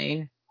ever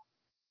seen.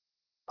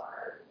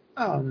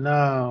 Oh,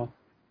 no.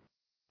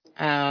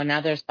 Oh,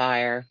 now there's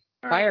fire.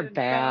 Fire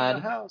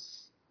bad.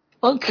 House.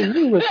 Uncle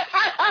Lewis.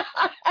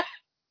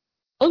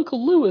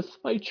 Uncle Lewis,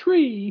 my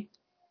tree.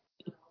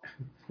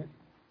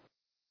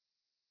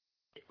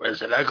 It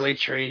was an ugly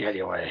tree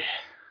anyway.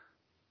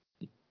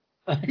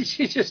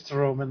 She just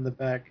threw him in the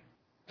back.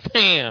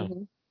 Damn.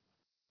 Mm-hmm.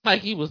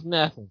 Like he was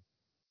nothing.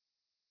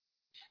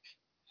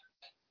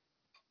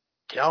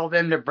 Tell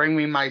them to bring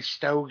me my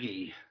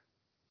stogie.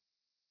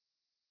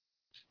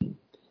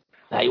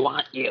 I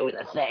want you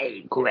to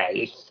say,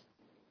 Grace,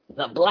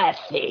 the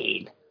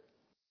blessing.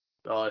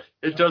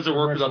 It doesn't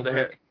work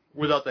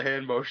without the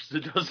hand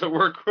motions. It doesn't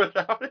work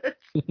without it.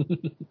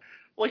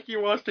 Like he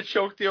wants to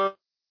choke the old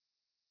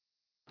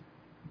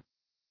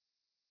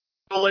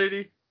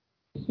lady.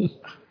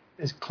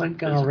 Is Clint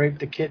gonna rape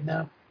the kid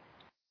now?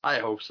 I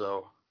hope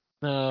so.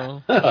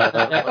 No.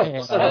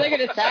 Are they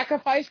going to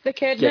sacrifice the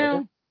kid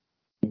now?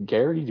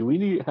 Gary, do we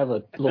need to have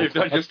a little...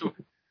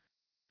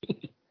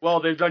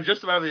 They've done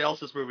just about everything else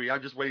this movie.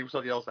 I'm just waiting for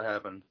something else to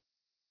happen.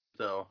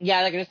 So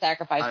Yeah, they're going to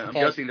sacrifice the I'm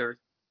kid. guessing they're...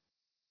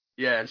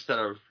 Yeah, instead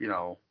of,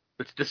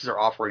 this is their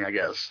offering, I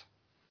guess.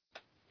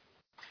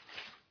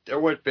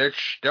 Do it,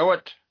 bitch. Do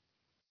it.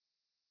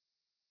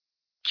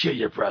 Kill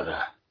your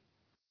brother.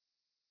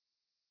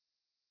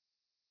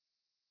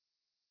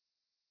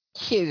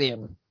 Kill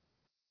him.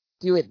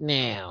 Do it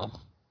now.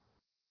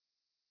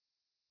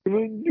 Come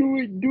on,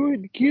 do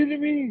it, kill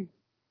me.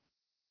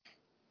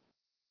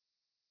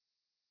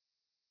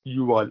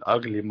 You are an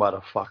ugly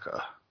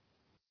motherfucker.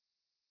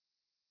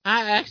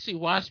 I actually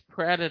watched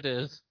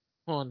Predators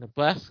on the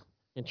bus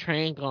and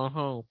train going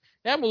home.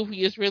 That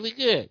movie is really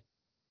good.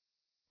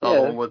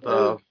 Oh, yeah, with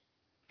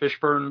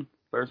Fishburne,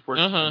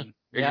 and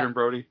Adrian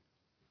Brody.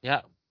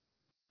 Yep.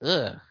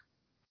 Ugh.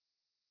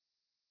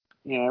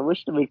 Yeah, I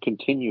wish they would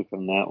continue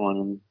from that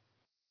one.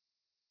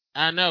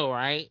 I know,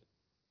 right?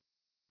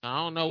 I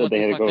don't know what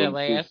the fuck that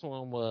last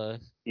one was.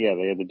 Yeah,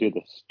 they had to do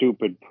the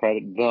stupid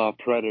The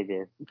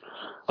Predator.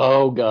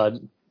 Oh,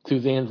 God.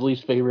 Suzanne's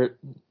least favorite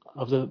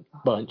of the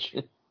bunch.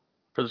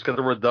 Because it's got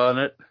the word "the" in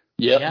it?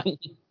 Yep.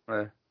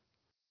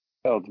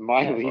 Oh, it's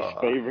my least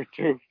favorite,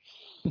 too.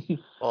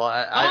 Well,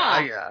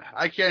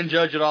 I can't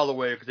judge it all the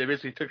way because they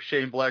basically took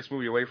Shane Black's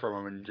movie away from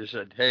him and just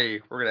said, hey,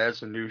 we're going to add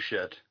some new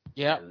shit.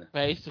 Yep,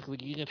 basically,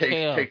 you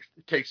can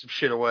take some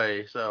shit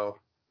away, so...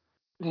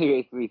 They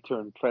basically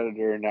turned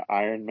Predator into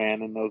Iron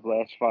Man in those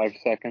last 5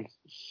 seconds.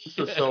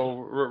 So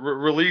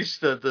release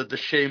the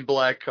Shane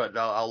Black cut.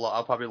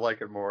 I'll probably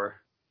like it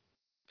more.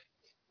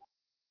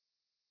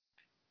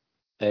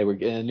 Hey, we're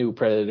getting a new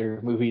Predator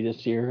movie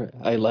this year.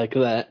 I like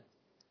that.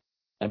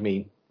 I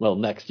mean, well,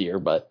 next year,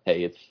 but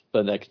hey, it's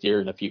the next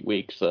year in a few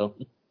weeks, so.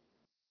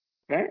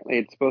 Apparently,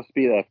 it's supposed to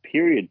be a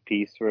period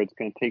piece where it's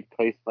going to take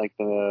place like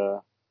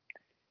the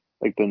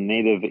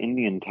native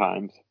Indian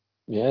times.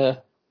 Yeah.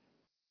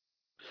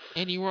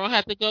 And you won't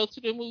have to go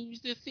to the movies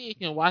to see it.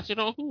 You can watch it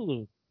on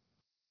Hulu.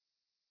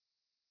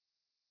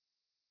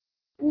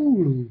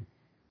 Ooh.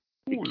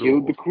 They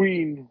killed the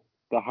queen.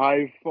 The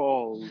hive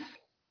falls.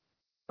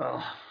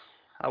 Oh,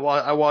 I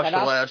watched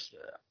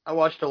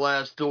the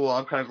last duel.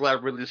 I'm kind of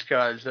glad Ridley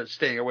Scott is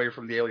staying away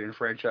from the Alien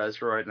franchise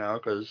for right now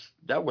because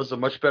that was a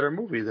much better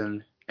movie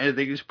than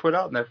anything he's put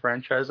out in that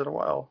franchise in a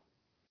while.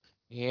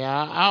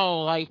 Yeah, I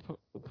don't like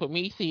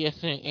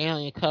Prometheus and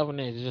Alien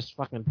Covenant is just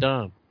fucking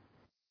dumb.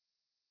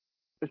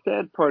 The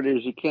sad part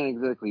is you can't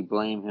exactly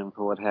blame him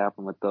for what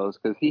happened with those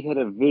because he had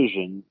a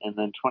vision and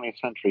then 20th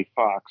Century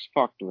Fox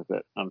fucked with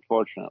it,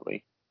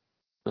 unfortunately.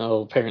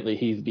 Oh, apparently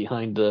he's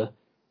behind the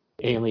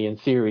Alien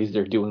series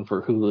they're doing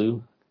for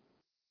Hulu.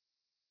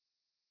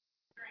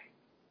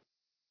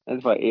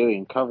 That's why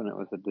Alien Covenant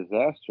was a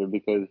disaster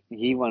because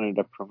he wanted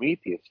a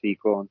Prometheus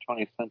sequel and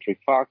 20th Century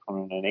Fox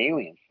wanted an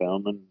Alien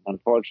film, and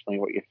unfortunately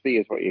what you see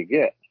is what you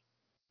get.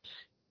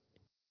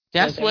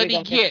 That's what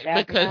he get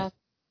because...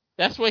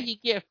 That's what he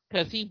get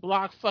because he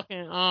blocked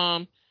fucking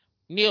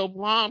Neil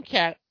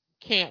Blomkamp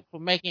for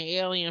making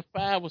Alien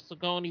 5 with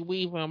Sigourney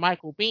Weaver and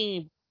Michael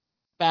Biehn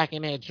back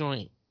in that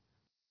joint.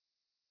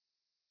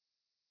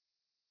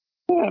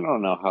 I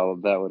don't know how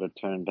that would have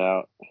turned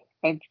out.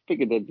 I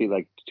figured they'd be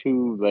like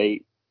too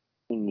late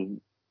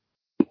in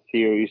the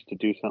series to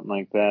do something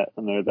like that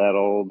when they're that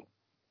old.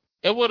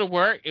 It would have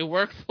worked. It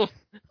worked for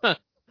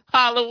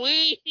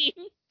Halloween.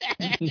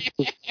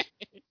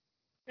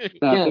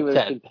 Now, if they would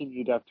have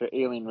continued after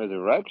Alien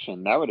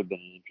Resurrection, that would have been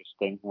an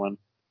interesting one.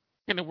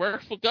 And it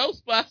worked for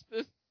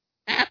Ghostbusters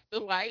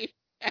Afterlife.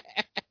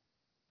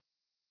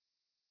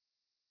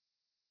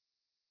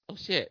 Oh,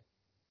 shit.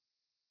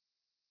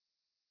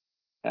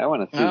 I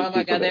want to see the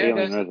sequel to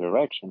Alien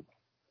Resurrection.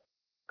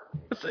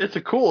 It's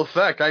a cool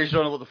effect. I just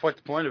don't know what the fuck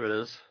the point of it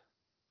is.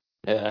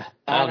 Yeah.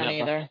 I don't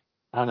either.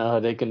 I don't know how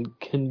they can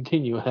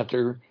continue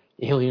after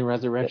Alien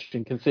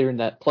Resurrection, considering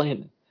that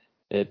planet.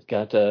 It's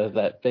got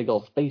that big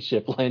old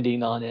spaceship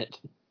landing on it.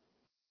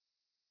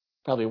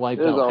 Probably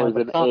wiped out. There's always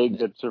an egg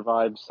that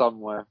survives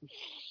somewhere.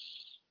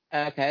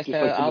 Okay, so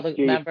like all the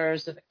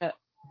members of the...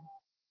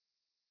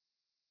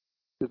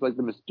 Just like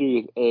the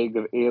mysterious egg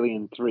of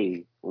Alien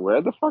 3.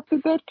 Where the fuck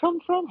did that come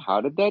from? How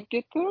did that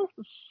get there?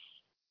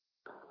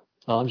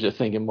 Oh, I'm just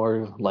thinking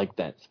more like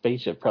that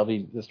spaceship probably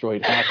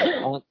destroyed half the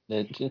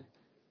continent.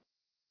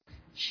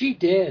 She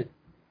did.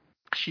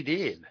 She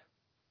did.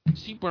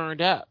 She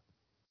burned up.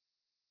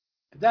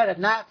 Is that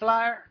a night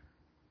flyer?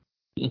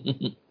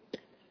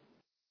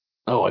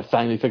 Oh, I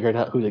finally figured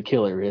out who the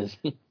killer is.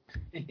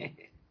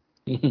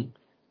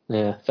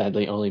 Yeah,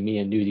 sadly, only me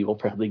and Nudie will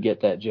probably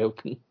get that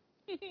joke.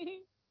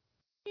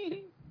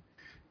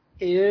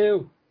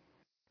 Ew.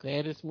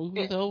 Glad this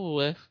movie's over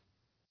with.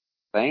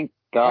 Thank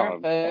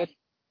God. Perfect.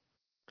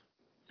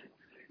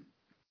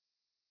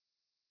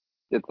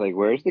 It's like,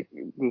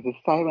 there's a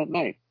silent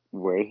night.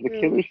 Where's the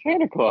killer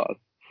Santa Claus?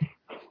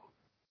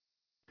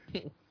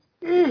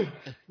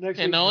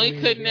 And the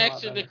only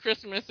connection to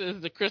Christmas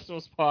is the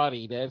Christmas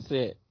party. That's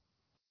it.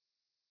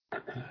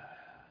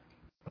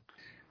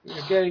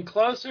 We're getting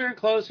closer and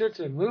closer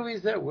to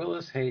movies that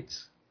Willis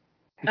hates.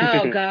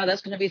 Oh, God,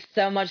 that's going to be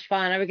so much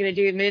fun. Are we going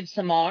to do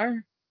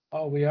Midsommar?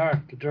 Oh, we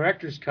are. The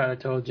director's cut, I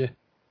told you.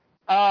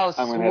 Oh,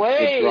 I'm going to have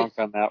to get drunk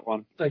on that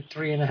one. It's like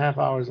 3.5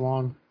 hours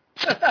long.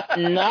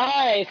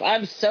 Nice.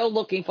 I'm so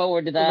looking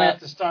forward to that. We might have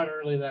to start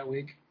early that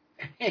week.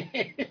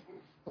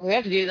 We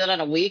have to do that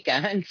on a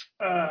weekend.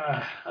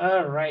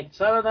 All right.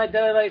 Saturday Night,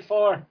 Deadly Night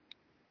 4.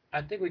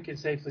 I think we can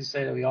safely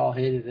say that we all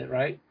hated it,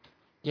 right?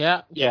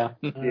 Yeah. Yeah.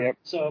 Yep.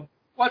 So,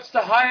 what's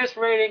the highest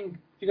rating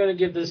you're going to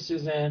give this,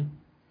 Suzanne?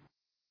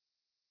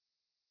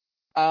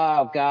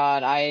 Oh,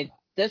 God.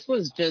 This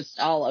was just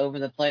all over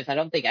the place. I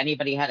don't think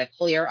anybody had a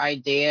clear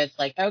idea. It's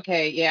like,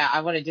 okay, yeah,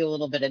 I want to do a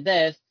little bit of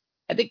this.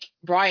 I think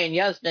Brian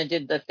Yuzna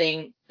did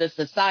the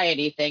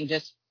society thing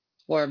just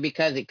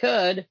because he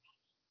could.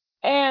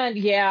 And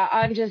yeah,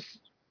 I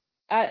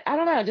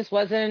don't know,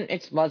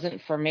 it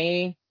wasn't for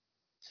me.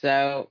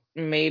 So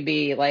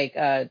maybe like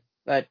a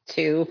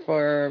 2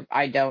 for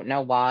I don't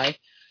know why.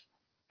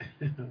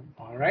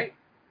 All right.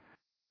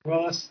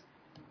 Willis?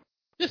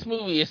 This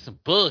movie is some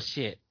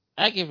bullshit.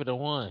 I give it a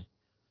 1.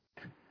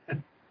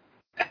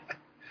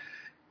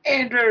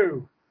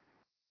 Andrew?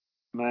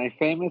 My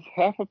famous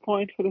half a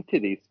point for the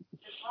titties.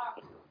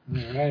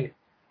 All right.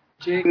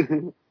 Jake?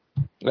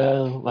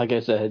 Well, like I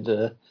said,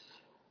 the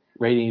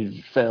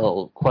rating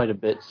fell quite a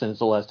bit since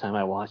the last time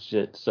I watched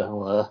it.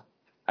 So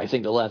I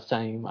think the last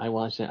time I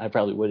watched it, I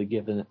probably would have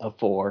given it a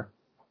 4.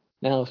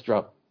 Now it's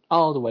dropped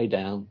all the way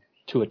down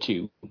to a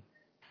 2.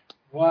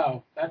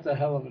 Wow, that's a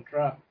hell of a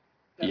drop.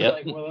 That's Yep.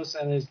 like Willis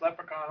and his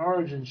Leprechaun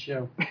Origins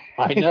show.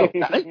 I know.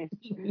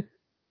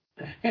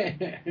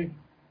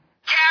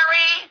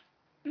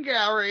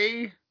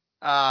 Gary.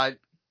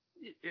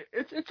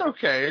 It's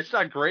okay. It's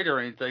not great or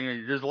anything.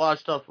 There's a lot of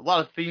stuff, a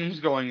lot of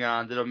themes going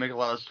on that don't make a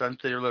lot of sense.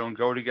 They really don't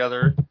go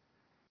together.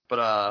 But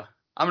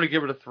I'm gonna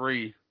give it a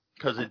 3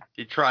 because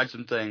it tried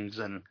some things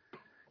and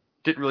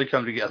didn't really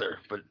come together.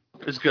 But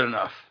it's good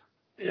enough.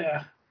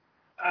 Yeah.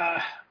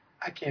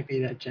 I can't be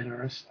that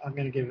generous. I'm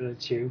gonna give it a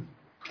 2.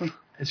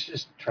 It's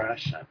just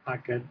trash.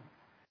 Not good.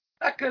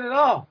 Not good at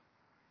all.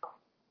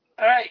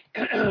 All right.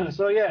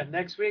 So yeah,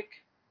 next week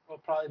will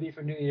probably be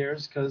for New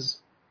Year's because,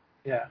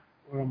 yeah,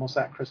 we're almost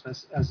at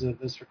Christmas as of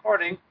this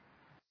recording.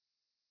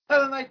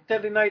 Saturday Night,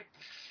 Deadly Night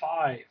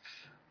 5.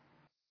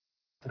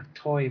 The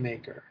Toy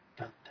Maker.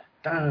 Dun,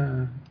 dun,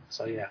 dun.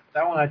 So yeah,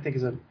 that one I think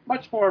is a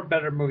much more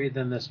better movie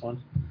than this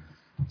one.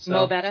 So,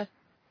 More better?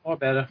 More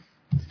better.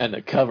 And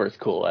the cover's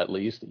cool, at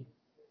least.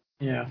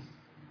 Yeah.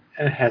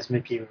 And it has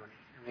Mickey Rooney.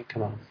 I mean,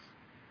 come on.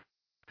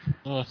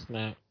 Oh,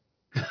 snap.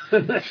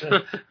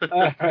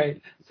 All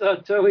right. So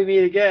until we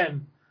meet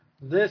again,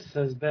 this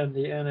has been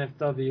the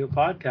NFW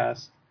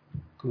podcast.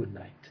 Good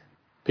night.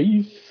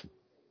 Peace.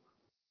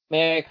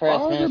 Merry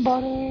Christmas. Bye,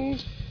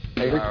 everybody.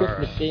 Merry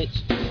Christmas,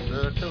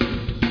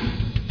 bitch.